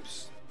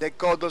games, they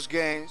call those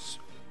games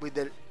with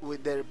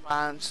their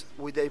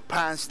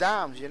pants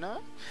down, you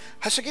know.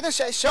 Hasukina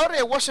says, sorry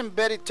I wasn't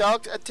very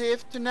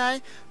talkative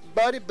tonight,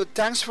 buddy, but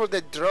thanks for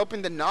the drop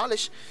in the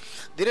knowledge.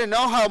 Didn't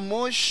know how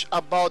much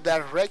about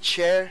that red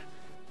share.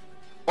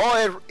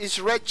 Oh, it's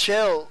red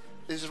shell.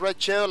 It's red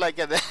shell like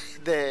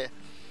the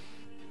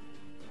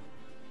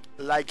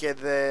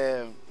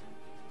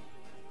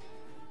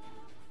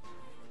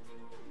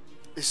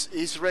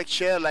it's red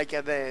shell like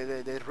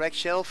the red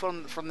shell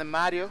from the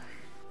Mario.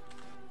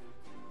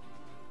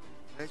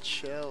 Red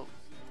shell.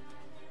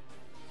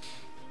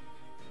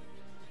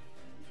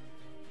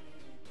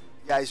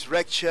 Yeah, it's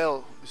red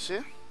shell. You see?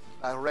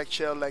 A red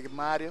shell like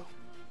Mario.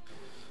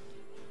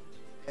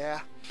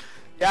 Yeah,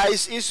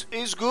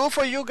 it's good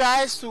for you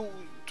guys to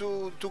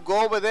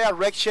go over there,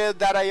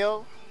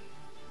 redshell.io.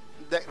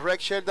 The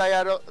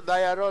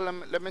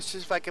redshell.io. Let me see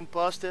if I can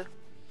post it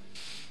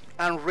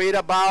and read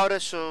about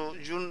it, so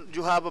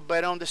you have a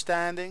better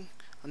understanding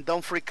And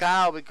don't freak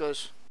out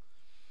because,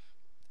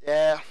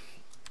 yeah,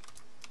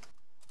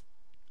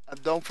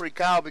 and don't freak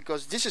out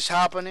because this is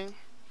happening.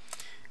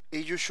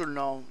 You should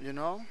know, you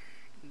know,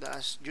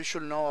 that's you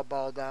should know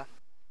about that.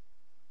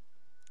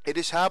 It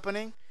is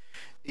happening.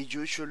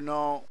 You should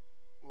know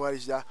what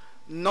is that.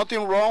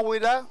 Nothing wrong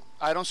with that.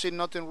 I don't see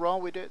nothing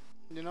wrong with it,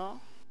 you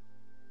know.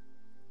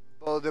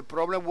 But the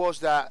problem was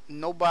that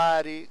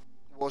nobody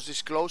was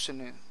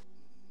disclosing it,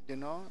 you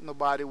know.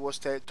 Nobody was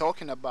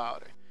talking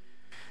about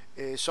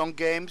it. Some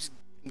games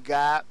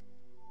got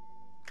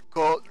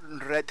caught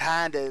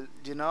red-handed,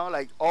 you know,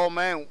 like, oh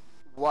man,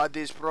 what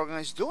this program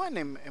is doing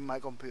in my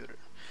computer,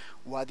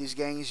 what this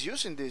game is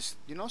using this,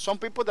 you know. Some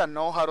people that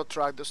know how to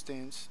track those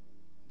things,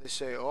 they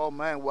say, oh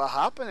man, what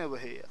happened over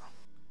here,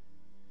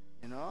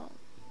 you know.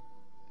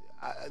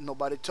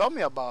 Nobody told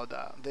me about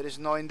that. There is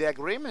no in the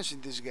agreements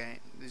in this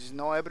game. There is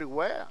no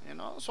everywhere, you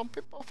know. Some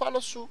people follow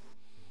suit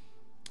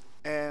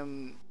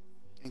and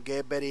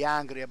get very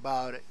angry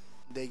about it.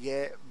 They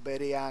get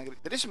very angry.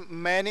 There is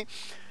many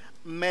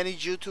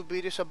YouTube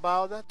videos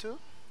about that too.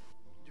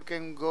 You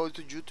can go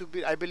to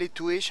YouTube. I believe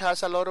Twitch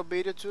has a lot of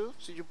video too.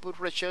 So you put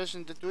research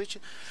into Twitch.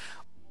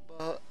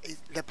 But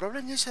the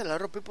problem is a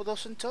lot of people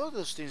doesn't tell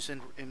those things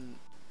in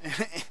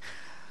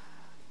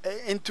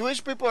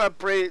Twitch. People are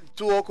pretty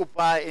too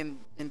occupied in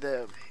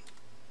the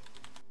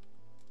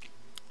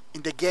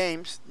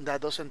games that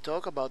doesn't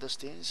talk about those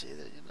things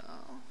either. You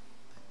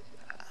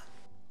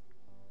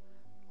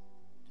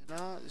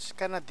know, it's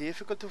kind of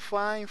difficult to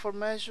find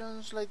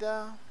informations like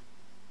that.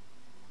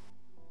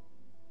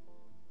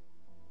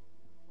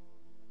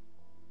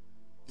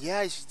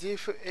 Yeah, it's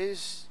different.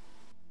 It's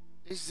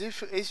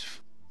different. It's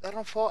I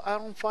don't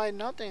find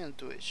nothing on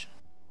Twitch.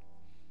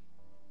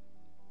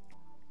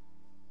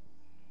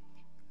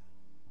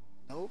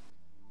 Nope.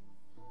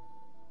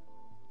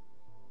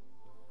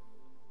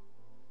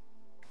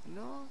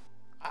 No.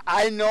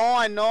 I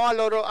know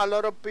a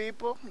lot of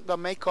people that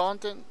make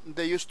content.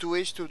 They use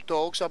Twitch to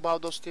talk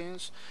about those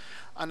things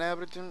and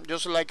everything,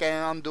 just like I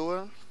am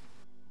doing.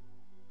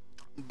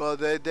 But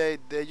they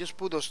just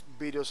put those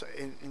videos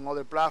in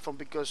other platforms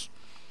because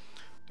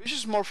Twitch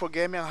is more for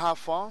gaming and have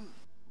fun.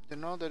 You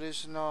know, there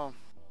is no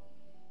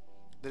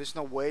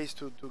ways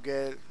to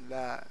get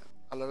that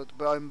a lot of,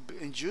 but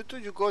in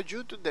YouTube, you go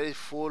YouTube, there is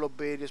full of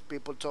videos,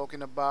 people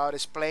talking about,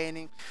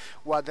 explaining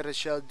what they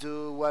shall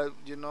do, what,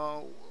 you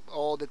know,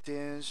 all the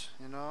things,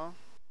 you know,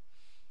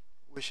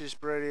 which is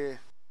pretty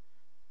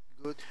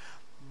good.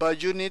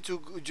 But you need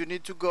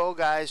to go,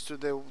 guys, to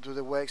the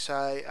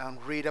website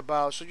and read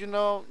about, so you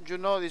know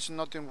there's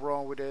nothing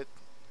wrong with it.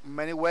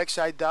 Many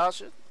website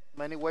does it.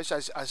 Many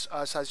websites,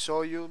 as I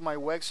show you, my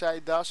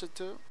website does it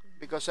too,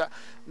 because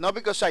not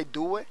because I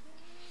do it,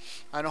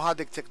 I don't have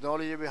the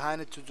technology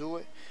behind it to do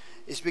it.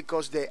 It's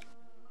because the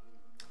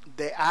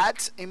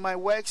ads in my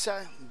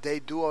website, they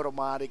do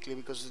automatically,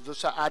 because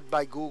those are ad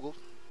by Google.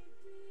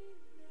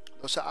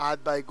 Those are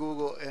ad by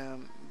Google,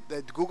 and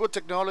the Google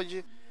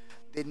technology,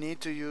 they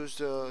need to use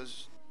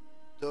those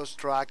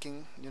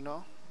tracking, you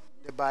know,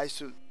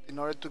 device in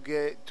order to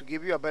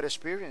give you a better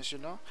experience, you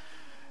know,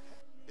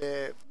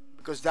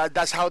 because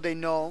that's how they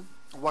know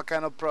what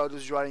kind of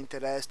products you are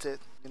interested,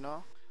 you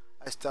know,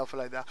 and stuff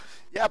like that.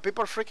 Yeah,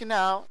 people are freaking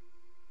out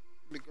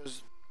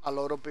because a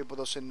lot of people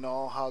doesn't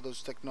know how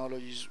those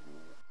technologies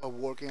are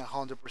working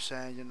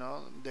 100%. You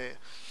know,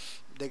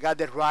 they got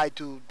the right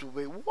to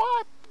be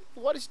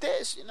what is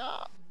this? You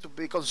know, to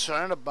be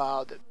concerned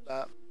about it.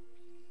 But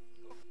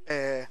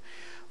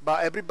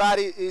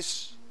everybody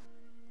is.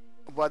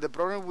 But the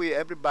problem with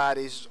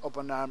everybody's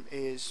open arm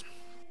is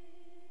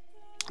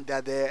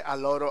that a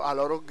lot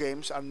of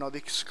games are not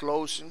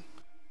disclosing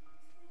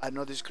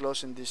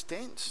these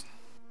things.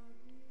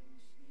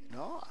 You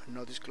know, are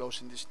not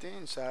disclosing these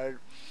things.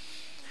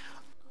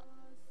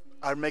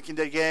 Are making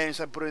their games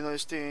and putting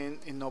those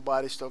things, and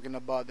nobody's talking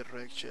about the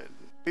reg shell.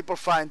 People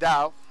find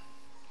out.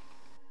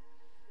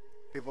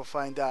 People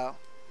find out,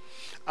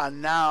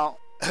 and now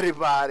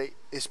everybody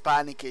is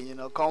panicking. You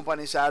know,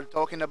 companies are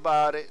talking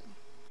about it.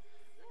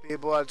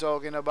 People are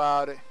talking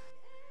about it.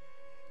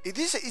 It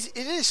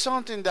is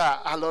something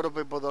that a lot of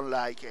people don't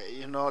like.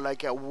 You know,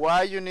 like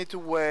why you need to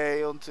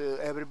wait until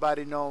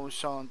everybody knows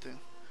something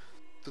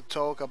to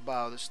talk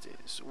about these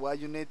things. Why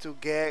you need to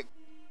get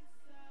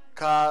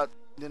caught,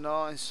 you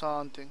know, in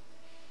something.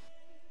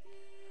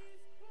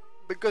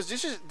 Because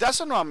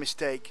that's not a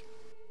mistake.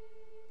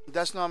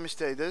 That's not a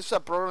mistake. There's a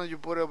problem you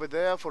put over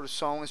there for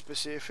some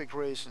specific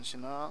reasons, you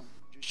know.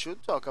 You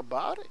should talk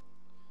about it.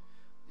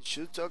 You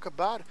should talk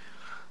about it.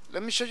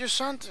 Let me show you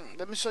something.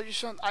 Let me show you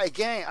something.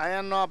 Again, I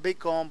am not a big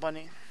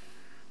company.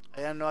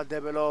 I am not a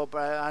developer.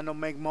 I don't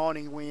make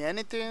money with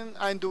anything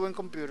I'm doing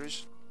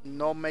computers.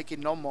 Not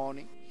making no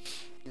money,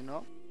 you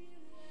know.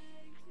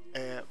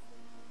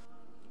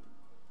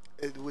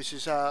 Which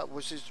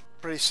is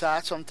pretty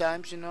sad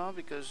sometimes, you know,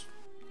 because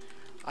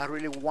I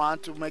really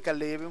want to make a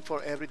living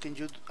for everything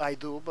I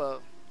do,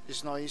 but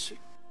it's not easy.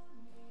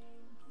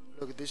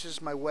 Look, this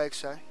is my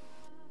website,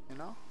 you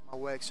know, my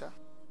website.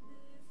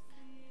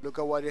 Look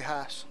at what it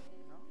has.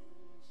 You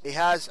know? It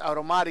has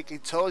automatically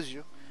tells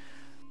you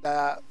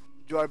that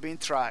you are being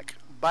tracked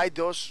by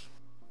those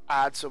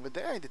ads over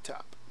there in the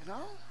top, you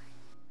know.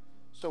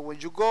 So when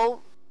you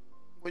go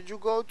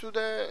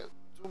to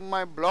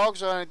my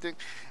blogs or anything,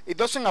 it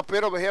doesn't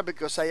appear over here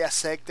because I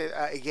accepted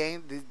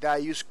again that I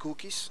use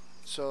cookies.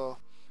 So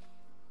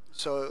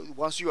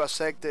once you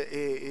accept it,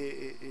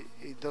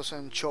 it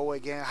doesn't show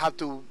again. I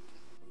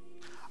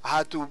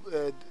had to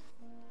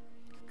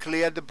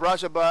clear the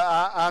browser, but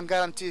I'm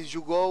guaranteed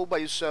you go by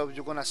yourself,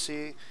 you're gonna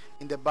see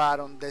in the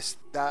bottom this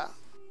that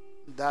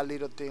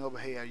little thing over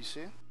here. You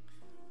see,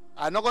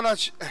 I'm not gonna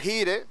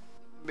hit it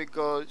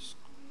because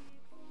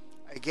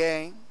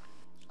again,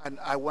 and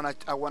I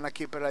wanna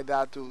keep it like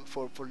that to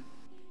for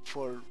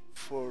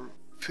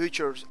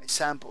future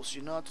examples,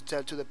 you know, to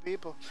tell to the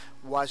people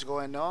what's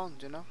going on,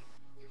 you know.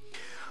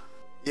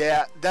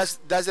 Yeah, that's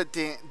the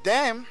thing.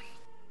 Then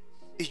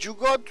if you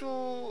go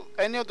to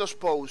any of those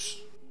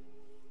posts,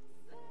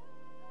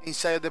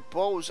 inside the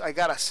post I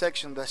got a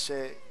section that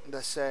say,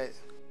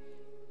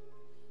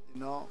 you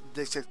know,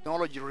 the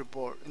technology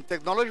report. In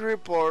technology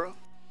report,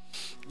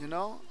 you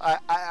know,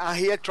 I'm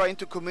here trying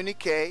to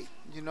communicate,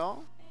 you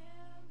know,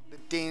 the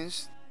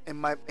things in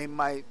my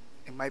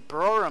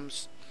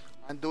programs.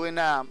 I'm doing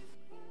a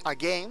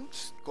game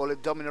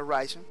called Domino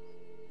Rising.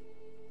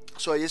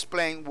 So I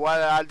explain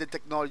what are the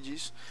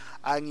technologies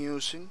I'm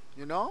using,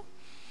 you know,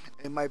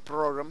 in my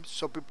program,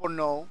 so people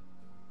know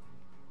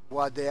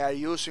what they are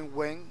using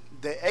when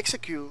they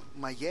execute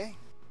my game,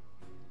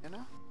 you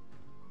know.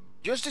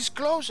 Just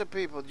disclose it,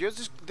 people.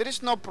 There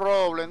is no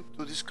problem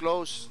to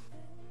disclose.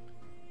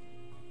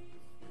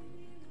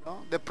 You know?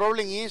 The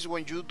problem is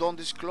when you don't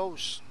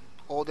disclose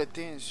all the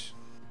things.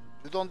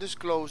 You don't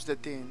disclose the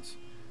things.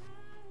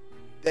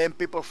 Then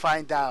people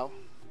find out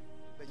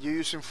that you're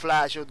using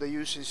Flash or they're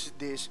using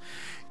this.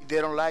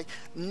 They don't like.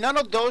 None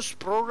of those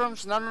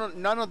programs,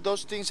 none of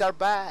those things are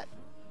bad.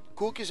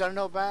 Cookies are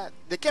not bad.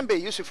 They can be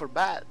used for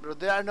bad, but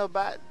they are not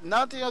bad.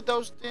 Nothing of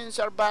those things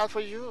are bad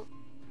for you.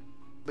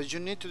 But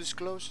you need to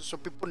disclose it so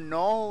people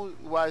know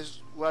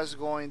what's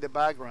going in the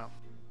background.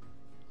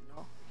 You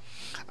know?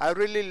 I'm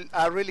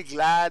really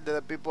glad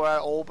that people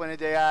are opening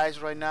their eyes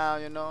right now,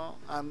 you know.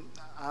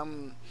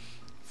 I'm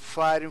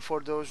fighting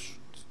for those,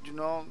 you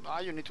know,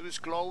 you need to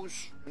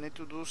disclose, you need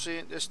to do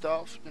the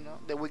stuff, you know.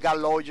 That we got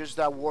lawyers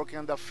that work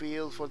in the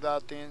field for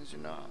that things, you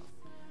know.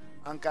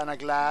 I'm kinda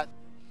glad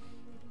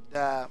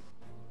that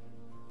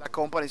the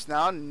companies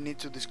now need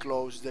to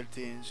disclose their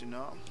things, you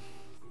know.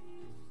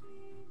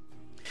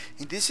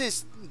 And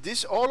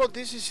all of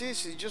this is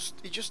easy.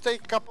 It just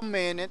take a couple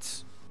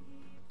minutes,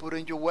 put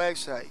in your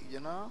website, you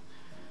know,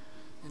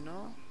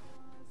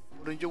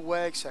 put in your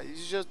website. It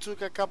just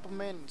took a couple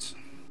minutes.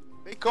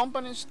 Big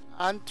companies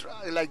and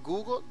like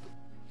Google,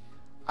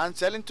 I'm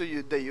telling to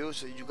you, they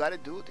use it. You gotta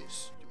do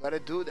this. You gotta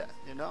do that.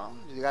 You know,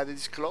 you gotta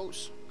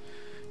disclose.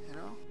 You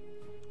know,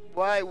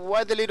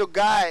 why the little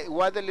guy?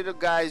 Why the little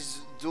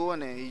guys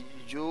doing it?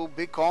 You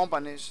big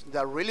companies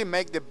that really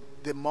make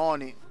the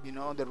money. You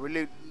know, that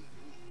really.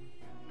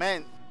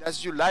 Man,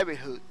 that's your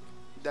livelihood.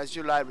 That's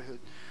your livelihood.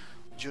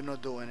 You're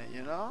not doing it,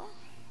 you know?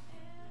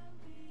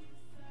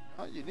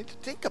 You need to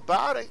think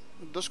about it.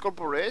 Those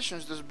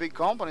corporations, those big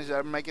companies that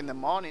are making the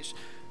monies,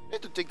 you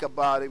need to think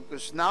about it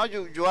because now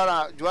you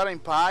are an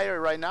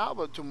empire right now,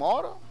 but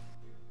tomorrow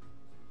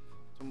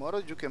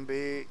you can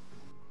be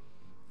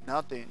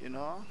nothing, you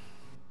know?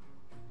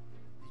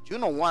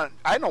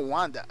 I don't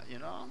want that, you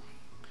know?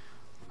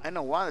 I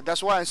don't want it.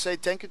 That's why I say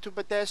thank you to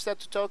Bethesda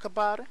to talk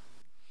about it.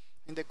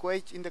 In the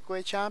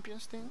Quake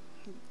Champions thing,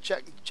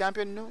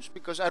 Champion News,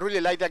 because I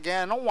really like that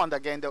game. I don't want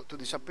that game to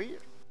disappear.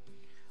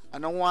 I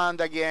don't want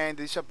that game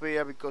to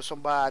disappear because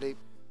somebody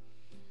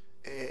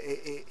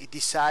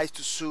decides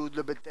to sue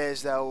the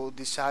Bethesda or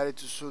decided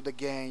to sue the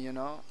game, you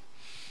know,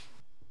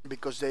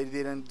 because they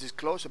didn't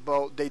disclose it.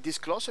 But they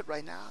disclose it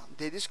right now.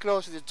 They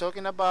disclose it. They're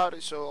talking about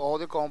it. So all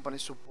the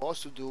companies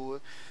supposed to do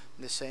it,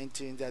 the same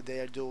thing that they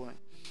are doing.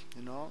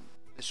 You know,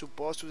 they're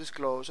supposed to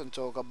disclose and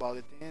talk about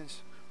the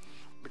things.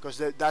 Because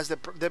that's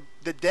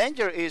the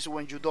danger is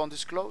when you don't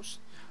disclose.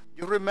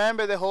 You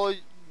remember the whole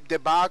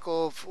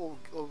debacle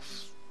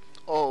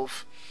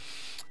of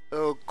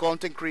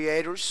content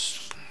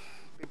creators,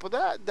 people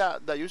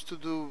that used to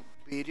do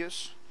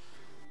videos.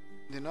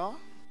 You know,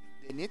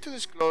 they need to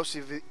disclose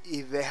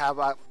if they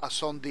have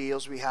some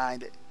deals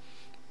behind it.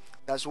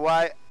 That's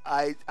why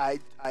I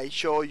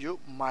show you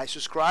my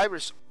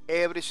subscribers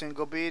every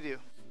single video.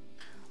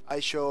 I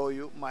show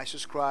you my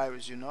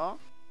subscribers. You know.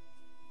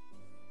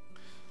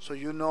 So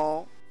you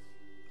know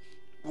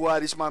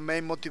what is my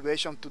main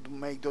motivation to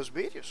make those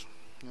videos,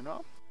 you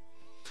know.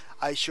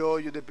 I show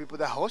you the people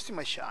that hosting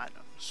my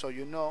channel, so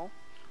you know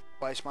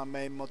what is my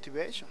main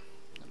motivation,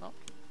 you know.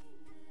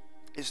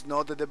 It's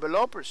not the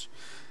developers.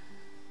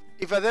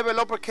 If a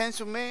developer came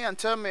to me and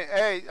tell me,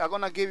 hey, I'm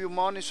gonna give you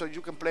money so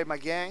you can play my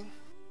game,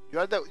 you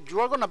are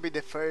gonna be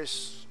the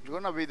first. You're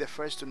gonna be the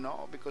first to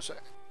know because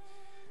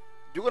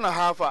you're gonna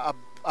have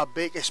a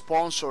big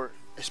sponsor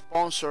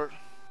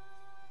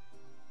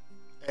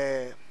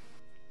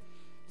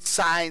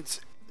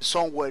signs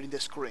somewhere in the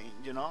screen,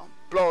 you know.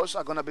 Plus,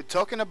 I'm gonna be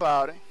talking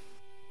about it.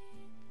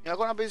 You're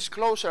gonna be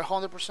closer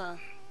 100%.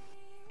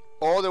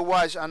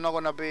 Otherwise, I'm not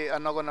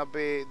gonna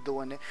be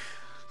doing it.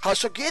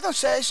 Hasogidon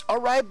says, all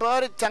right,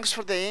 buddy, thanks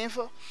for the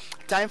info.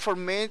 Time for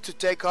me to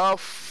take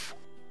off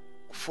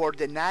for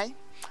the night.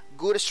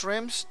 Good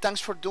streams. Thanks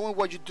for doing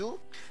what you do.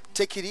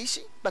 Take it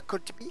easy. But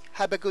could be.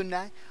 Have a good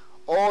night.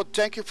 Oh,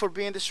 thank you for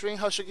being in the stream,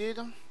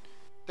 Hasogidon.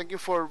 Thank you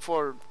for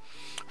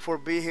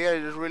being here.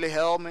 It really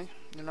helped me.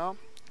 You know,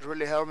 it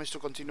really helped me to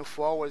continue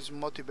forward,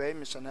 motivate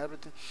me and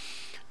everything.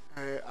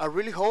 I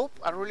really hope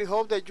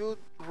that you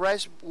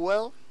rest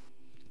well,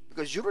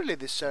 because you really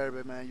deserve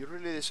it, man. You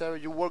really deserve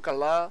it. You work a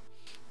lot,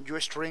 you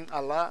stream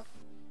a lot,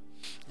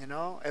 you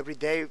know, every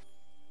day,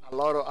 a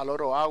lot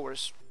of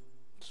hours.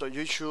 So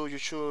you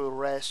should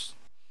rest.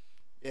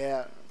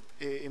 Yeah,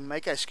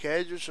 make a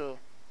schedule so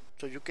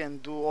you can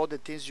do all the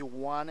things you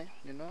want,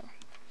 you know.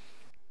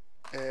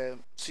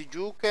 So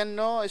you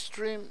cannot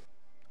stream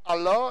a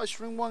lot,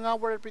 stream 1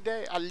 hour every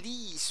day, at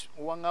least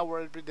 1 hour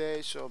every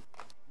day, so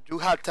you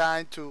have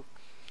time to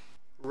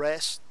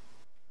rest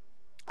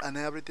and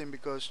everything,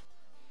 because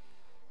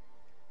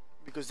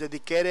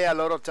dedicating a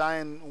lot of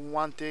time in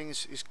one thing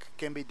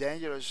can be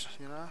dangerous,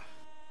 you know.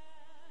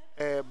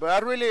 But I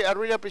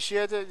really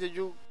appreciate it that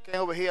you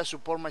came over here and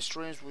support my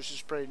streams, which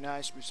is pretty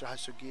nice, Mr.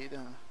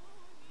 Hasugida.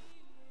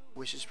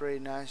 Which is pretty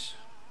nice,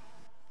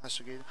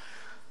 Hasugida.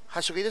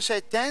 Hasugida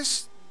said,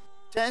 thanks,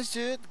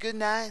 dude. Good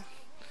night.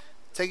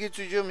 Thank you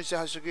to you, Mr.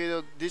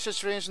 Hasugida. This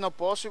stream is not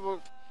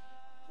possible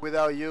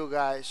without you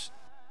guys.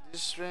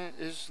 This stream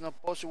is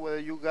not possible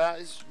without you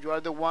guys. You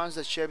are the ones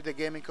that shape the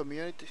gaming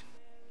community.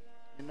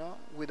 You know,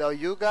 without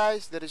you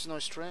guys, there is no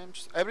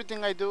streams.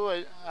 Everything I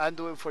do, I'm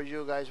doing for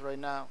you guys right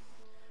now.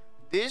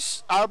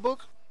 This art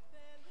book,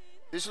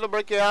 this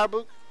Lubricate art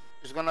book,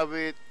 is gonna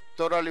be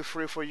totally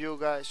free for you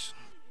guys.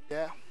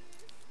 Yeah,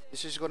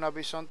 this is gonna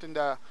be something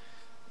that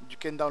you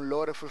can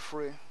download it for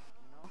free. You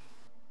know,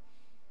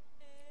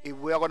 if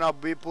we are gonna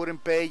be putting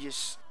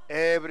pages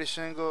every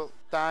single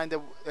time,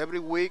 every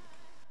week,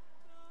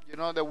 you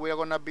know, that we are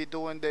gonna be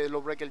doing the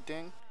Lubricate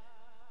thing,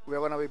 we are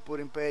gonna be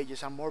putting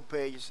pages and more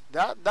pages.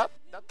 That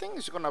thing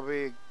is gonna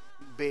be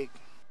big.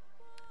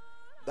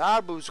 The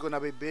art book is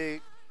gonna be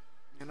big,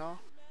 you know,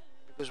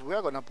 because we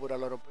are gonna put a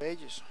lot of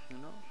pages, you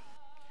know.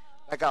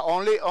 Like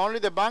only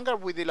the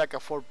Vanguard, we did like a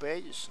 4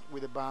 pages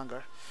with the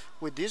Vanguard.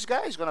 With this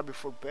guy, it's gonna be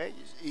 4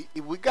 pages.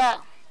 If we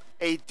got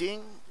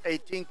 18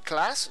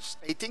 classes,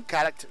 18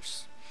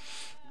 characters,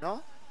 you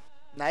know,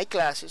 9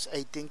 classes,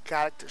 18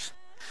 characters.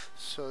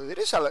 So it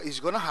is it's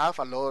gonna have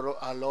a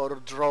lot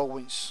of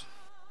drawings.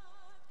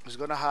 It's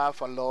gonna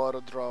have a lot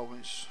of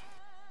drawings.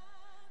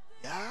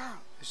 Yeah,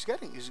 it's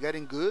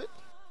getting good.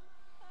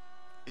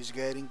 It's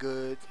getting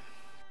good.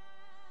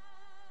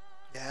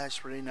 Yeah,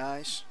 it's really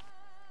nice.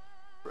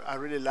 I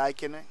really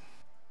liking it.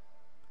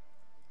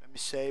 Let me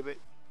save it.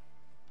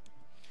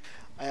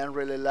 I am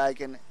really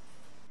liking it.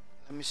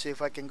 Let me see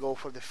if I can go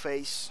for the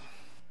face,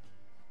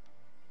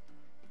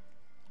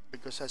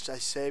 because as I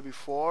said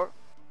before,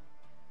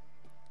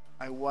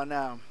 I'm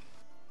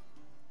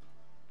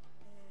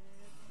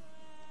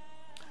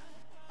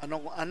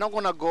not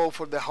gonna go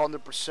for the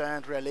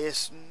 100%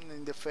 realism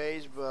in the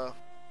face, but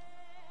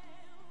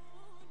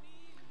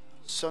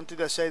something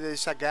that say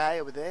there's a guy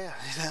over there.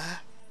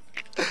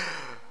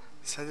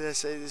 Something that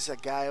say there's a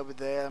guy over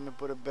there. I'm gonna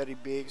put it very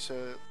big,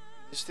 so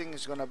this thing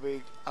is gonna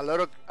be a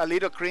little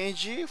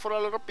cringy for a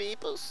lot of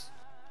people.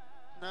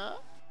 No,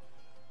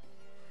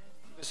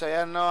 because I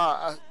am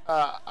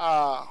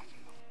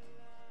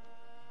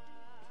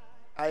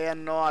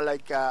not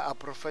like a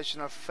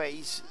professional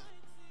face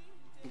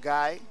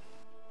guy.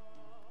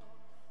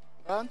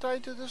 I'm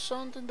trying to do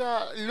something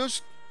that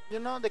looks, you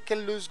know, that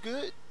can look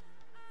good.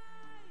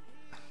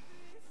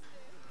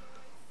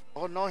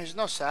 Oh no, he's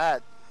not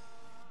sad.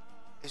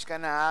 He's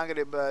kinda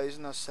angry, but he's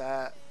not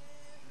sad.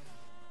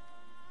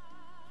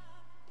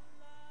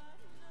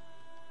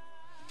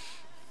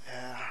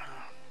 Yeah.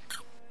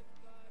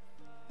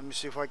 Let me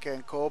see if I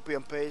can copy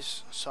and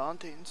paste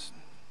something.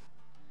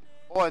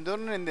 Oh, I'm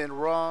doing it in the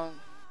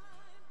wrong.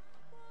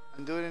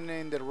 I'm doing it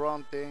in the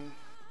wrong thing.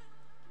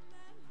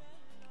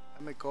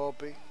 Let me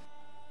copy.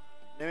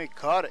 Let me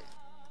cut it.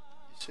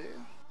 You see?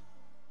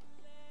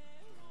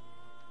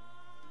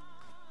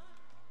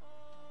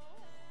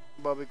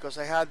 But because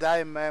I had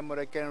that in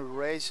memory, I can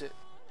erase it.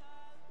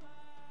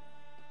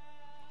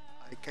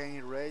 I can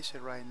erase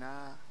it right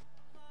now.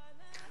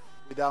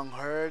 Without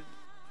hurt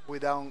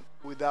the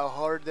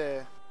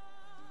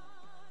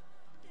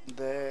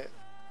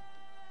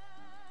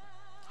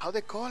how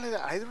they call it.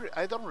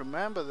 I don't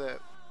remember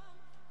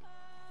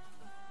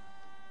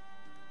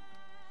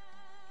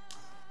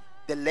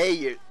the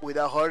layer,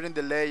 without hurting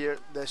the layer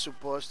they're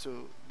supposed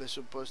to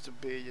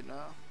be, you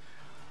know.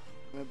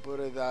 Let me put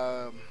it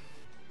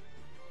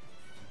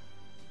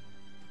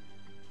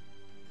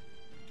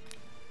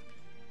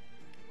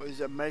what is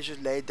the measures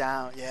laid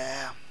down?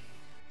 Yeah.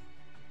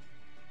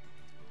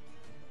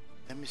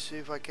 Let me see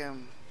if I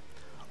can.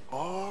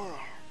 Oh.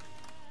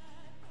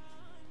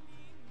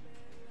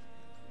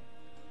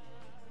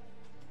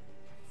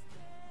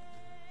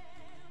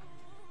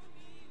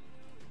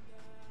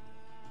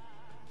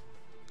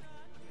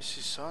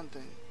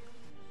 something.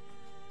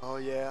 Oh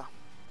yeah,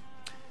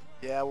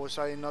 yeah. I was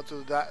trying not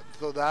to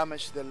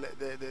damage the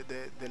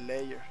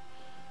layer,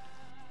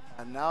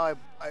 and now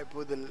I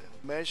put the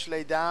mesh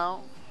lay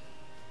down.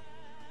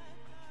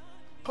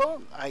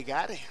 Boom! I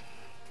got it.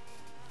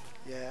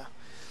 Yeah.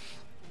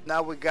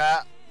 Now we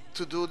got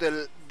to do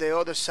the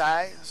other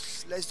side.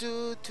 Let's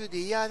do to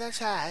the other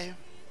side.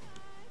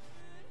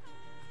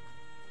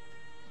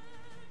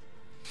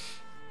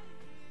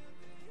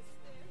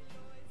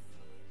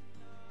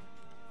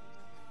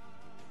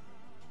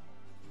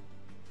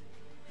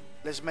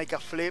 Let's make a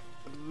flip.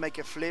 Make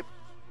a flip.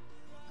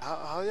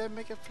 How do I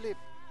make a flip?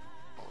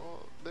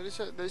 Oh, there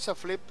is a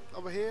flip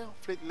over here.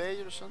 Flip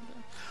layer or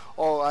something.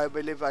 Oh, I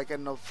believe I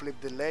cannot flip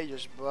the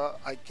layers, but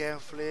I can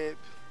flip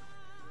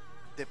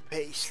the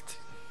paste.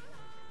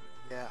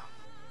 Yeah,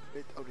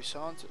 flip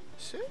horizontal.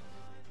 See?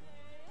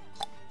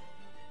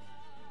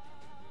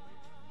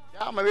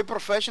 Yeah, maybe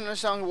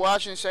professionals are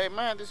watching say,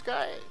 man, this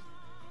guy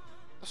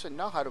doesn't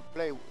know how to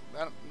play.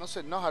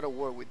 Doesn't know how to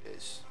work with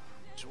this.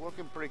 It's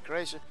working pretty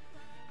crazy.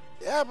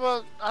 Yeah,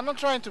 but I'm not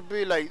trying to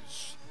be like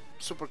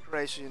super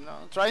crazy, you know.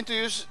 I'm trying to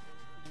use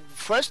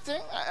first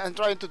thing, I'm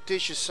trying to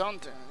teach you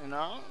something, you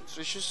know.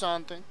 Teach you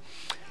something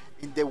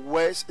in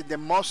the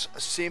most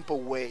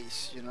simple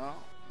ways, you know.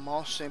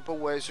 Most simple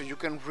ways, so you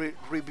can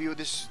review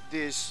this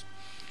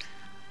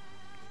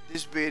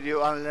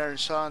video and learn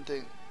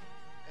something.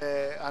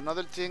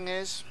 Another thing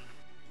is,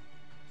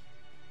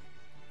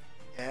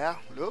 yeah,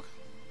 look,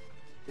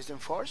 it's the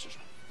enforcer.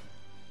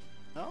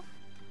 No.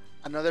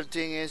 Another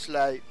thing is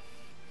like,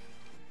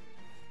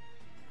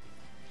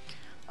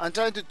 I'm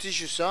trying to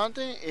teach you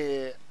something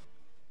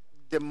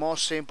the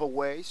most simple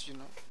ways, you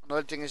know.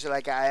 Another thing is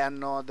like I am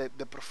not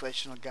the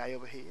professional guy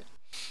over here.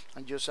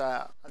 I'm just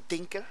a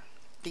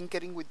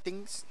tinkering with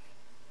things,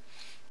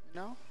 you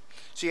know.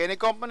 See, any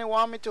company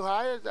want me to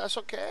hire, that's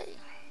okay.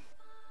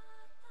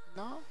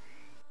 No,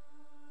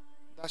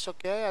 that's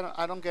okay.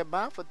 I don't get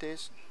mad for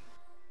this.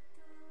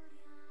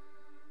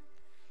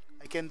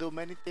 I can do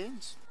many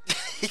things.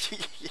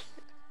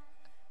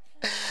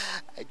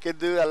 I can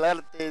do a lot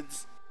of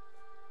things.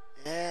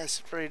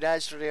 Yes, pretty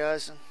nice, pretty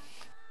awesome.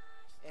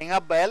 And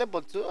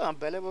available too. I'm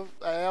available.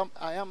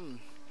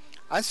 I'm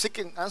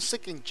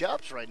seeking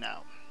jobs right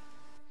now.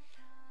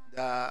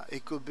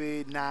 It could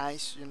be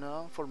nice, you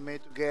know, for me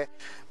to get.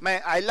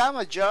 Man, I land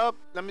a job.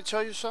 Let me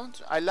tell you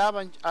something. I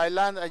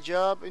land a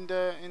job in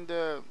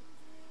the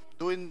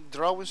doing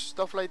drawings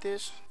stuff like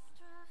this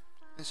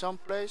in some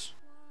place.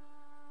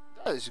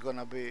 That's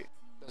gonna be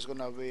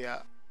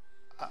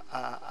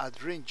a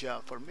dream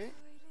job for me.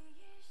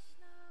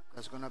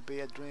 That's gonna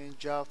be a dream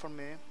job for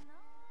me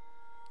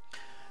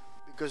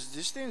because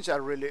these things I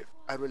really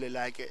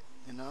like it.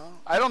 You know,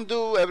 I don't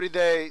do every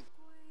day.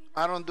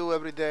 I don't do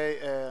every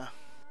day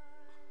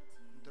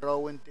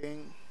drawing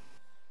thing.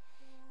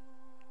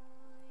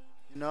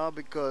 You know,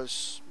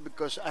 because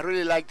I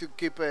really like to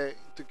keep a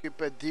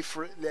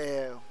different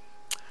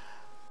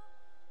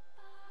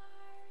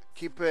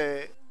keep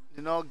a,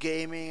 you know,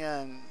 gaming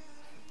and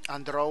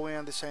drawing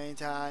at the same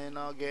time, you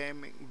know,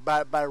 gaming,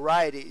 but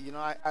variety, you know,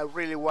 I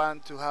really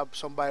want to have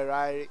some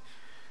variety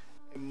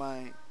in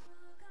my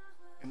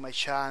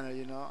channel,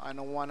 you know. I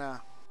don't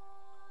wanna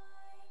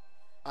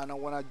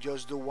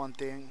just do one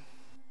thing,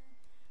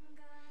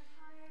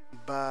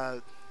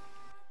 but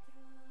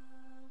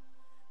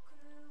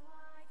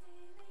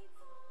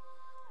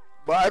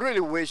I really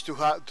wish to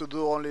have to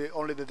do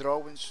only the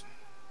drawings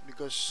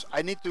because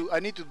I need to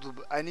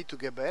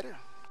get better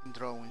in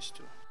drawings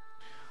too.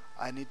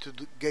 I need to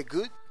get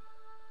good.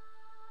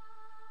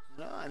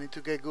 No, I need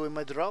to get good in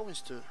my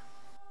drawings too.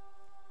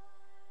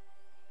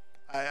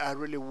 I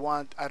really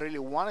want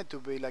it to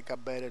be like a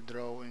better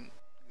drawing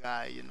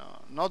guy, you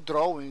know. Not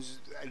drawings,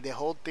 the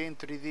whole thing,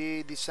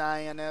 3D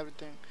design and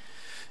everything.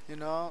 You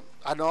know,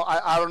 I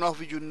don't know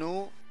if you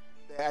knew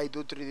that I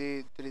do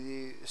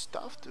 3D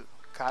stuff too,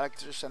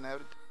 characters and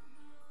everything.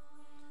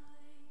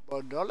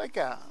 But not like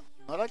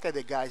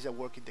the guys that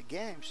work in the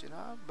games, you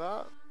know.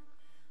 But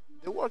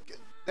they work.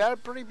 They are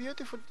pretty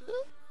beautiful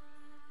too.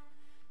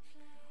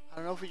 I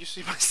don't know if you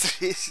see my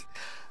streets.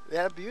 They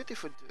are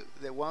beautiful too.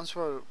 The ones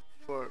for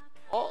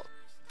oh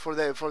for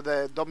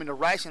the Domino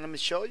Rising. Let me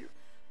show you.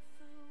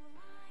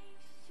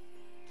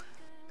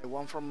 The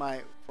one from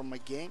my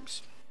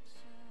games.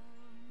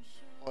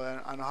 Oh,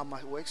 I know how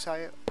my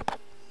website.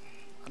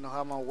 I know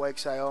how my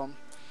website on.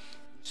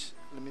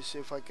 Let me see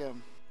if I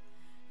can.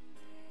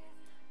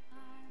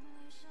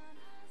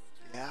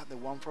 Yeah, the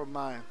one from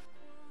my.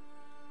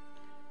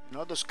 You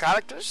know those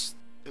characters.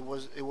 It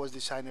was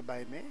designed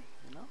by me.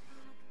 You know.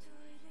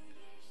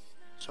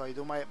 So I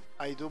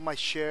do my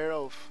share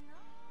of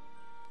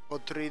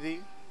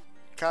 3D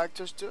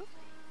characters too.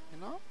 You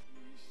know.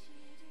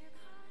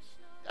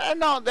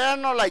 They're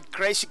not like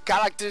crazy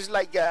characters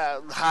like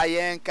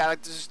high-end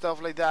characters and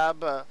stuff like that,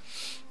 but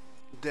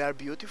they are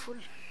beautiful.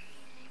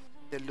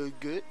 They look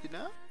good, you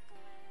know.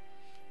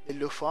 They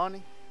look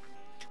funny.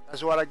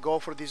 That's what I go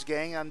for this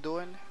game I'm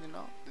doing, you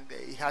know.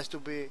 It has to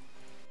be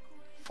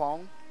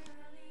fun.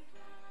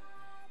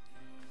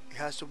 It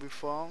has to be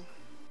fun.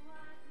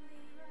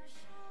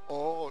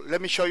 Oh, let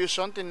me show you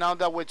something now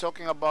that we're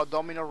talking about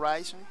Domino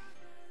Rising.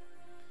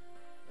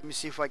 Let me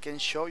see if I can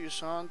show you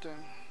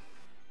something.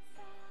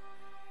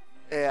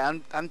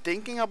 I'm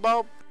thinking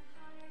about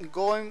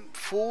going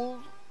full.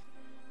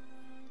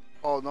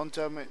 Oh, don't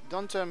tell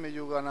me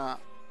you're gonna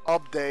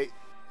update.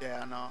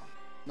 Yeah,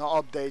 no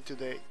update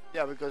today.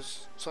 Yeah,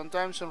 because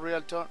sometimes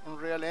Unreal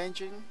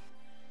Engine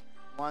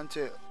want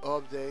to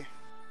update.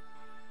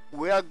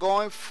 We are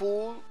going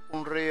full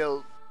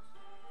Unreal,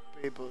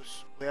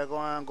 peoples. We are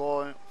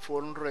going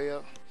full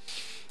Unreal,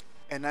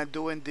 and I'm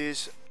doing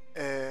this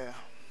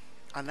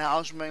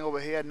announcement over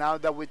here now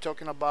that we're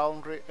talking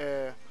about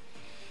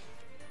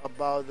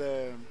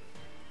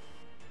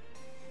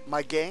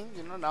my game.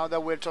 You know, now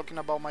that we're talking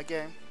about my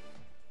game,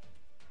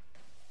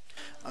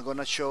 I'm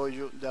gonna show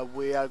you that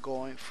we are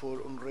going full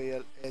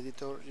Unreal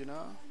editor. You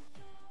know,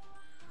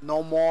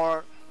 no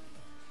more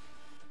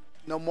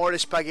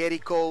spaghetti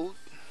code,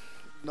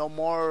 no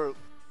more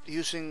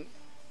using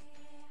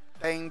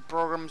 10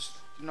 programs,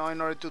 you know,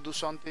 in order to do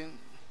something.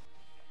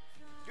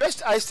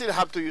 Yes, I still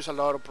have to use a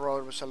lot of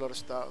programs, a lot of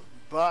stuff,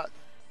 but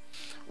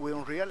with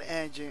Unreal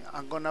Engine,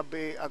 I'm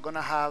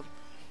gonna have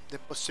the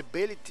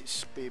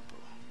possibilities, people,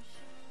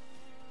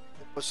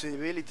 the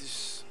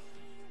possibilities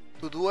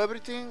to do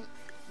everything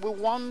with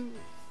one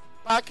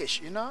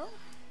package, you know,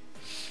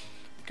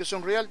 because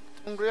Unreal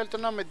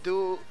Tournament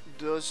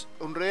does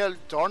Unreal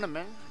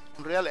Tournament,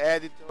 Unreal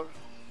Editor.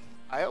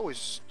 I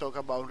always talk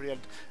about Unreal.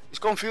 It's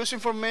confusing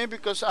for me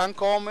because I'm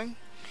coming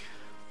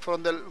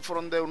from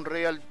the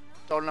Unreal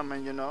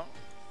Tournament, you know.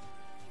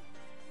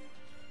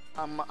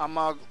 I'm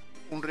a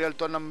Unreal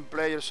Tournament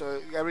player,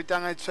 so every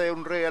time I say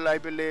Unreal, I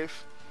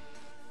believe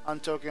I'm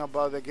talking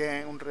about the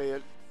game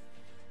Unreal.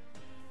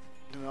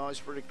 You know, it's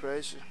pretty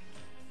crazy.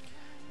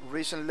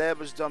 Recent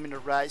levels, Domino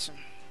Rising.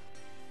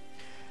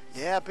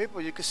 Yeah,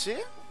 people, you can see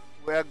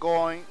we are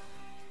going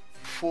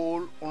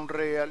full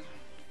Unreal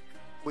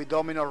with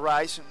Domino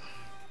Rising.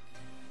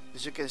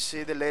 As you can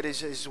see, the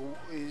latest is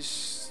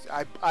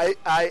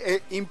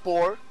I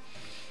import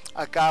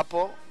a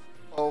couple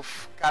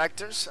of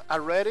characters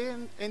already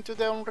into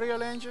the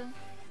Unreal Engine.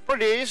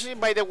 Pretty easy,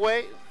 by the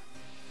way.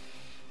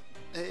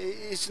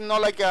 It's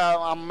not like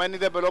many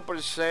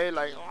developers say,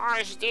 like, oh,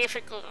 it's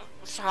difficult,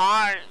 it's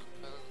hard.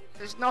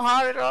 It's not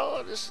hard at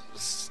all.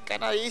 It's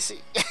kind of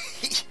easy.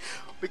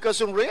 Because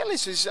Unreal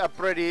is a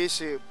pretty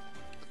easy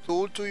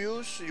tool to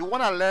use. You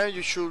want to learn,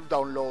 you should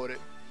download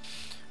it.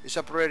 It's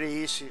a pretty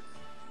easy.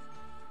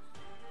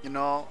 You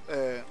know,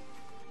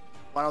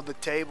 one of the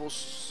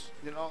tables.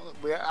 You know,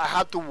 I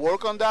had to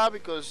work on that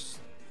because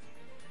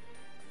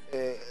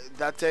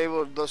that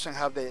table doesn't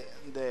have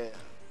the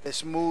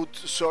smooth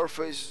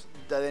surface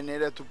that I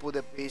needed to put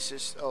the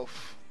pieces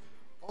of.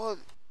 Oh,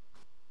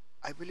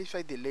 I believe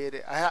I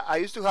deleted. I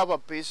used to have a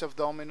piece of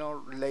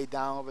domino laid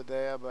down over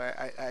there, but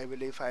I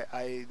believe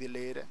I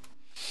deleted.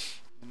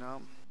 You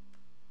know.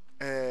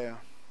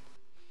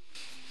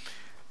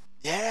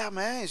 Yeah,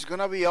 man, it's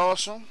gonna be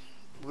awesome.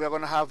 We are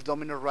gonna have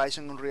Domino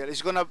Rising Unreal.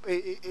 It's gonna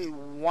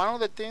one of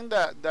the things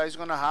that is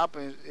gonna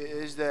happen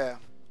is that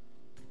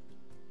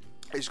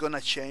it's gonna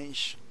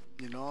change.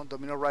 You know,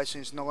 Domino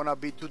Rising is not gonna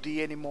be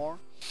 2D anymore.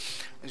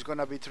 It's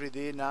gonna be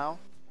 3D now.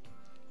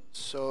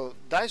 So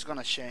that is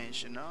gonna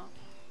change. You know,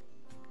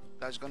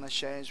 that's gonna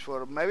change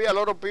for maybe a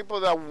lot of people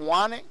that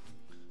want it.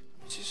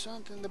 See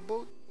something in the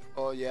book?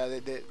 Oh yeah,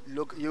 they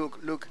look. You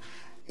look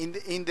in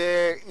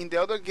the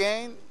other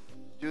game.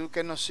 You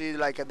cannot see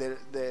like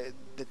the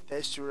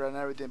texture and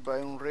everything, but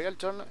in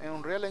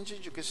Unreal Engine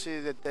you can see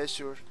the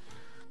texture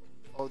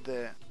of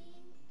the,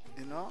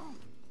 you know,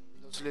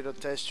 those little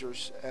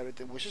textures,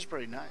 everything, which is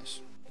pretty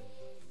nice.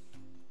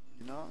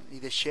 You know, in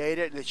the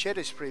shader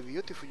is pretty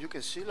beautiful. You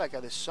can see like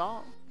the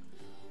sun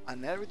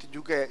and everything.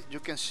 You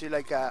can see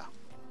like a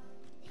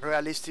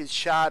realistic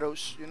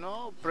shadows. You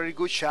know, pretty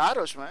good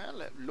shadows, man.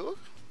 Look,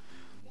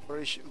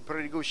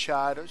 pretty good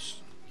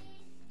shadows.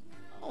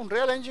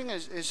 Unreal Engine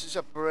is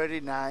a pretty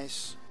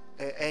nice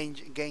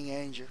game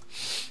engine.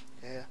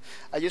 Yeah,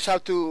 I just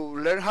have to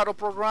learn how to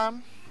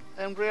program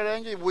Unreal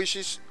Engine, which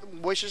is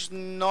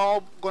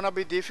not gonna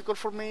be difficult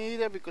for me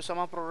either because I'm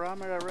a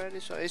programmer already.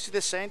 So it's the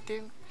same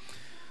thing.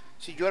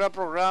 See, you're a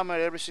programmer.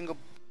 Every single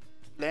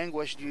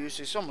language you use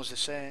is almost the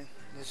same.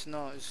 It's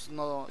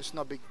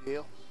not big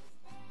deal.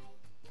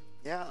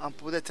 Yeah, and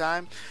put the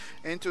time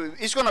into it.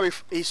 It's gonna be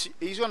easy.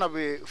 It's gonna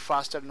be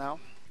faster now.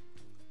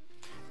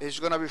 It's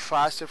gonna be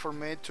faster for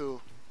me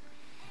to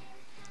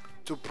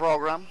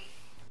program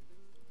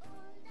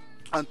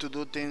and to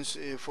do things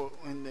in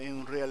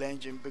Unreal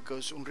Engine,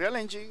 because Unreal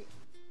Engine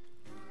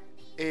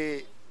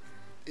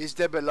is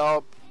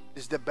developed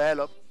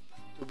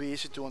to be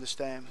easy to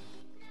understand.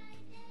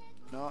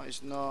 No,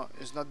 it's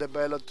not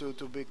developed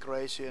to be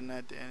crazy and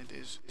that, and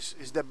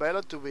it's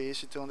developed to be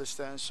easy to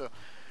understand. So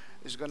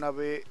it's gonna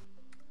be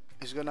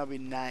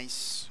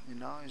nice, you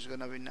know. It's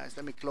gonna be nice.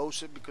 Let me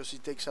close it because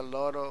it takes a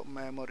lot of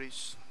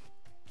memories.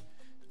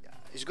 Yeah,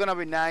 it's gonna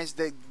be nice.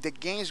 The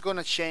game is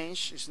gonna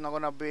change. It's not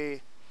gonna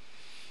be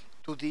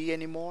 2D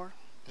anymore.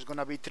 It's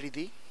gonna be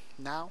 3D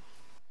now.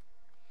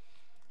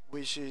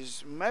 which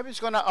is maybe it's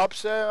gonna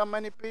upset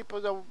many people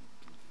that,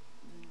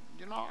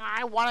 you know,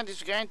 I wanted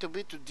this game to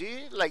be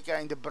 2D like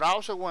in the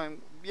browser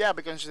when, yeah,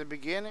 because in the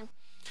beginning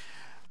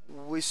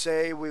we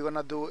say we're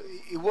gonna do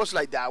it was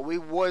like that. We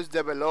was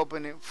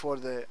developing it for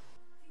the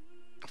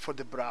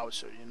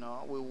browser, you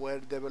know. We were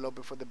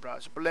developing for the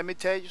browser. But let me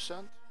tell you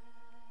something.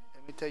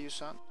 Let me tell you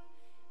something.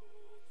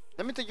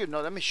 Let me tell you,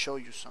 no, let me show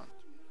you something.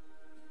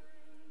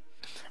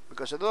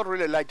 Because I don't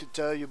really like to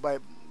tell you,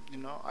 but, you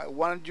know, I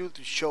wanted you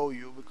to show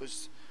you,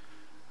 because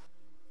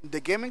the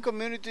gaming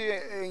community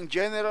in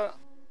general,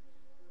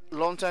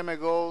 long time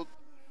ago,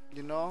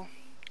 you know,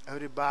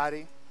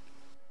 everybody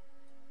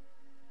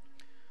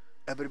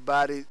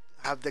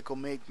have the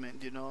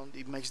commitment, you know.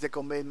 It makes the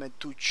commitment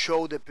to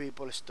show the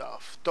people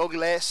stuff. Talk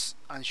less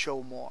and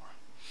show more,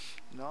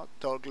 you know.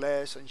 Talk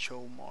less and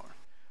show more.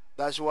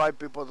 That's why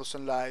people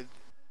doesn't like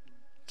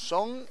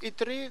some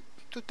E3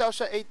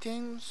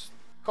 2018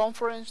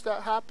 conference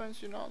that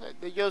happens, you know.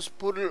 They just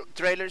put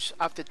trailers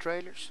after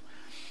trailers,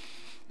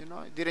 you know.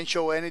 It didn't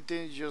show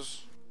anything,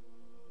 just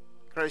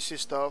crazy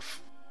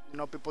stuff, you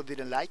know. People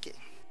didn't like it.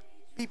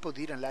 People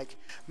didn't like it.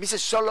 Mr.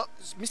 Solo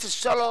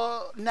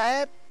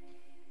Naeb,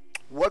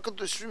 welcome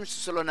to the stream. Mr.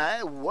 Solo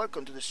Naeb,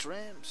 welcome to the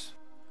streams.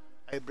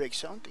 I break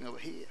something over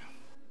here.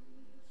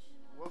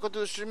 Welcome to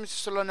the stream, Mr.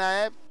 Solo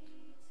Naeb.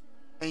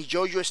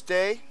 Enjoy your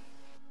stay.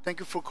 Thank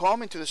you for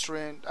coming to the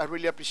stream. I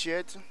really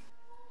appreciate it.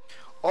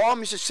 Oh,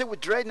 Mr. Segway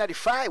Dread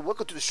 95,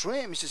 welcome to the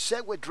stream. Mr.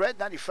 Segway Dread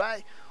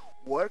 95,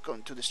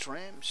 welcome to the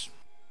streams.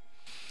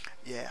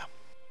 Yeah,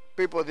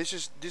 people,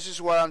 this is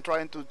what I'm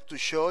trying to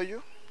show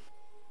you.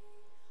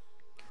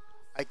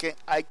 I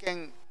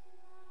can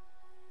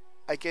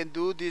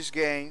do this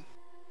game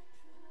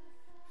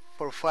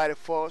for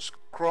Firefox,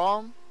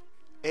 Chrome,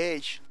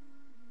 Edge,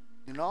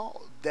 you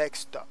know,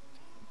 desktop.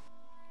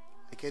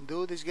 I can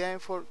do this game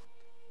for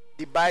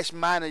device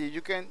manager.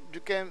 You can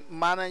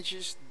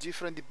manage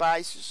different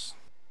devices,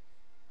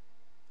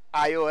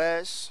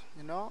 iOS,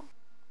 you know,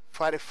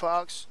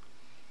 Firefox,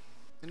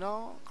 you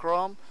know,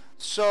 Chrome.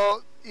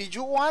 So if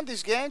you want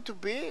this game to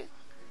be,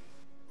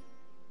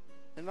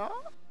 you know,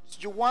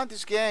 you want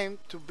this game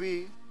to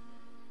be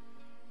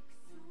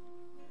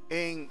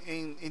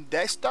in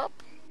desktop,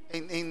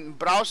 in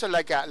browser,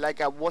 like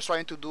I was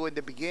trying to do in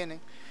the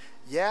beginning,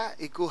 yeah,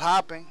 it could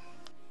happen,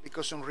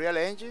 because Unreal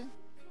Engine,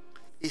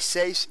 it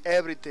says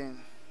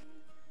everything.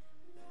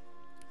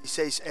 It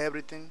says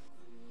everything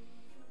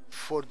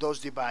for those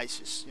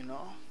devices, you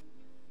know.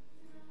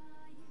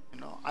 You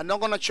know, I'm not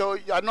gonna show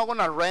you, I'm not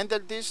gonna render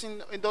this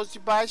in those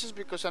devices,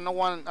 because I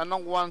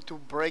don't want to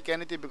break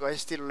anything, because I'm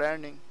still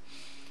learning.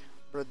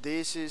 But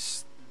this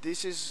is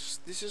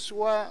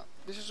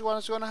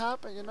what's gonna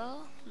happen, you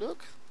know.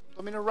 Look,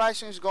 Domino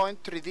Rising is going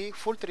 3D,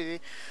 full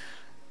 3D.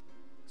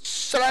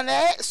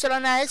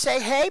 Solana say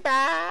hey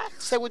back.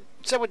 Say with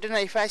the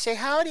 95 say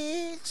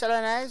howdy.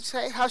 Solana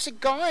say how's it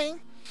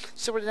going?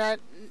 So with the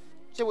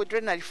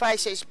 95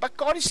 says, but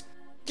God is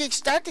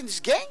kickstarting this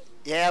game.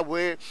 Yeah,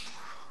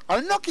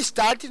 I'm not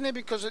kickstarting it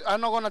because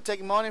I'm not gonna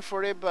take money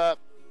for it, but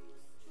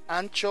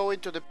I'm showing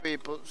to the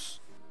people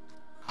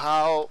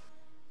how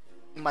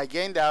my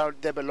game that are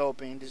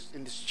developing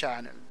in this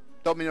channel,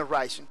 Domino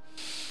Rising,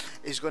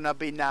 is gonna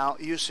be now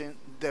using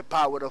the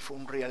power of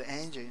Unreal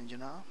Engine, you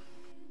know.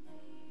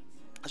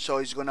 So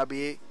it's gonna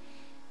be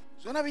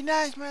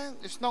nice, man.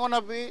 It's not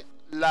gonna be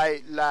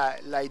like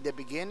the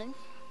beginning.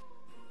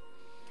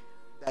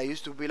 That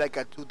used to be like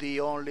a 2D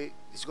only.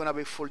 It's gonna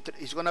be full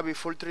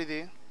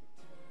 3D.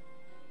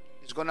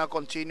 It's gonna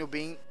continue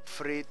being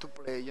free to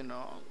play, you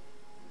know.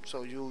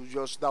 So you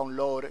just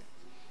download it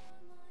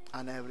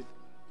and everything.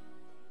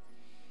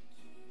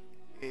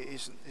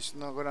 It's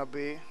not gonna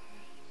be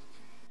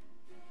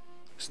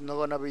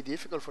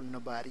difficult for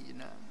nobody, you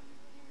know.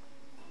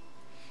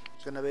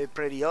 It's gonna be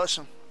pretty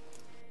awesome.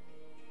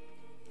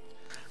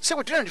 So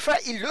with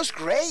 395, it looks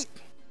great.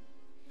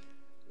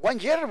 1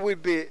 year will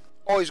be,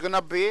 oh, it's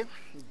gonna be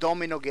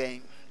domino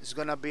game. It's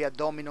gonna be a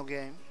domino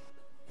game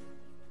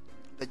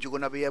that you're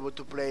gonna be able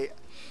to play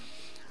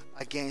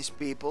against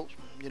people,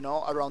 you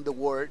know, around the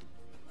world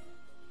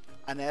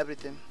and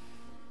everything.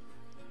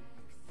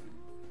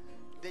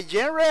 The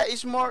genre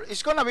is more,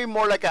 it's gonna be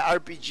more like an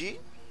RPG,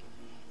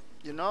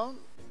 you know.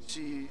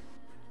 See,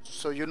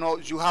 so you know,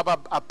 you have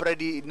a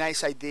pretty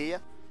nice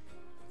idea.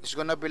 It's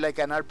gonna be like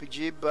an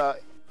RPG,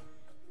 but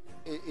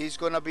it's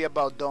gonna be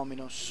about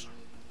dominoes.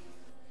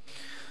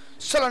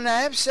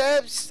 Solanaeb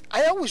says,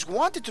 I always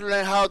wanted to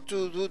learn how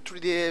to do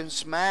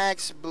 3D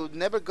Max, but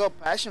never got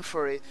passion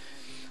for it.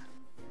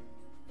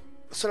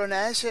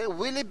 Solanaeb said,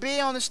 will it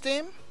be on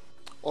Steam?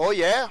 Oh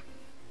yeah,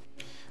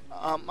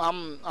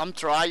 I'm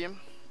trying.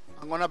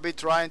 I'm gonna be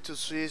trying to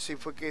see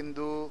if we can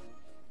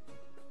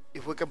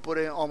put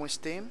it on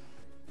Steam.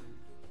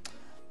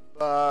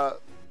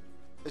 But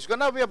it's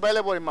gonna be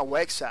available in my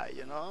website,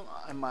 you know,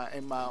 in my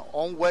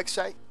own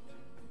website.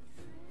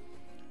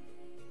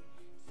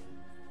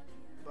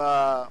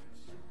 But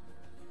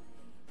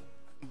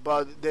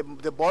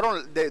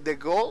the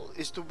goal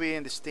is to be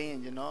in the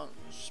Steam, you know,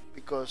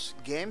 because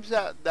games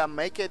that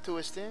make it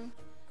to Steam,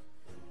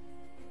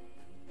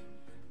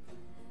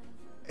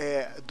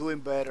 doing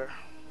better.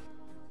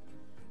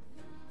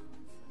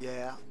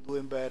 Yeah,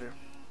 doing better.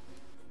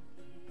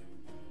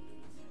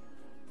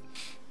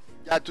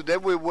 Yeah, today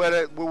we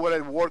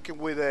were working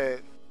with a.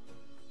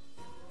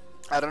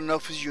 I don't know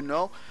if you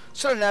know.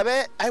 So now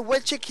I will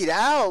check it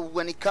out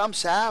when it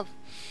comes out.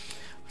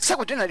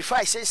 Second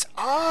 95 says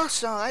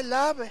awesome. I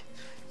love it.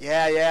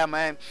 Yeah, yeah,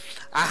 man.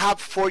 I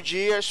have 4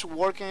 years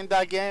working in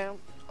that game,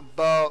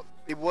 but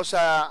it was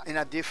in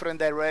a different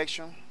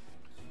direction.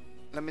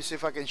 Let me see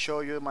if I can show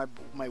you my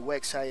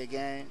website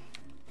again.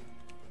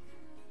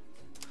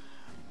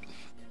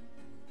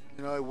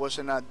 You know, it was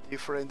in a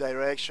different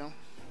direction.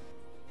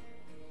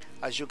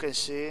 As you can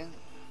see,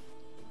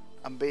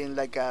 I'm being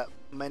like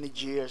many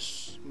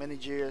years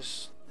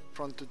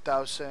from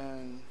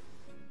 2000,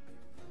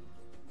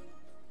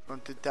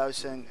 let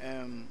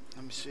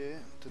me see,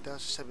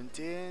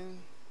 2017,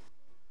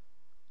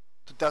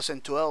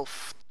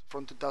 2012,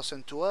 from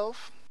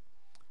 2012,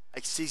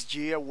 like 6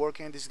 years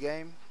working in this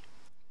game.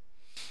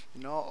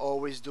 You know,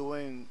 always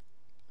doing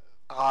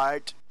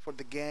art for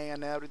the game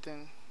and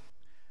everything.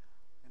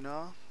 You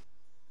know,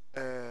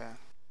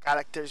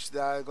 characters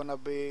that are gonna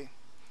be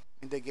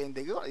in the game.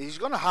 He's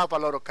gonna have a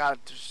lot of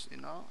characters. You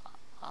know,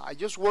 I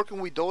just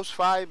working with those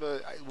five,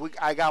 but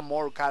I got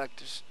more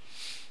characters.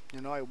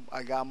 You know,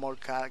 I got more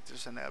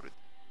characters and everything.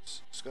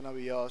 It's gonna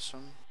be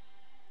awesome.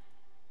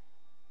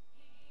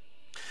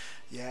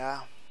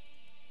 Yeah.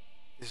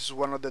 This is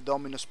one of the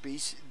Domino's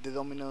pieces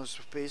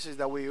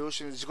that we use.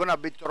 It's gonna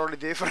be totally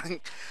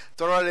different,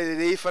 totally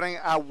different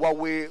at what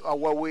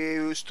we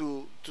used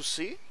to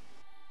see.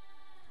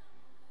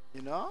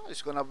 You know,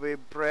 it's gonna be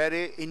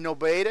pretty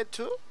innovative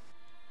too.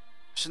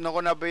 It's not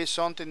gonna be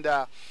something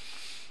that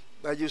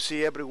you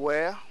see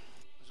everywhere.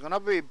 It's gonna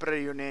be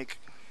pretty unique.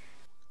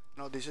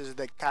 You know, this is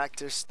the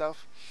character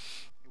stuff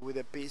with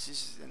the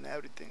pieces and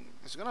everything.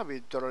 It's gonna be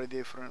totally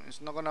different.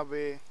 It's not gonna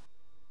be,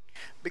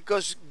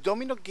 because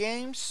domino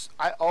games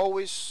I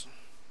always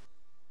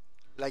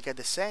like at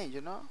the same.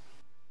 You know,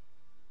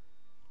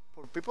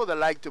 for people that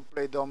like to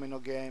play domino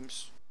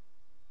games,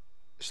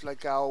 it's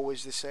like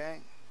always the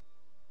same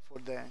for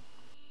them.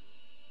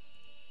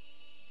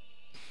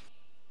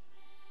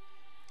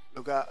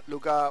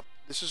 Look up.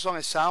 This is some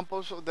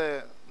examples of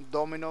the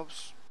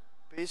dominoes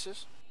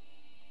pieces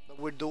that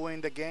we're doing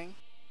in the game.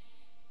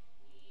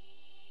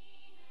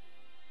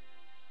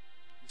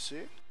 You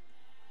see,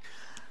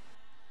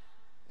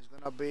 it's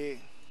gonna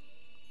be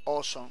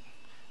awesome.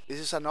 This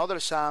is another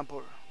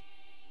sample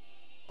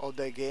of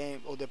the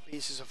game, of the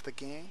pieces of the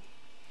game.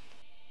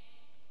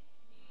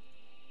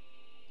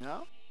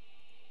 No?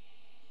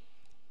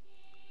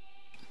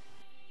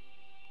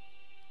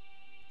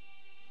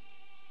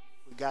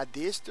 We got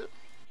this too.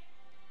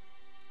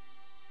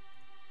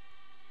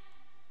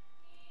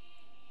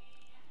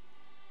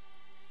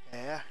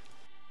 Yeah.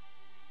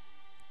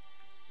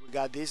 We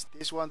got this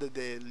one,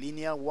 the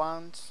linear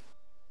ones.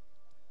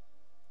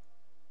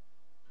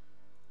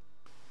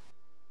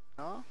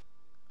 No?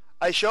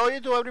 I show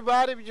it to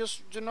everybody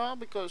just, you know,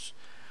 because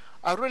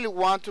I really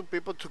want to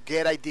people to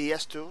get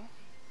ideas too.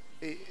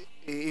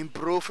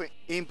 Improve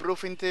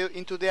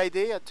into the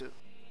idea too.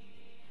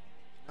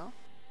 No?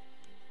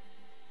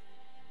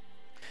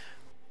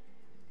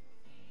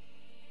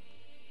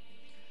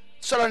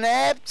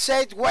 Soloneb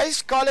said, why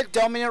is called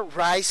Domino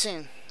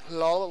Rising?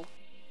 Lol.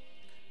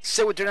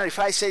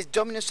 Sewer35 says,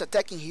 Domino's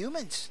attacking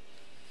humans.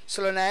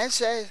 Soloneb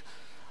says,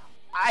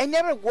 I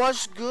never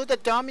was good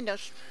at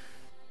dominoes.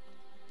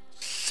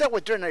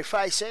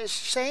 Sewer35 says,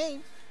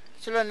 same.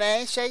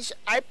 Soloneb says,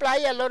 I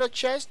play a lot of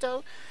chess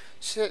though.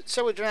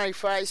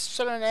 Sewer35,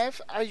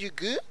 Soloneb, are you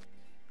good?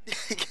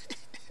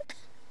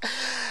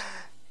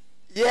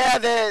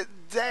 Yeah,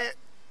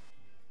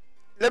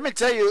 let me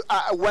tell you,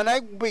 when I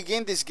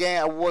began this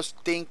game, I was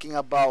thinking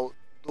about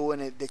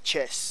doing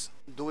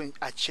doing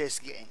a chess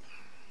game.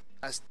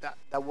 As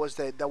that was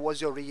the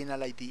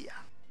original idea.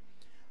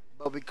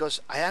 But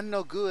because I am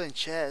not good in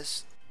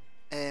chess,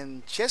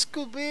 and chess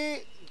could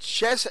be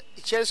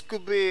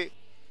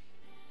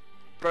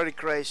pretty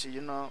crazy,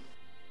 you know.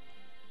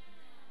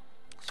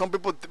 Some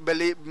people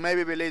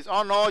maybe believe,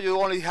 oh no, you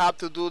only have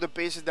to do the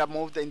pieces that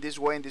move in this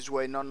way, in this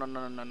way. No, no,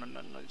 no, no, no,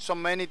 no, no. So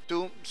many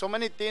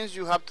things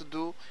you have to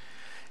do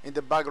in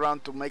the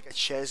background to make a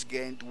chess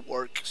game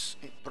work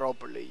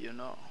properly, you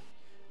know.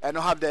 I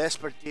don't have the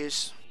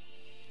expertise.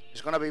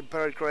 It's gonna be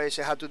very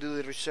crazy. I have to do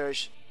the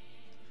research.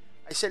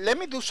 I said, let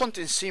me do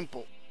something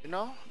simple, you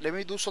know. Let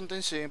me do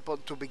something simple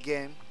to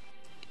begin.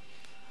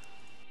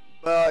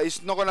 But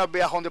it's not gonna be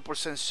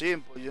 100%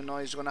 simple, you know.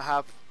 It's gonna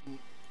have.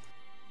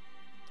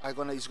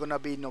 It's gonna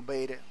be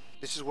innovative.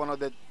 This is one of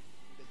the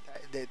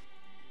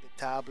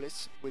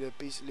tablets with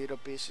the little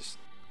pieces.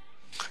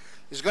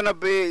 It's gonna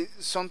be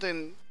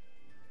something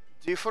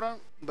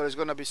different, but it's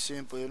gonna be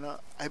simple, you know.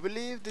 I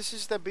believe this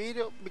is the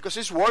video because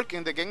it's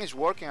working. The game is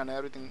working and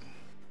everything.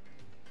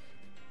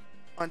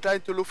 I'm trying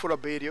to look for a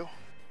video.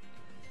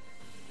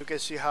 You can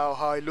see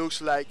how it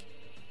looks like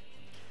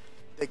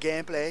the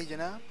gameplay, you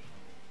know.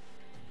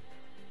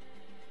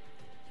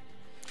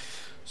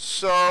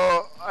 So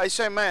I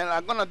say, man,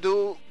 I'm gonna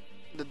do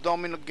the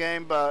domino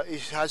game, but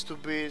it has to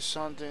be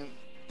something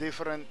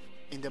different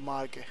in the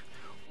market.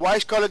 Why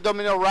is called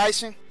Domino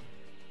Rising?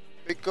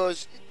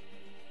 Because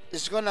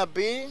it's gonna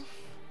be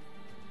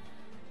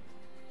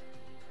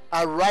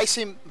a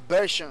rising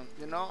version,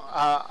 you know,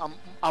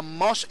 a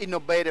most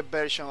innovative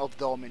version of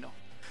domino.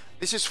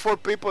 This is for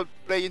people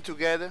playing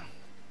together,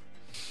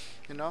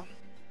 you know,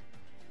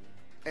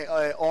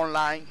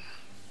 online,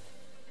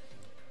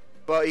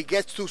 but it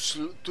gets too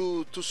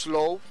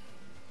slow.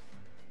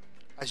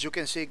 As you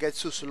can see, it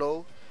gets too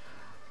slow.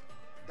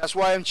 That's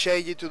why I'm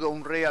changing to the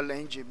Unreal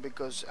Engine,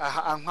 because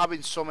I'm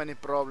having so many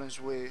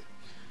problems with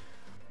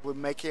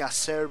making a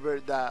server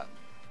that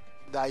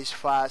is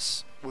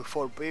fast with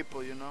 4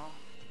 people, you know.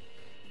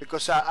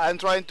 Because I'm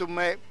trying to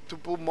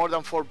put more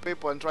than 4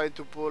 people. I'm trying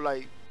to put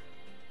like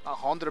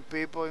 100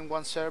 people in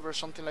one server,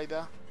 something like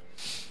that,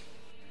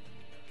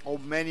 or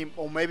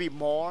maybe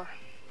more,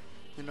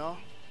 you know.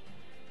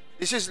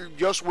 This is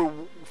just with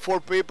 4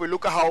 people.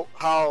 Look at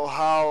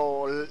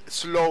how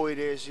slow it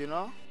is, you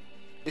know.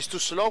 It's too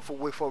slow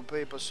with 4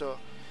 people. So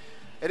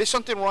it is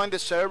something wrong in the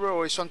server,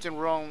 or is something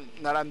wrong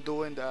that I'm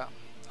doing that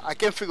I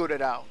can figure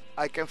it out.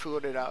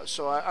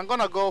 So I'm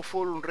gonna go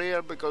full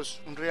Unreal, because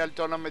Unreal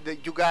Tournament,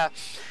 that you got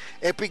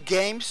Epic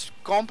Games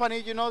company,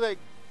 you know, that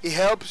it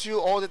helps you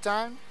all the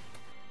time.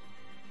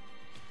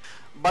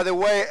 By the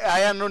way, I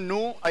am not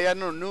new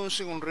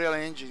in Unreal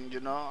Engine, you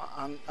know.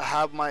 I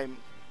have my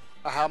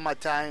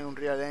time in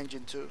Unreal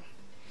Engine too.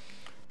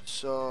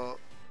 So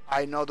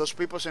I know those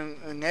people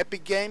in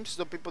Epic Games,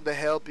 the people that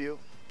help you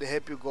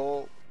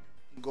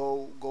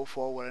go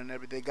forward and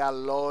everything. They got a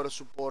lot of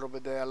support over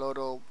there, a lot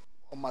of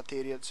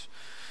materials,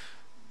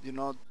 you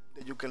know,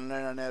 that you can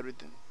learn and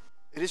everything.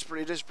 It is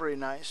pretty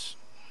nice.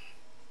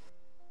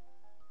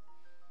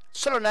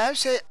 So now I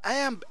say I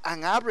am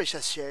an average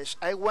at chess.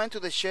 I went to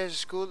the chess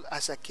school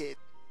as a kid.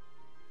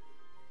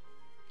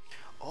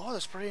 Oh,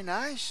 that's pretty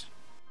nice.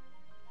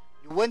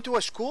 You went to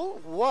a school?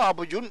 Wow,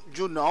 but you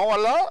know a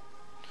lot.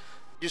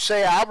 You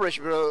say average,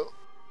 bro.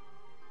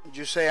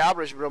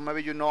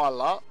 Maybe you know a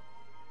lot.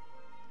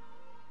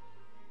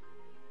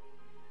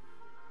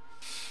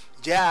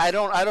 Yeah, I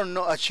don't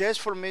know. A chess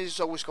for me is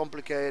always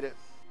complicated.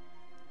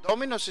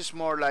 Dominoes is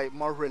more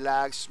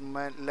relaxed,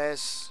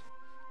 less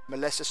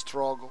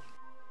struggle.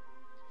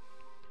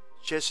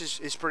 Chess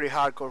is pretty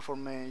hardcore for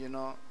me, you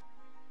know.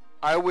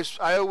 I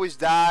always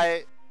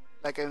die,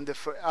 like in the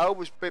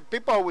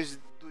people always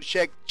do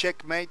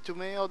checkmate to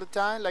me all the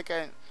time. Like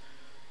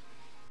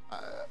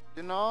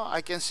you know,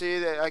 I can see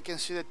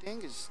the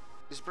thing is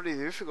pretty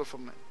difficult for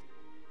me.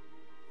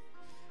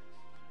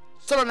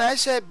 So when I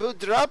say boot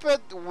drop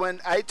it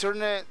when I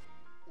turn it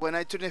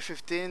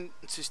 15,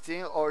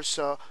 16 or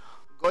so,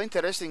 go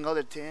interested in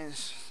other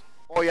things.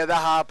 Oh yeah,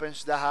 that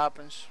happens.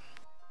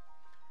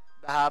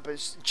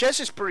 Chess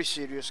is pretty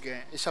serious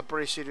game. It's a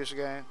pretty serious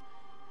game.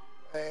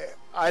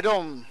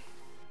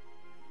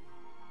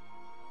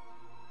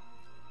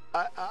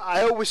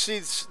 I always see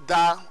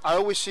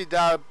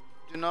that.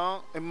 You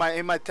know, in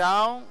my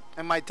town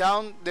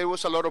there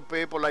was a lot of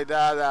people like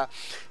that.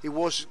 It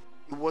was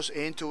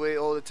into it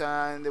all the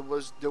time. They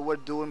were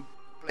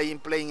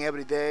playing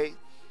every day.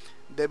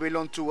 They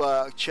belong to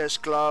a chess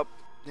club,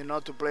 you know,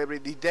 to play every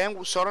day.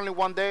 Then suddenly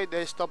one day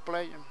they stopped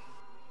playing.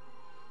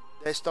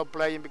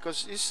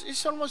 Because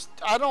it's almost,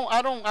 I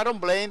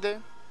don't blame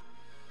them.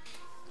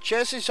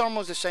 Chess is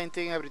almost the same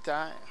thing every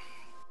time,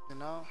 you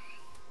know.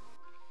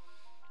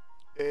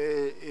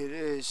 It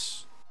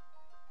is.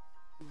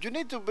 You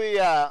need to be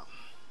I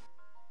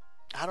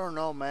don't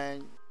know,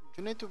 man.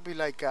 You need to be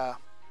like a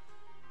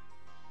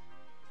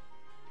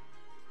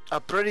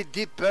pretty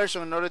deep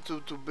person in order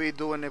to be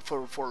doing it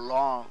for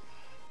long,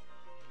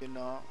 you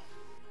know.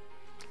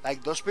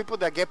 Like those people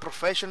that get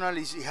professional,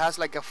 he has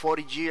like a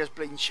 40 years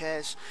playing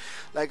chess,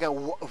 like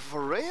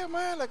for real,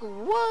 man. Like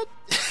what?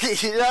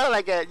 You know,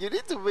 like you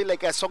need to be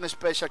like some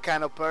special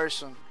kind of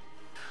person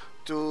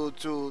to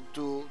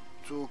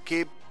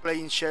keep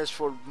playing chess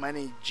for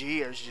many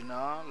years, you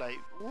know. Like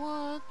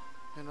what?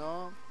 You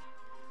know,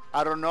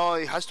 I don't know.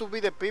 It has to be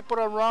the people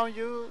around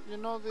you. You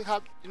know, they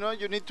have. You know,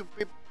 you need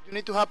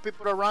to have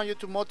people around you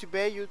to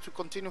motivate you to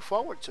continue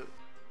forward to.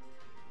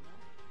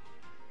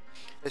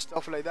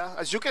 Stuff like that.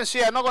 As you can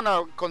see, I'm not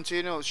gonna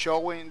continue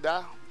showing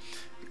that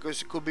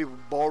because it could be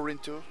boring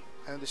too.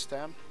 I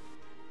understand.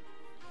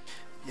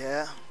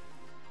 Yeah.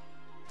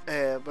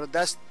 But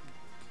that's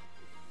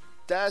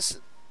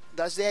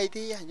the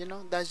idea, you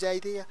know. That's the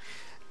idea.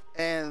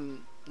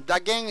 And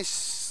that game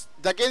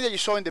that you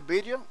saw in the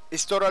video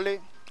is totally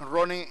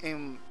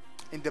running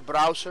in the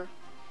browser,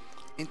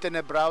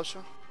 internet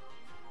browser,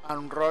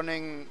 and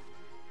running.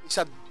 It's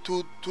a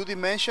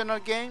two-dimensional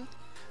game.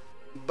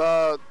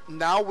 But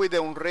now with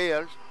the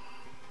Unreal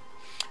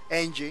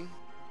Engine,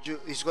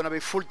 it's gonna be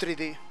full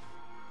 3D.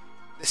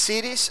 The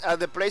cities and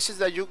the places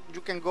that you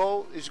can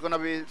go is gonna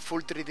be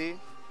full 3D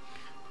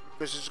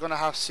because it's gonna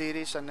have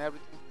cities and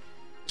everything.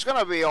 It's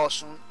gonna be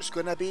awesome. It's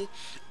gonna be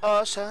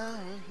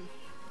awesome.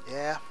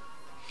 Yeah.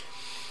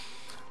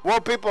 Well,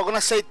 people, I'm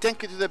gonna say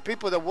thank you to the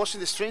people that was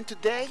in the stream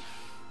today.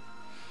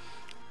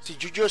 Si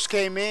you just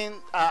came in,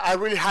 I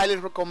really highly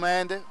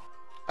recommend it.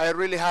 I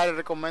really highly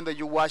recommend that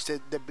you watch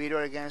the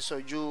video again, so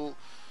you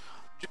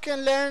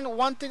can learn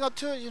one thing or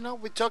two. You know,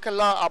 we talk a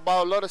lot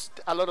about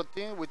a lot of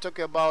things. We talk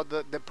about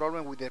the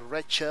problem with the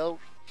red shell.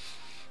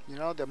 You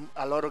know,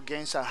 a lot of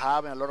games are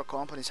having, a lot of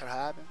companies are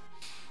having.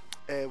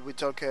 We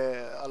talk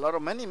a lot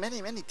of many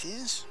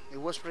things.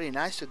 It was pretty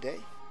nice today.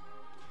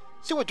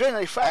 See, with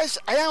Dragon Fast,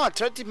 I am a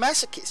 30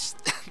 masochist.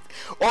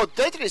 Oh,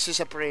 Tetris is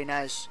a pretty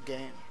nice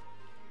game.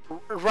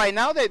 Right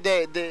now, there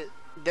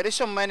is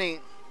so many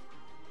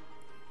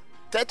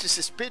Tetris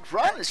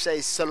speedrunners.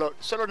 Says Solo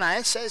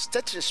Nice says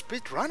Tetris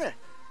speedrunner.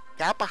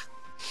 Kappa.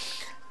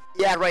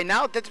 Yeah, right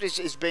now Tetris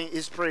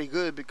is pretty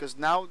good because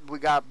now we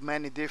got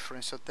many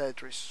different of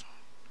Tetris,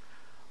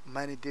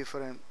 many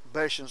different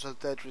versions of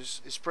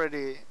Tetris. It's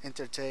pretty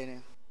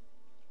entertaining.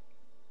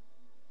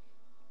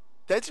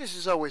 Tetris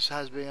is always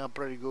has been a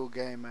pretty good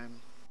game,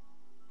 man.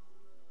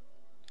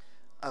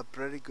 A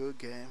pretty good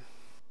game.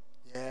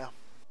 Yeah.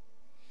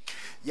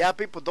 Yeah,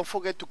 people, don't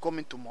forget to come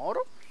in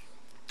tomorrow.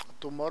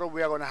 Tomorrow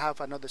we are gonna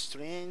have another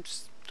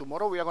streams.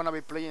 Tomorrow we are gonna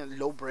be playing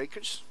Low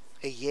Breakers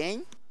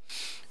again.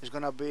 It's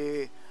gonna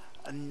be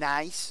a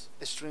nice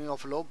string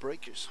of Low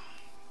Breakers.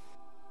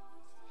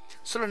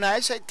 So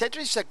nice.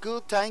 Tetris is a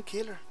good time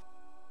killer.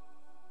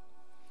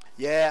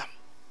 Yeah.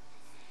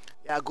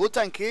 Yeah, good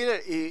time killer.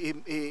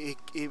 It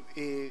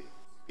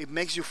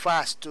makes you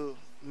fast too.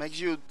 Makes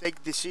you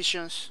take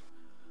decisions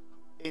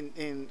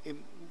in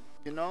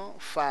you know,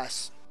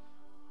 fast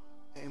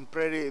and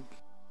pretty,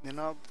 you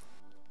know,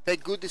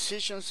 take good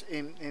decisions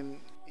in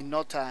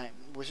no time,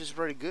 which is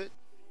very good.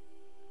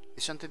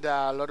 It's something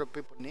that a lot of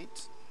people need,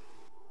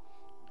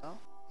 you know,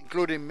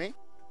 including me.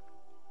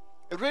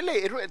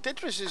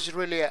 Tetris is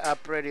really a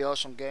pretty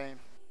awesome game.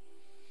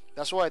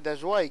 That's why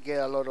I get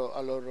a lot of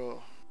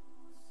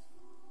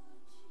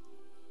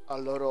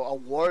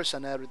awards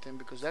and everything,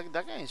 because that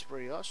game is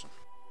pretty awesome.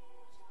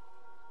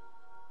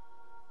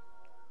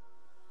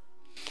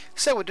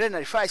 So with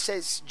Renarify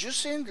says, you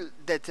seen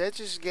the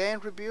Tetris game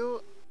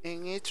review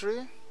in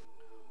E3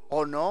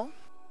 or no?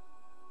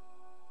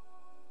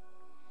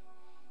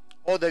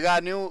 Oh, they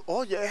got new.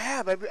 Oh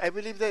yeah, I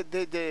believe that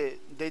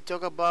they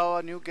talk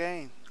about a new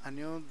game, a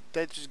new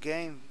Tetris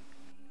game.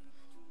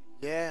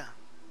 Yeah,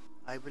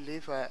 I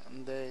believe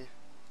the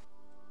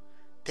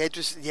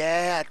Tetris.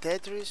 Yeah,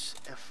 Tetris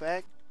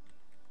Effect.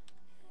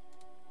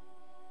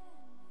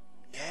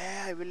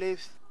 Yeah, I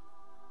believe.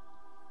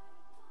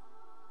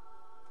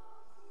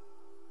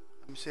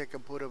 Let me see if I can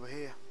put it over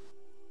here.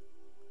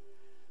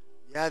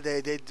 Yeah,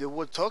 they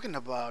were talking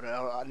about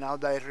it. Now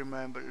that I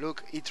remember.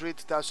 Look, E3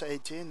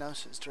 2018, now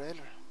it's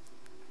trailer.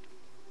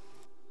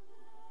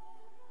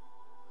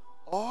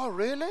 Oh,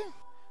 really?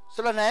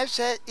 So Lanaev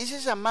said, is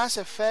this a Mass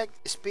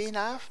Effect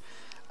spin-off?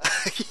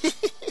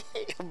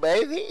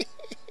 Baby?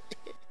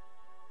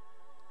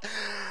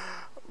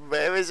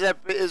 Maybe it's a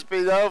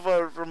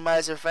spin-off from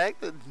Mass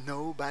Effect?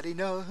 Nobody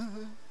knows.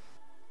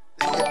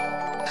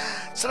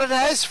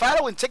 Solonaev is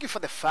following. Thank you for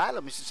the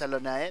follow, Mr.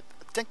 Solonaev.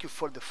 Thank you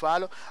for the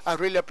follow. I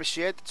really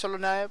appreciate it,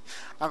 Solonaev.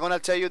 I'm gonna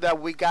tell you that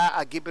we got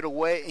a give it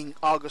away in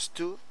August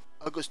 2.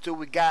 August 2,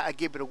 we got a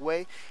give it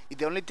away.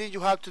 The only thing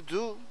you have to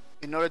do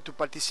in order to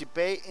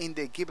participate in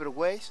the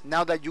giveaways,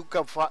 now that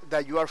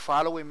you are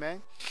following,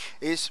 man,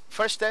 is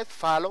first step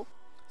follow,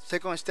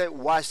 second step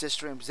watch the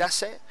streams.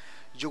 That's it.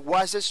 You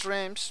watch the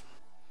streams,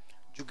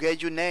 you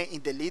get your name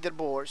in the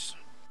leaderboards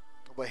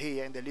over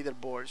here in the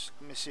leaderboards.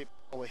 Let me see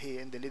over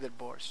here in the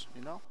leaderboards.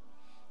 You know,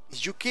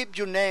 if you keep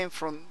your name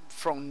from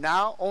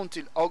now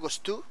until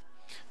August 2,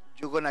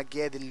 you're gonna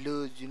get the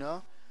loot. You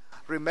know,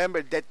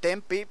 remember that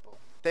 10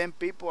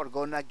 people are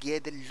gonna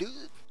get the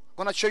loot. I'm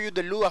gonna show you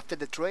the loot after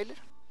the trailer,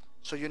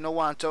 so you know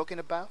what I'm talking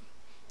about.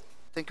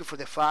 Thank you for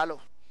the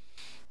follow.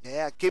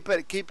 Yeah, keep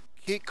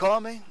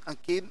coming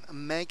and keep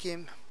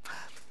making,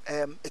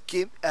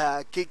 keep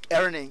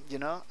earning. You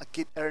know,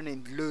 keep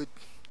earning loot,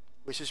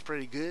 which is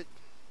pretty good.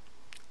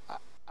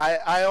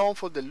 I own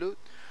for the loot.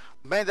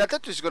 Man,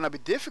 that is gonna be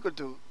difficult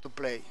to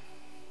play.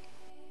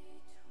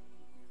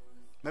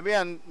 Maybe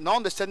I'm not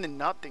understanding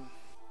nothing.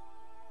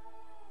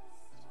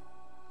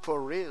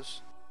 For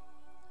reals.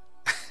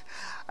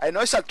 I know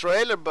it's a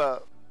trailer,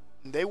 but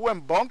they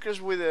went bonkers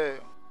with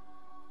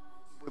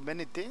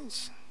many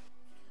things.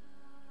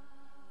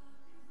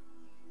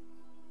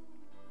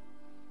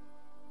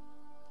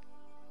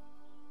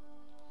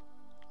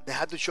 They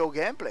had to show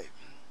gameplay.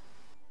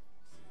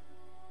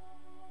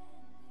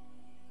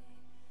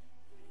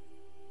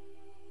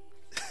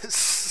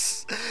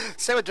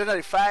 Seven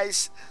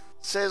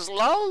says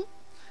low.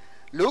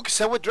 Look,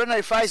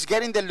 795 is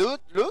getting the loot.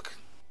 Look,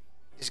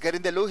 he's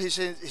getting the loot. He's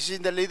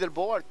in the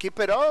leaderboard. Keep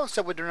it on,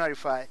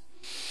 795.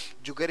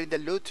 You getting the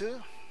loot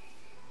too.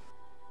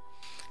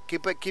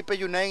 Keep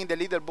your name in the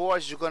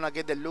leaderboards. You're gonna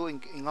get the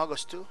loot in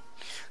August too.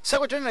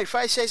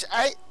 795 says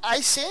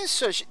I seen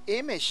such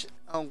image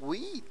on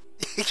weed.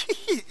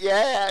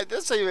 Yeah,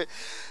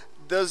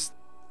 there's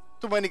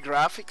too many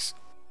graphics.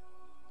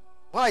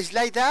 Why, it's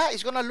like that?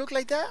 It's gonna look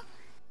like that?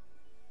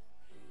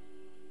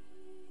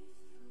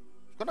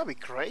 It's gonna be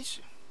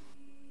crazy.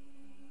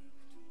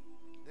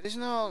 There is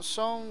no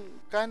some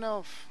kind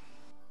of.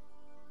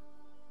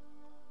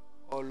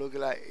 Oh, look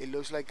like it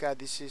looks like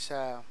this is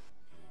a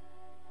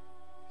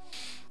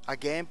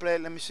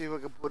gameplay. Let me see if I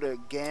can put a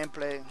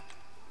gameplay.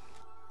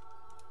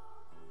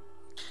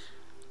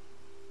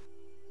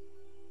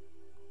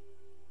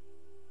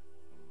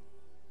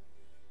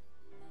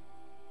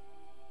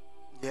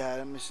 Yeah,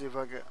 let me see if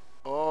I can.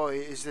 Oh,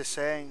 it's the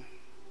same.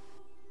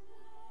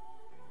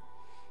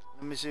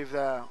 Let me see if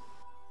that.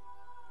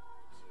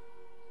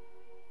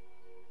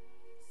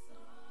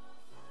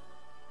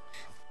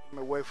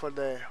 Let me wait for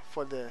the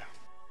the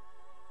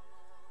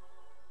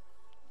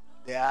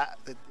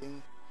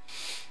thing.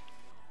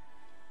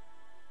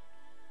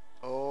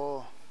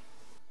 Oh,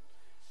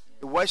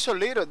 why so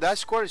little? That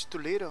square is too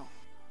little.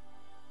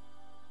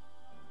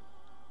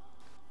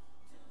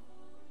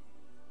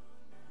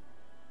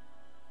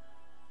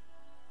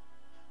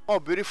 Oh,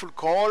 beautiful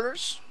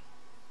colors,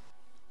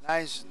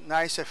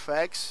 nice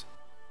effects.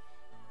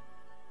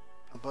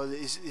 But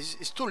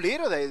it's too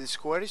little. The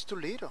square is too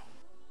little.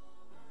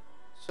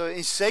 So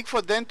it's safe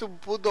for them to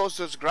put those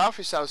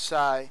graphics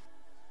outside.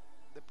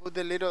 They put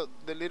the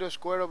little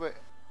square of it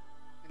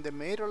in the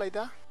middle like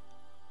that.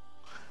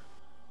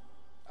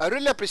 I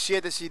really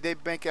appreciate it. See, they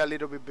make it a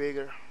little bit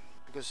bigger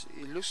because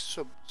it looks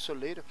so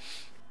little.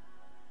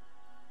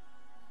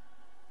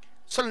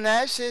 So now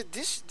I said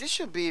this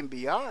should be in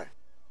VR.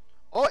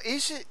 Oh,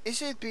 is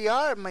it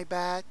VR? My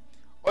bad.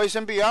 Oh, it's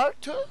in VR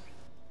too.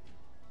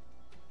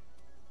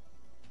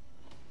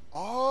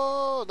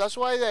 Oh, that's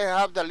why they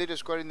have that little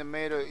square in the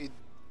middle. It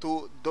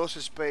to those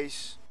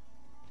space.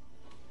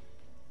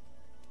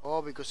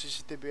 Oh, because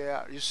it's the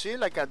VR. You see,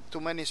 like a too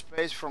many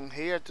space from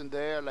here to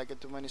there, like a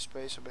too many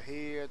space over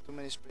here, too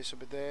many space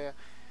over there.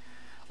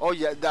 Oh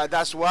yeah,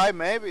 that's why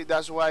maybe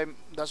that's why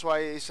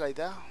it's like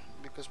that,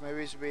 because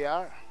maybe it's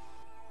VR.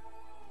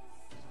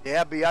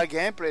 Yeah, VR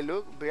gameplay.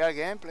 Look, VR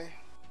gameplay.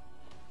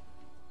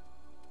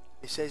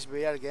 It says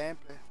VR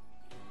gameplay.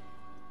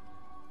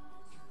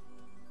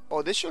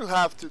 Oh, they should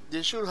have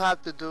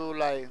to do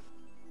like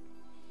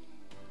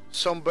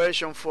some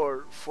version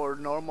for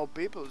normal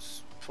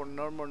peoples, for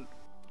normal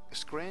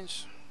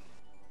screens.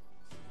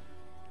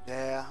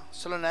 Yeah,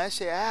 so when I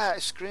say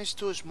screen's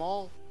too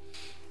small.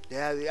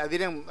 Yeah, I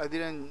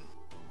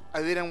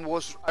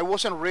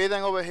wasn't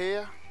reading over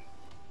here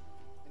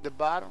in the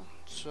bottom,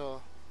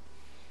 so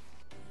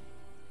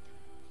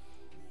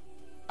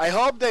I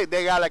hope they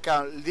got like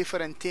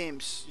different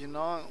teams, you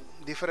know,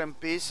 different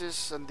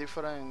pieces and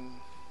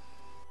different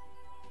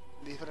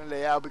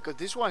layout, because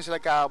this one's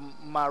like a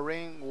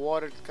marine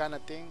water kind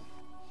of thing.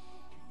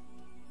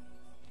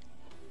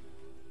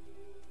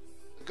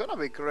 It's gonna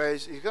be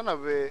crazy. It's gonna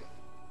be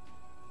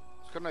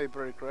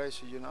pretty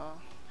crazy, you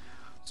know.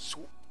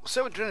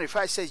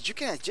 725 says you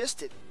can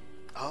adjust it.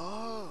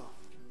 Oh,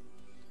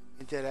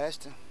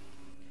 interesting.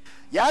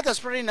 Yeah, that's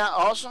pretty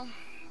awesome.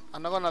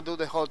 I'm not gonna do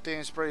the whole thing.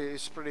 It's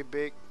pretty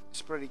big.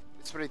 It's pretty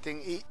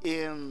thing.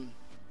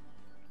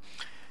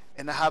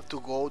 And I have to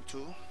go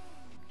to.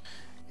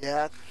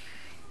 Yeah.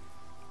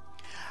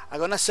 I'm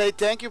gonna say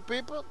thank you,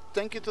 people.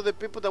 Thank you to the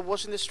people that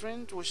was in the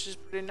stream, which is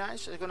pretty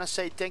nice. I'm gonna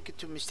say thank you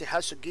to Mr.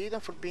 Hasugida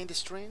for being in the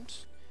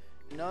streams.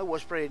 You know, it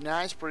was pretty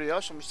nice, pretty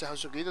awesome, Mr.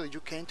 Hasugida, that you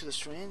came to the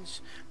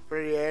streams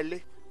pretty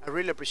early. I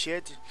really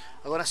appreciate it.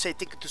 I'm gonna say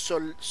thank you to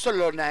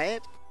Solo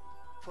Naib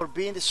for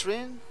being in the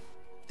stream.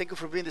 Thank you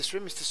for being in the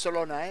stream, Mr.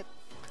 Solo Naib.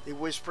 It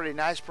was pretty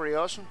nice, pretty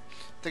awesome.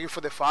 Thank you for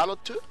the follow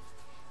too.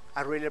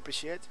 I really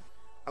appreciate it.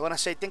 I'm gonna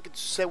say thank you to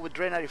Say with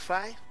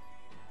Dre95.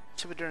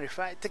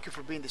 Thank you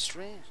for being in the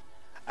stream.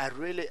 I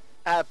really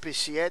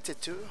appreciate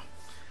it too.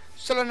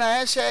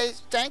 Solanae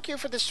says thank you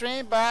for the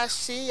stream. Bye.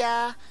 See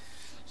ya,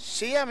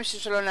 Mr.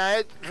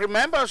 Solanae.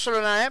 Remember,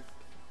 Solanae,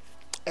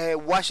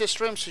 watch the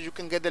stream so you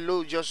can get the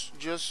loot. Just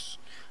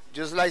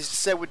like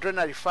Say with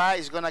Dre95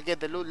 is gonna get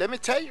the loot. Let me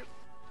tell you.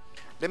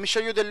 Let me show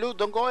you the loot.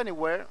 Don't go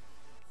anywhere.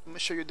 Let me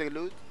show you the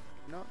loot.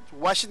 You know,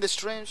 watching the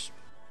streams,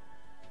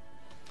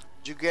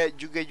 you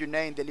get your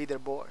name in the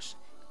leaderboards.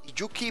 If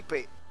you keep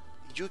it,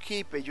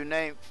 your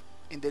name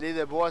in the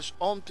leaderboards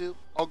until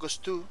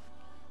August 2,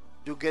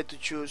 you get to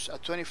choose a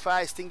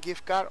 25 Steam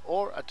gift card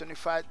or a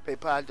 25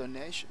 PayPal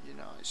donation. You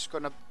know, it's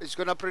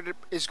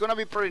gonna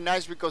be pretty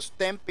nice, because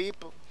 10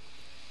 people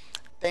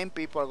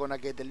are gonna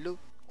get the loot.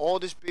 All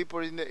these people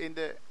in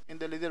the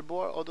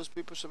leaderboard, all those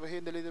people over here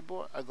in the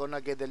leaderboard are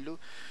gonna get the loot.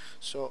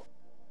 So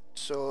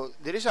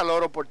there is a lot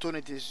of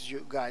opportunities,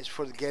 you guys,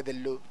 for get the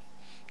loot.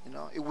 You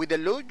know, with the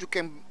loot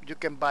you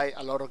can buy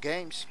a lot of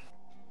games.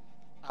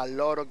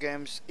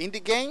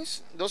 Indie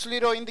games, those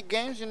little indie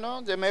games, you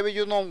know, that maybe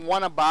you don't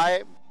want to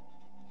buy.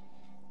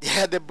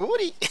 Yeah, the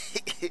booty.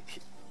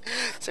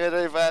 So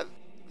if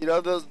you know,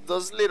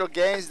 those little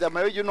games that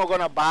maybe you're not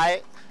gonna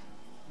buy,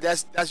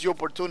 that's your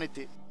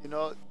opportunity. You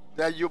know,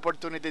 that's your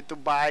opportunity to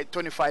buy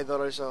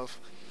 $25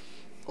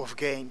 of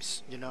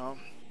games. You know,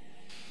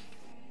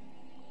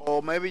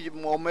 or maybe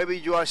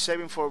you are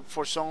saving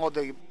for some of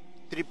the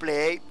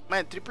AAA.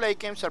 Man, AAA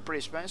games are pretty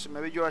expensive.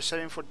 Maybe you are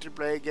saving for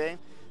AAA game.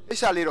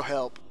 It's a little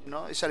help, you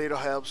know. It's a little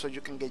help so you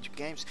can get your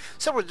games.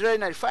 Server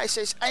 95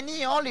 says, I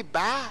need only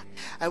buy.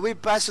 I will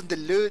pass on the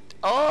loot.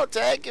 Oh,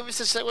 thank you,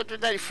 Mr. Server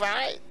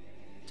 95.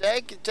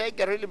 Thank you, thank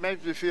you. It really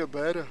makes me feel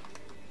better.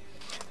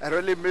 It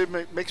really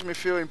makes me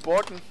feel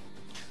important.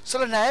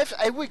 So now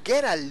I will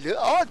get a loot.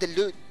 Oh, the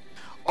loot.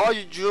 Oh,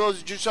 you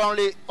just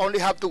only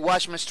have to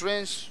watch my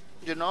streams,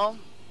 you know,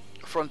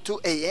 from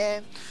 2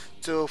 a.m.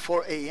 to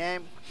 4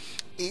 a.m.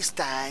 Each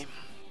time.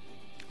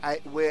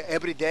 We're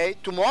every day.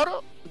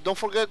 Tomorrow, don't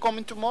forget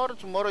coming tomorrow.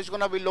 Tomorrow is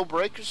gonna be low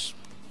breakers.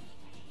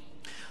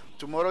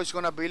 Tomorrow is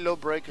gonna be low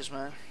breakers,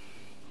 man.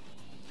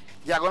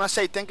 Yeah, I'm gonna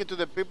say thank you to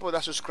the people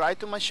that subscribe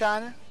to my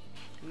channel.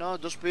 You know,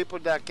 those people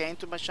that came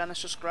to my channel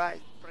subscribe.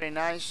 Pretty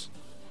nice.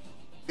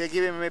 They're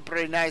giving me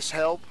pretty nice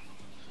help.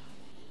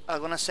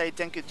 I'm gonna say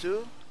thank you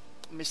to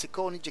Mr.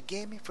 Cole Ninja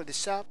Gaming for the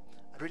sub.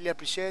 I really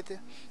appreciate it.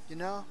 You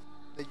know,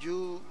 that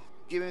you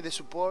give me the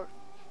support.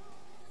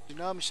 You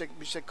know,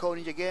 Mr. Cole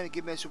Ninja Gaming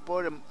give me the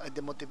support and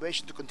the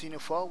motivation to continue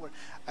forward.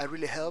 It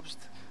really helps.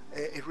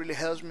 It really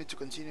helps me to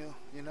continue.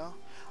 You know,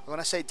 I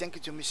wanna say thank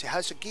you to Mr.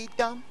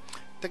 Hasukito.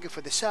 Thank you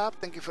for the sub.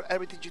 Thank you for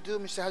everything you do,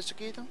 Mr.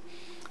 Hasukito.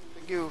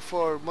 Thank you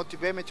for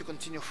motivating me to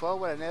continue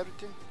forward and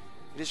everything.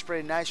 It is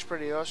pretty nice,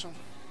 pretty awesome.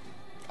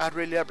 I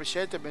really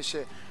appreciate it,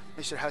 Mr.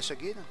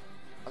 Hasukito.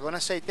 I'm gonna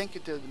say thank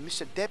you to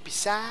Mr.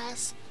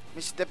 Depisaz.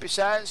 Mr.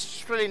 Depisaz,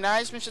 it's really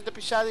nice, Mr.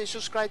 Depisaz. You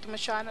subscribe to my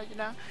channel, you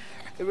know.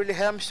 It really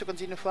helps to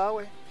continue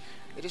forward.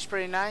 It is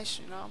pretty nice,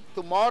 you know.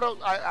 Tomorrow,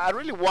 I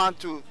really want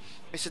to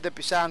Mr.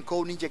 Depisaz and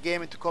Code Ninja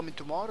Gaming to come in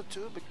tomorrow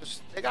too,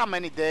 because they got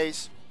many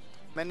days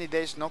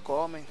not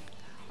coming.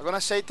 I'm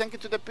gonna say thank you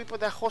to the people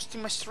that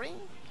hosting my stream.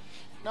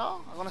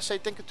 No, I'm gonna say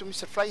thank you to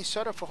Mr. Flying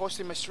Soda for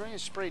hosting my stream.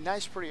 It's pretty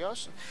nice, pretty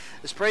awesome.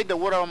 Spread the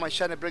word on my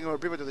channel, bringing more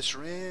people to the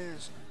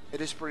streams. It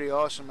is pretty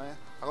awesome, man.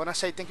 I'm gonna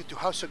say thank you to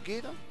House of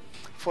Gideon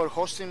for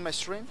hosting my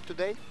stream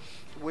today.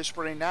 It was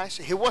pretty nice.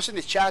 He was in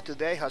the chat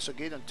today, House of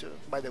Gideon too.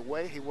 By the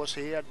way, he was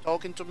here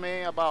talking to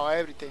me about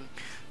everything.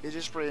 It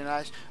is pretty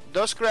nice.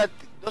 Those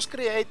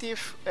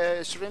creative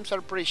streams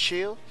are pretty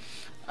chill,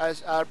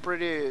 are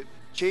pretty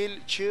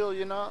chill,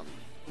 you know.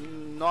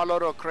 Not a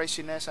lot of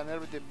craziness and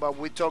everything, but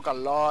we talk a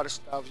lot of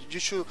stuff. You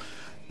should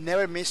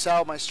never miss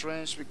out my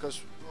streams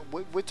because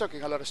we're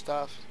talking a lot of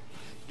stuff.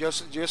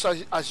 Just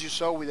as you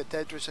saw with the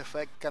Tetris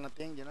effect kind of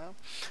thing, you know.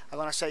 I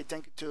want to say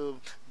thank you to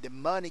the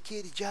Money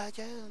Kitty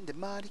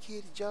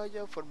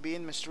Jojo for being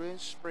in my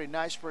streams. Pretty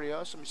nice, pretty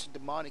awesome. It's the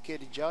Money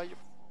Kitty Jojo.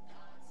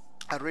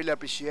 I really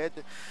appreciate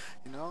it,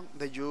 you know,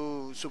 that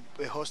you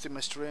hosting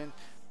my stream.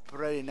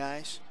 Pretty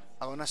nice.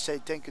 I want to say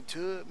thank you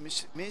to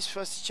Miss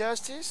First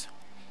Justice.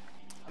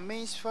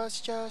 Miss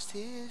First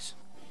Justice.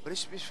 What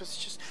is Miss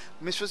First Justice?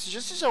 Miss First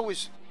Justice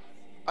always.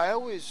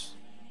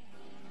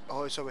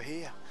 Oh, it's over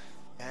here.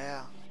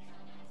 Yeah.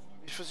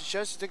 Miss First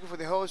Justice, thank you for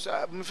the host.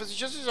 Miss First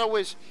Justice is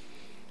always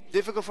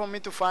difficult for me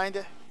to find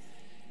it,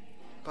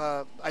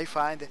 but I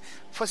find it.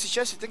 First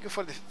Justice, thank you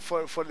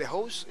for the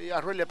host. I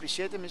really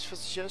appreciate it, Miss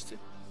First Justice.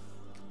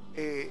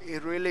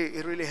 It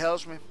really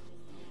helps me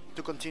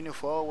to continue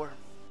forward.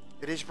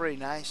 It is very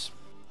nice.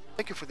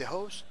 Thank you for the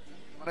host.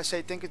 I want to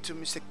say thank you to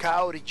Mr.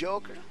 Cowdy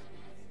Joker.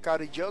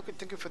 Cowdy Joker,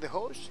 thank you for the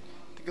host.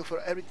 Thank you for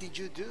everything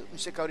you do,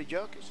 Mr. Cowdy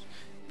Joker.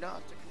 You know,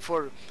 thank you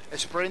for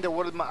spreading the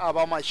word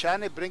about my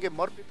channel, bringing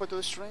more people to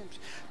the streams.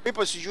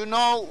 People, so you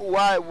know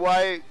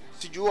why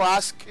did you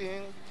ask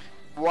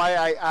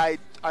why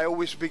I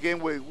always begin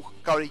with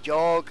Cowdy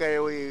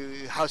Joker,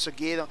 with House of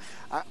Gideon.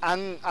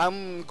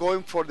 I'm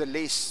going for the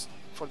list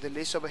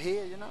over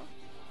here, you know,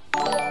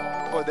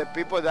 for the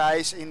people that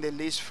is in the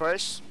list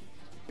first.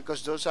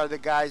 Because those are the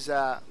guys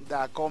that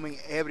are coming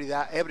every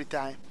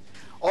time.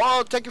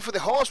 Oh, thank you for the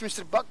host,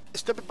 Mr.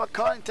 Stupid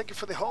Buckcon. Thank you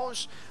for the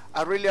host.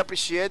 I really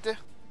appreciate it.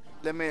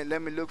 Let me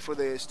look for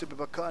the Stupid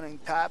Buckcon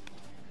tab.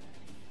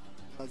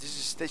 Oh, this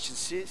is Station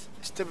 6.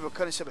 Stupid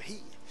Buckcon is over here.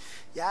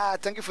 Yeah,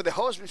 thank you for the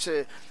host,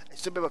 Mr.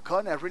 Stupid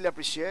Buckcon. I really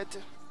appreciate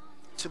it.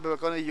 Stupid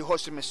Buckcon, you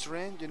hosting my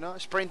stream, you know,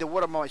 spreading the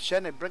word about my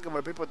channel, bringing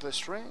more people to the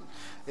stream.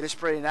 It is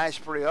pretty nice,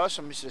 pretty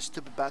awesome, Mr.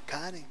 Stupid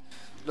Buckcon.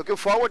 Looking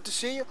forward to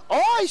see you.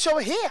 Oh, he's over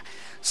here.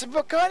 Stupid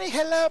Buckcon,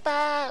 hello,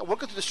 bye.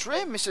 Welcome to the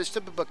stream, Mr.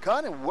 Stupid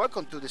Buckcon.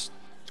 Welcome to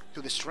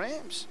the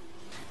streams.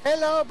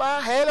 Hello,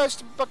 bye. Hello,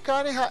 Stupid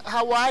Buckcon.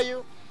 How are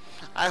you?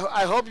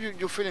 I hope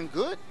you're feeling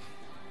good.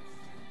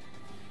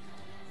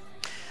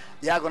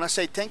 Yeah, I'm gonna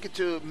say thank you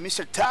to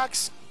Mr.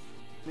 Tux.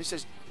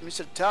 Mr.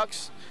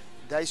 Tux,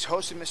 that is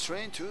hosting my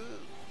stream too.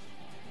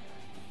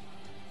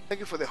 Thank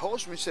you for the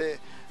host, Mr.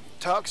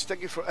 Tux.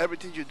 Thank you for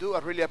everything you do. I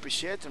really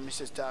appreciate it,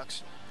 Mr.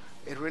 Tux.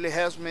 It really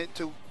helps me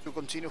to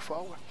continue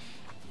forward.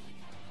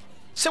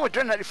 So with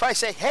 95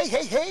 say,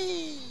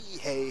 hey,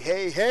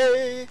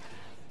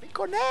 we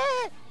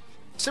connect.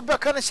 So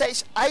Buchanan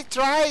says, I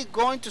tried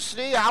going to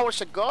sleep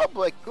hours ago,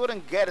 but I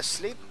couldn't get a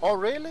sleep. Oh,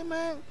 really,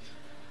 man?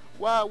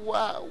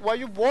 Why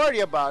you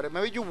worry about it?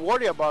 Maybe you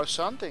worry about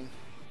something.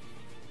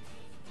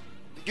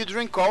 Did you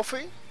drink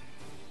coffee?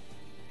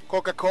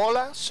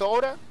 Coca-Cola?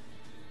 Soda?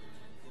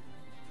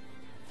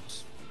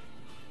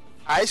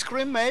 Ice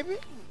cream, maybe?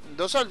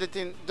 Those are the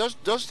things.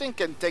 Those things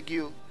can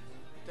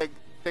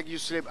take you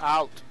sleep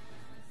out.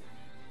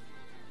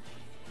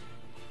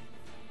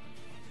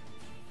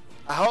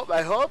 I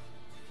hope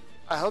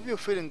you're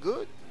feeling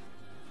good.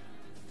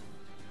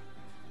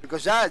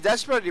 Because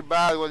that's pretty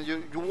bad when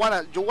you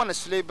wanna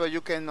sleep but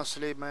you cannot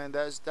sleep, man.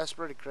 That's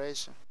pretty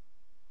crazy.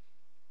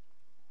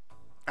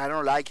 I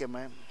don't like it,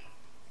 man.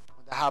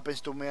 When that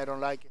happens to me, I don't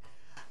like it.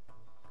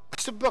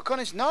 To be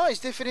honest, no, it's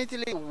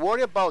definitely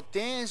worry about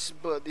things,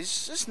 but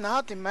it's just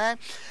nothing, man.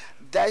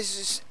 That is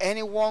just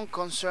anyone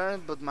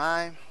concerned but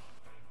mine.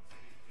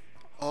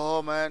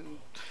 Oh man,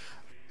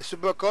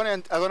 Stupid Connie,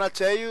 I'm gonna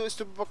tell you,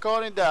 Stupid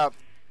Connie, that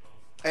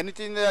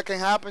anything that can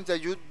happen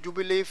that you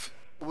believe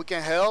we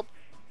can help,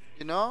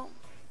 you know,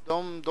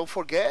 don't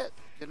forget,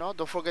 you know,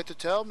 don't forget to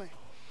tell me,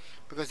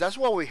 because that's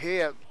why we're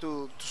here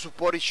to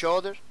support each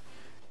other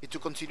and to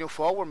continue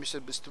forward,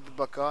 Mr. Stupid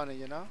Bacani,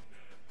 you know.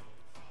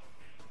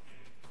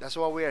 That's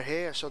why we are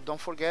here. So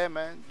don't forget,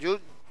 man.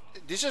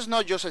 This is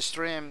not just a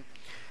stream.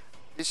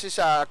 This is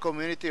a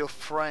community of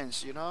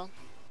friends, you know.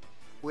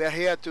 We are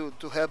here to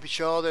help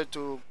each other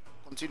to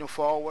continue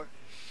forward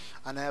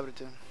and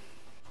everything.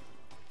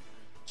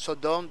 So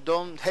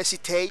don't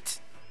hesitate.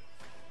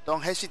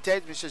 Don't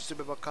hesitate, Mr.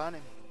 Stupid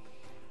Bacani.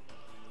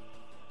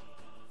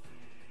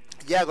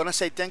 Yeah, I'm gonna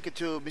say thank you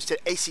to Mr.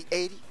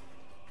 AC80.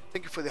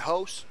 Thank you for the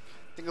host.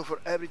 Thank you for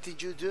everything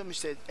you do,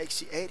 Mr.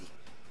 AC80.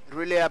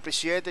 Really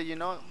appreciate it, you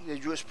know,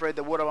 that you spread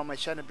the word about my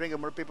channel, bringing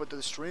more people to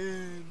the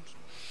streams.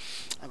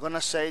 I'm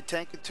gonna say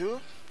thank you to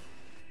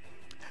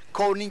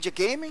Code Ninja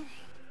Gaming.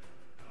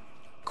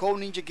 Code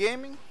Ninja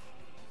Gaming.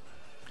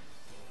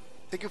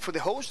 Thank you for the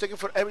host. Thank you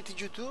for everything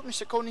you do,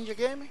 Mr. Code Ninja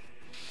Gaming.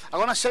 I'm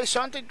gonna say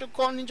something to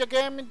Code Ninja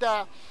Gaming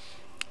that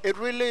it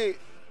really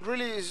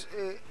is.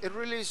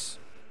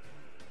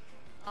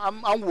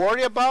 I'm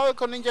worried about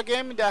Code Ninja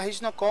Gaming that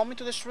he's not coming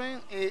to the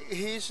stream.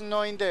 He's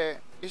not in the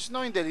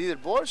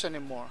leaderboards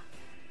anymore.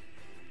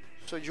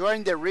 So you are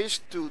in the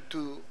risk to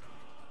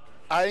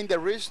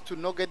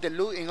not get the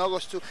loot in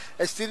August too.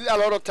 It's still a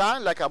lot of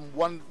time, like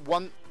one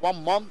month,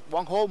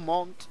 one whole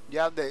month.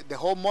 Yeah, the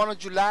whole month of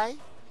July.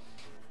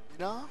 You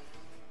know.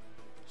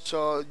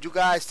 So you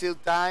guys still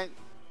time.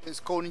 It's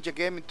Code Ninja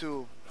Gaming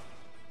to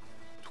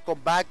come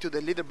back to the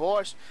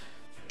leaderboards.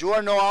 You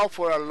are not out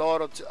for a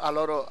lot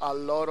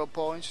of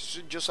points.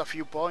 Just a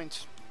few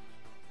points.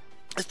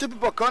 Stupid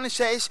Boconi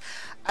says,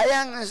 I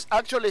am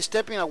actually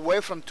stepping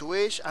away from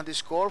Twitch and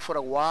Discord for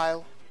a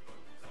while.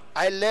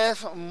 I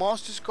left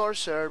most Discord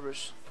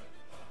servers.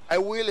 I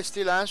will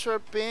still answer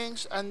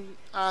pings and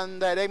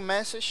direct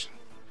message.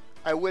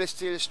 I will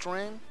still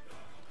stream.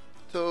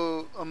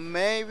 So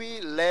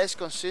maybe less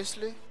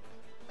consistently.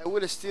 I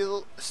will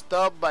still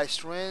stop by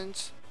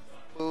streams,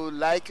 but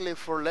likely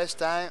for less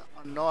time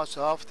or not as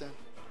often.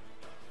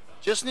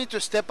 Just need to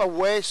step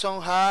away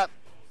somehow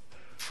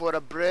for a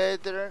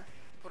breather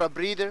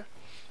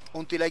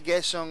until I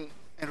get some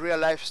in real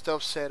life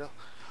stuff settled.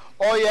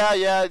 Oh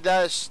yeah,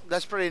 that's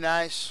pretty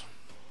nice.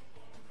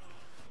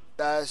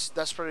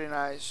 That's pretty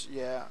nice.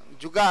 Yeah,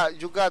 you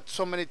got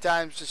so many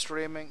times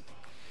streaming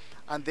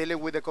and dealing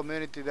with the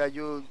community that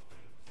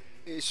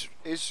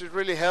it's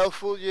really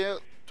helpful. Yeah,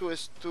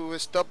 to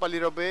stop a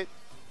little bit.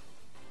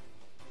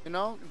 You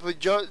know, but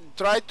just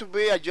try to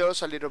be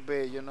adjust a little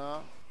bit. You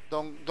know.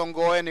 Don't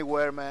go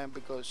anywhere, man,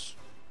 because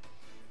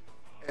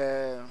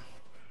I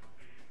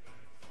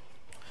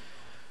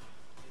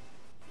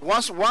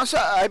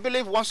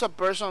believe once a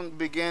person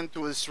begin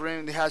to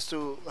stream, he has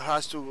to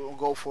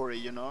go for it,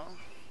 you know.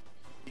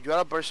 You are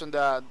a person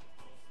that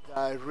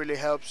really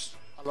helps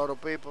a lot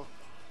of people.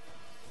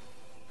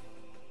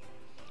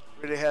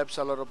 Really helps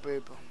a lot of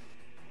people.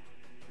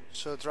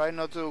 So try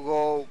not to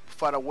go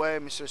far away,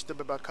 Mr.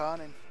 Stupid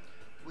Bacani.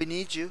 We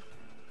need you.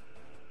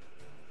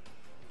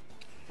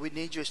 We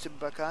need you, Steve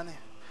Bacani.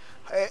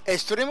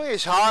 Streaming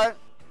is hard.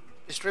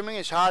 Streaming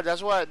is hard.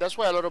 That's why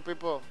a lot of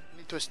people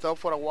need to stop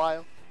for a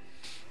while,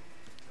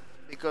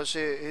 because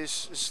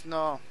it's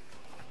no.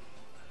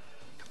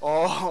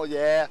 Oh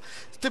yeah,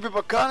 Steve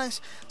Bacani.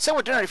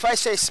 Someone 35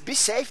 says, "Be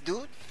safe,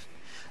 dude."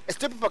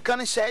 Steve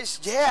Bacani says,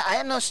 "Yeah, I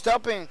am not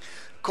stopping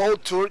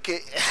cold turkey.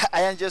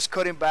 I am just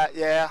cutting back."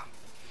 Yeah,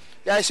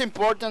 it's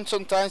important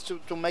sometimes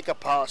to make a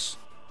pause.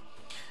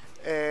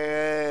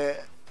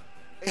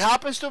 It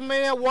happens to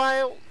me a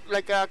while,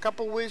 like a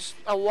couple weeks,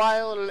 a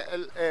while,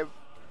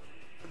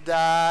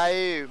 that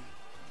I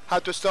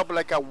had to stop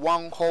like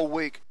one whole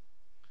week.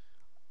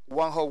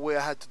 One whole week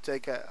I had to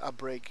take a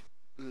break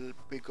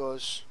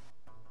because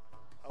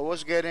I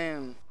was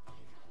getting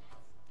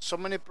so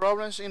many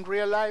problems in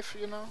real life,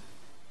 you know,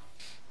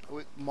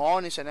 with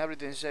monies and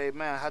everything. Say,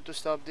 man, I had to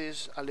stop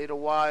this a little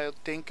while,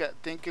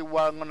 thinking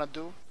what I'm gonna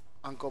do,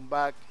 and come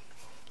back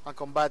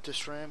to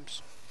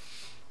streams.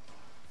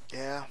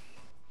 Yeah.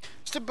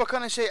 Steve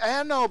Bacani say, I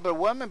am not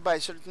overwhelmed by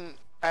certain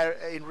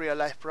in real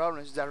life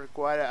problems that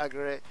require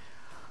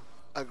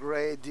a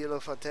great deal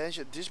of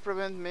attention. This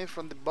prevents me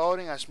from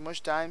devoting as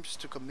much time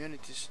to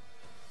communities.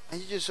 And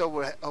you just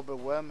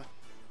overwhelmed.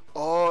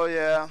 Oh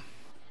yeah.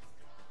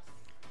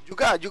 You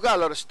got a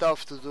lot of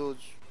stuff to do,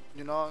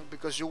 you know,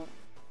 because you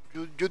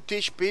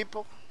teach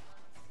people.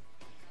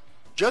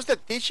 just the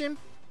teaching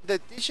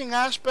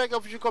aspect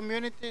of your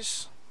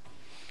communities.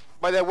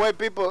 By the way,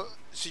 people,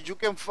 so you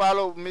can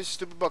follow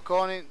Mr.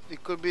 Baconi,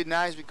 it could be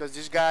nice because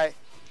this guy,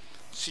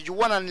 so you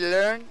want to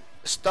learn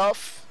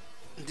stuff,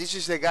 this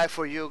is the guy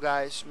for you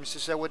guys, Mr.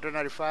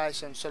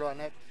 Sewe395 and Solo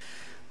Anet.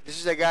 This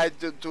is the guy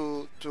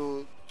to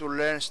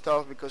learn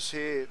stuff because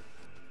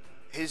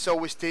he's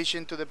always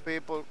teaching to the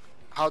people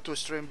how to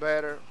stream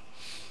better,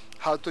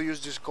 how to use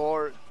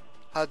Discord,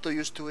 how to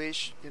use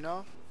Twitch, you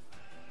know.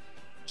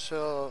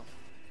 So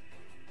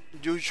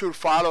you should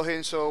follow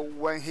him. So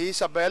when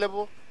he's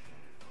available,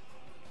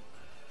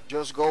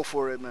 just go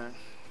for it, man.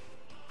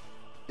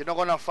 You're not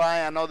gonna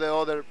find another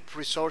other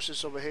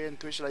resources over here in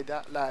Twitch like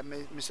that, like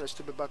Mr.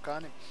 Stupid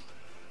Bacani.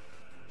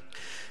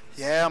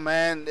 Yeah,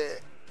 man.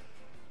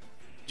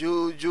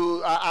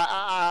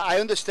 I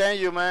understand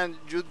you, man.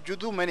 You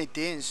do many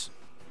things.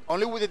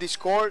 Only with the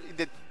Discord,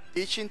 the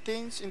teaching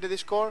things in the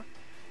Discord,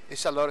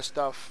 it's a lot of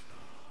stuff.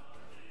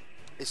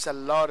 It's a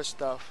lot of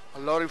stuff, a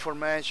lot of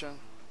information.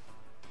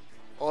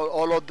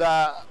 All of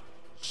that.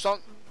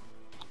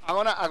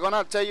 I'm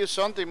gonna tell you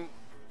something,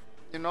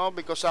 you know,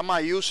 because I'm a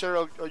user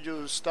of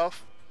your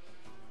stuff.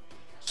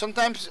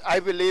 Sometimes I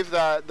believe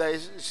that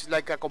it's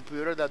like a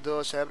computer that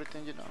does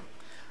everything, you know.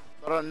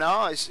 But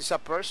no, it's a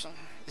person.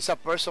 It's a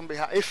person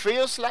behind. It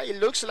feels like, it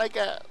looks like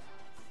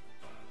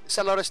it's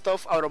a lot of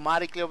stuff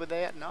automatically over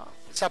there. No,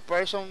 it's a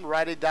person.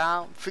 Write it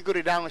down, figure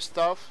it out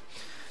stuff,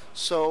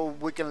 so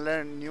we can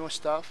learn new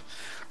stuff.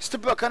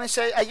 Stupid, can I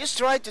say? I just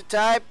tried to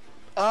type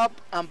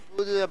up and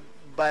put a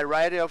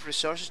variety of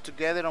resources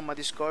together on my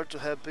Discord to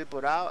help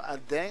people out,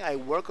 and then I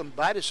work on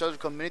various other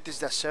communities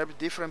that serve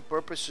different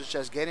purposes, such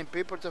as getting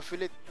people to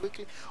affiliate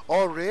quickly.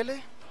 Oh,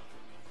 really?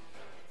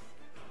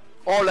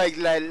 Oh, like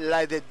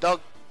the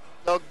dog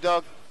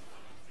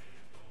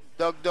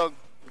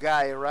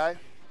guy, right?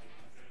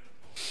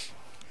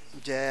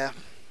 Yeah.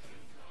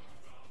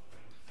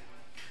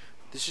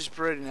 This is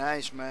pretty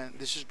nice, man.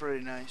 This is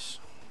pretty nice.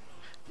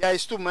 Yeah,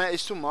 it's too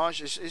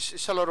much.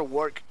 It's a lot of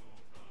work.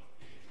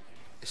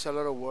 It's a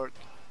lot of work.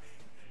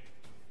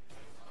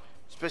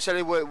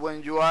 Especially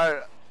when you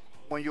are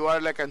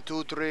like in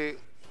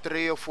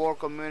three or four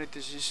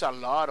communities. It's a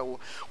lot of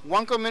work.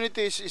 One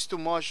community is too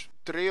much.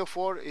 3 or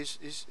 4 is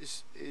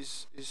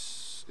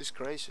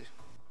crazy.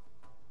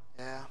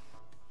 Yeah.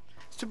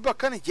 Super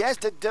Bacani, yes,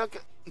 the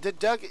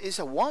dog is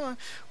a woman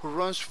who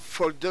runs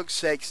for dog's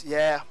sakes.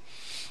 Yeah.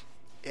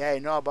 Yeah, I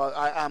know about.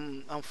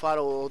 I'm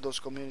follow all those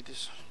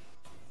communities.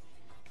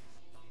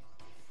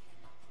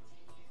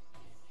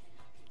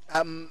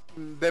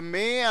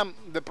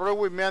 The problem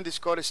with me on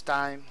Discord is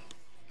time.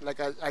 Like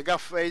I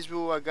got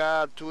Facebook, I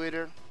got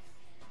Twitter,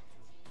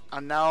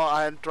 and now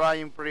I'm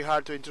trying pretty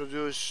hard to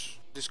introduce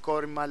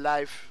Discord in my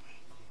life,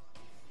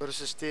 but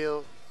it's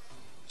still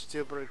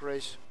pretty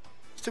crazy.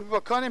 Stupid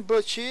Bacani,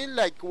 but she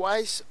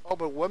likewise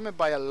overwhelmed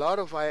by a lot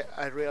of I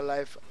real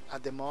life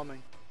at the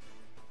moment.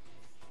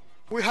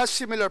 We have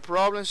similar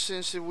problems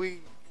since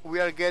we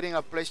are getting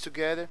a place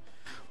together.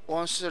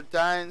 Once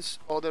sometimes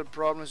other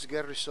problems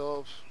get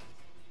resolved.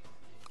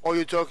 Oh,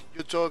 you told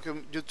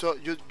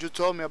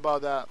me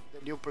about the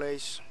new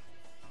place.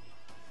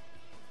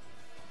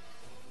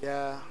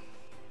 Yeah.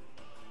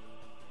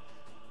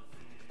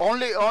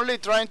 Only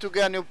trying to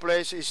get a new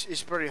place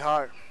is pretty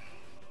hard.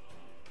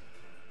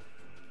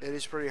 It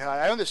is pretty hard.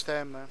 I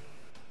understand, man.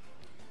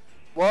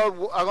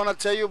 Well, I'm gonna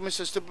tell you,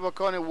 Mr. Stupid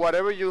Bacani,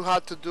 whatever you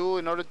have to do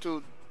in order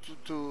to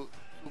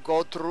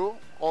go through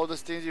all the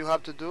things you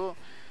have to do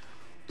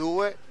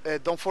it.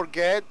 Don't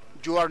forget,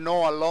 you are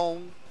not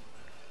alone.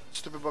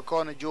 Stupid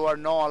Bacani, you are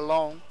not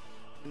alone.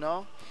 You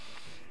know,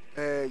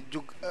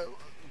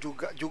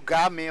 you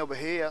got me over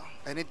here.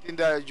 Anything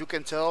that you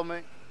can tell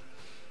me,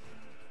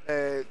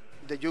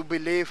 that you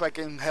believe I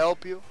can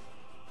help you,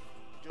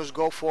 just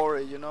go for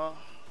it. You know.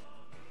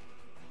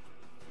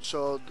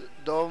 So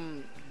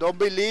don't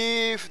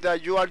believe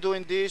that you are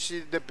doing this.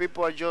 The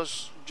people are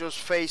just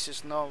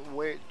faces. No,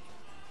 wait,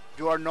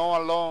 you are not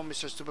alone,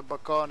 Mr. Stupid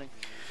Bacani.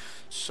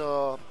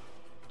 So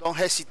don't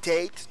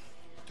hesitate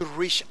to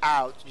reach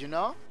out. You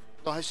know,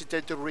 don't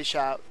hesitate to reach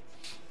out.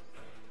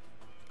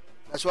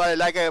 That's what I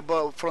like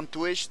about from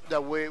Twitch,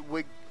 that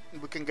we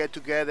can get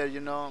together. You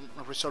know,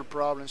 and resolve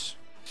problems.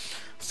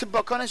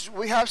 Stupid Bacani,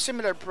 we have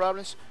similar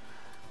problems.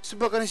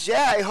 Stupid Bacani,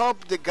 yeah, I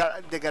hope the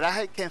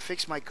garage can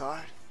fix my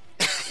car.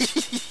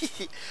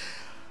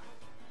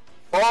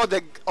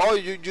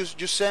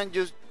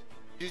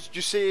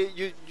 You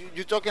see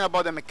you talking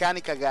about the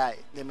mechanic.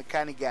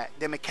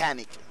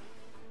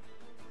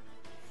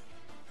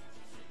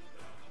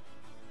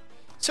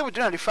 So we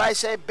don't, if I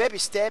say baby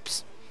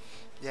steps,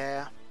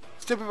 yeah.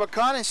 Stupid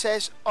Bacani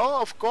says,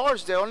 oh, of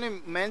course, the only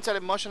mental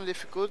emotional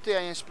difficulty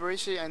and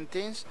inspiration and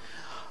things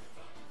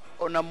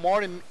on a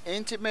more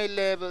intimate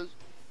level.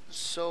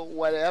 So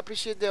while I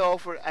appreciate the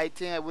offer, I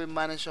think I will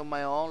manage on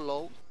my own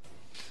load.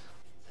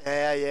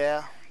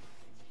 Yeah,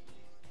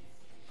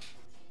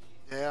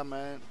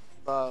 man.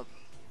 But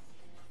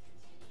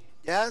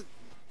yeah,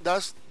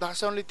 that's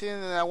the only thing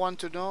that I want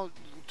to know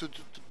to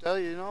tell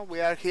you. You know,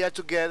 we are here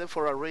together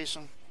for a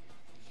reason.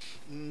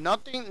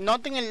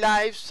 Nothing in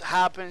life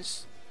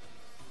happens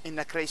in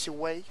a crazy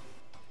way.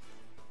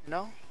 You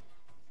know,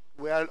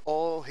 we are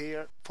all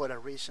here for a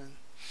reason.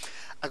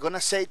 I'm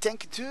gonna say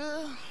thank you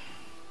to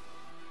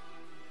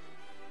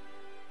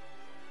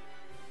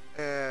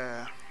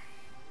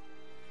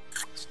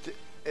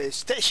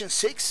Station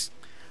 6.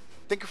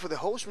 Thank you for the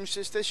host,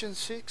 Mr. Station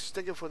 6.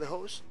 Thank you for the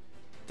host.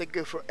 Thank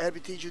you for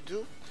everything you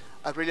do.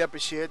 I really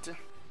appreciate it.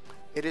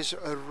 It is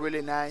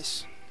really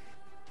nice.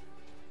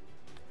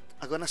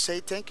 I'm gonna say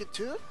thank you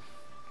to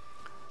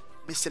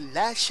Mr.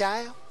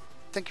 Lashai.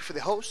 Thank you for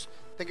the host.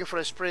 Thank you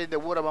for spreading the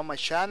word about my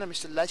channel,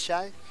 Mr.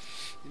 Lashai.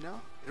 You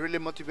know, it really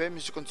motivates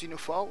me to continue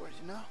forward.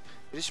 You know,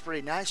 it is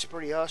pretty nice,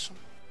 pretty awesome.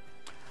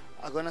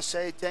 I'm gonna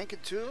say thank you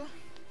to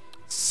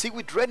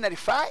Seaweed Red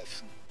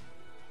 95.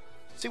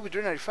 Seaweed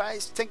Red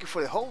 95. Thank you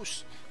for the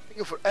host. Thank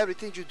you for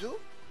everything you do.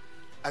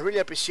 I really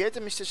appreciate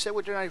it, Mr.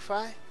 Seaweed Red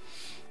 95.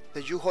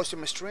 That you hosting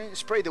my stream,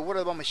 spread the word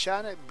about my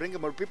channel, bringing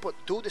more people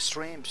to the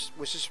streams,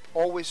 which is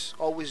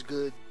always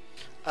good.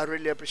 I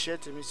really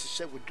appreciate it, Mr.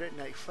 Seaweed Red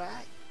 95.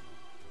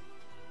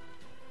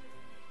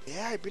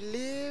 Yeah, I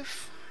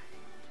believe.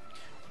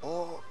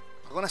 Oh,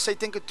 I'm gonna say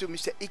thank you to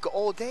Mr. Eco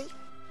All Day.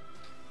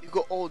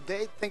 Eco All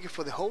Day, thank you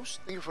for the host.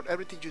 Thank you for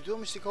everything you do,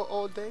 Mr. Eco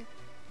All Day.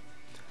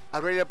 I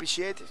really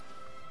appreciate it.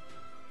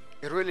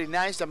 It's really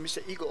nice that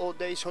Mr. Eco All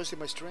Day is hosting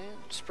my stream,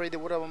 spread the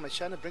word about my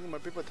channel, bringing more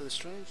people to the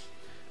streams,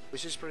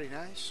 which is pretty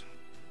nice.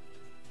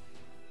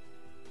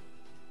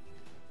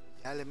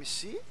 Yeah, let me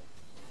see.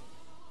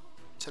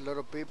 There's a lot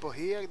of people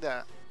here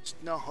that is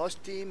not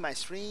hosting my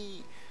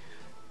stream.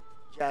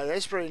 Yeah,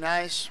 that's pretty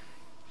nice.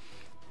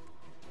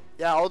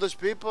 Yeah, all those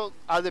people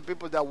are the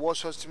people that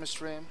was hosting my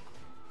stream.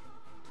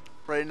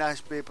 Pretty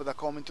nice people that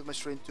come into my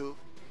stream too.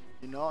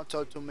 You know,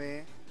 talk to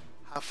me,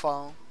 have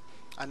fun,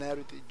 and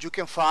everything. You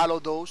can follow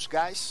those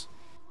guys.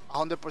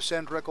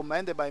 100%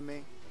 recommended by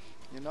me.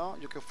 You know,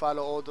 you can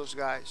follow all those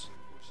guys,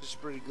 which is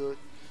pretty good.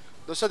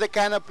 Those are the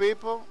kind of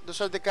people.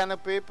 Those are the kind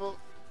of people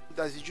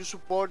that if you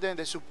support them,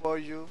 they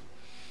support you.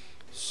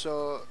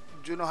 So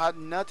you don't have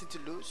nothing to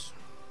lose.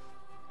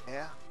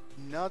 Yeah,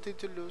 nothing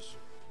to lose.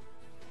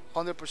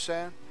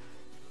 100%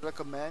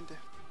 recommend.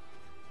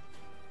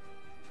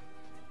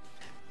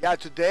 Yeah,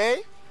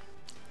 today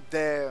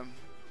the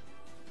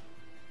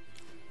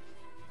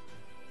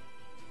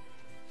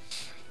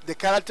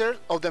character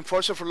of the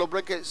Enforcer for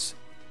Lawbreakers,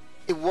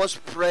 it was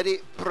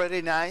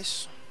pretty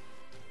nice.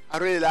 I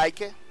really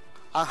like it.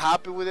 I'm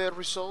happy with the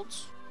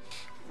results.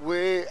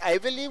 I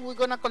believe we're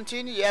gonna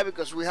continue, yeah,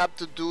 because we have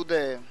to do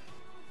the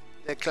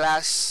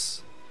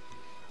class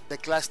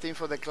thing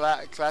for the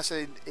class.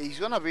 It's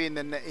gonna be in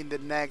the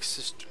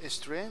next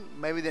stream,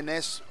 maybe the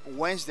next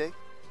Wednesday.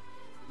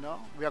 You know,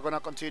 we are gonna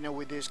continue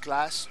with this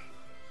class.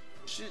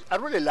 I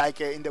really like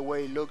it in the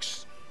way it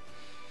looks.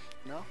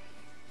 You know.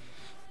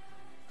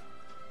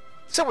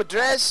 So with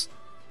dress,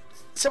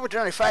 so with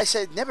 25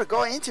 said never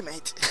go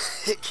intimate.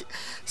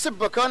 So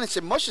because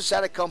emotions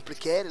are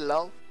complicated,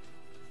 lol.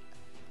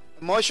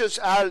 Emotions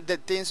are the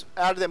things,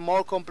 are the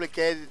more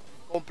complicated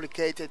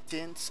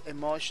things.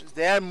 Emotions.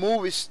 There are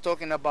movies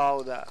talking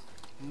about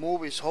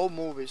movies, whole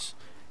movies.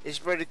 It's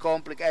very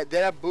complicated.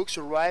 There are books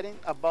writing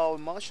about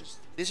emotions.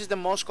 This is the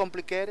most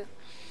complicated.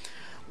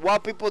 Why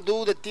people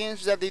do the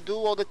things that they do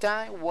all the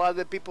time. Why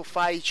the people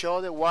fight each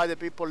other. Why the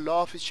people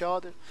love each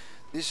other.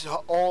 This is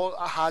all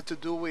had to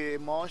do with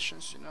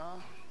emotions, you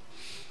know.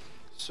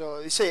 So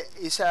it's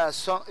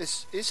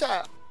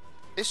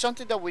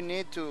something that we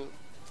need to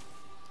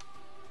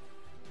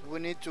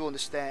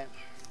understand.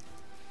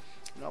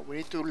 You know, we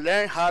need to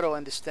learn how to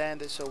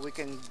understand it so we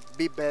can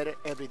be better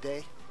every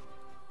day.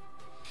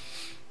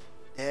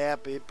 Yeah,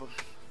 people.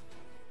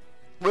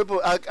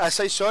 I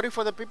say sorry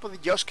for the people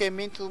that just came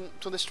into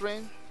the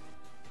stream.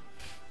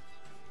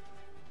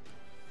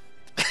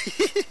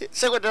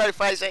 So what did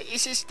I say?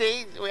 It's his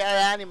thing. We are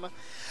animal.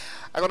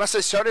 I'm gonna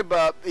say sorry,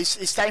 but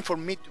it's time for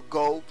me to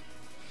go.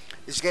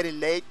 It's getting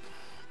late.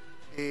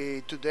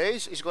 Today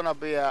is gonna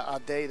be a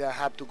day that I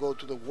have to go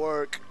to the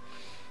work.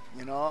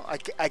 You know,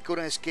 I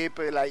couldn't escape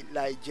it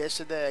like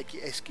yesterday. I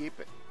escape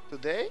it.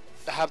 Today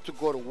I have to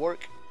go to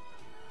work.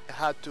 I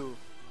had to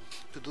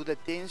do the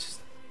things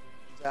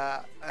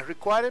that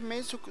required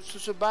me to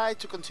survive,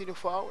 to continue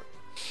forward.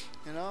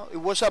 You know, it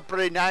was a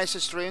pretty nice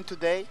stream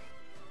today.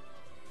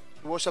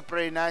 It was a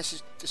pretty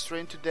nice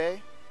stream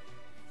today.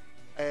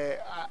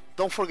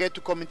 Don't forget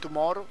to come in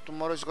tomorrow.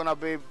 Tomorrow is gonna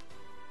be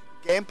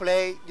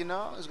gameplay. You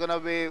know, it's gonna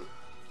be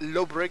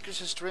low breakers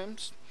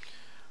streams,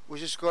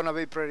 which is gonna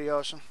be pretty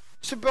awesome.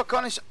 Super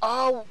Connie,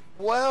 oh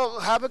well,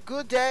 have a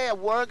good day at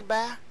work,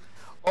 back.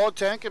 Oh,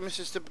 thank you,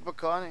 Mrs. Super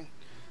Connie.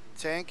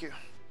 Thank you.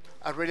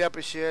 I really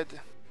appreciate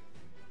it.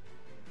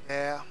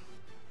 Yeah.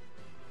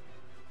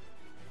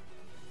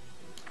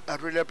 I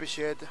really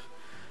appreciate it.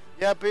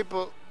 Yeah,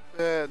 people.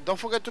 Don't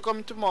forget to come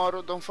in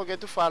tomorrow. Don't forget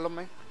to follow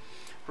me.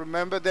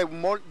 Remember, the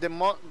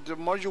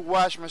more you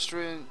watch my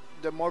stream,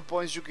 the more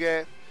points you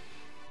get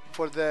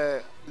for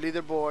the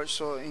leaderboard.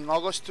 So in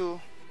August 2,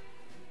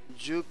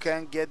 you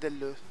can get the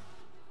loot.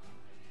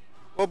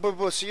 Well,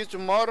 people, see you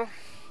tomorrow.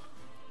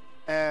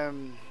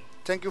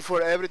 Thank you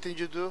for everything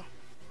you do.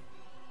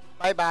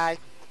 Bye bye.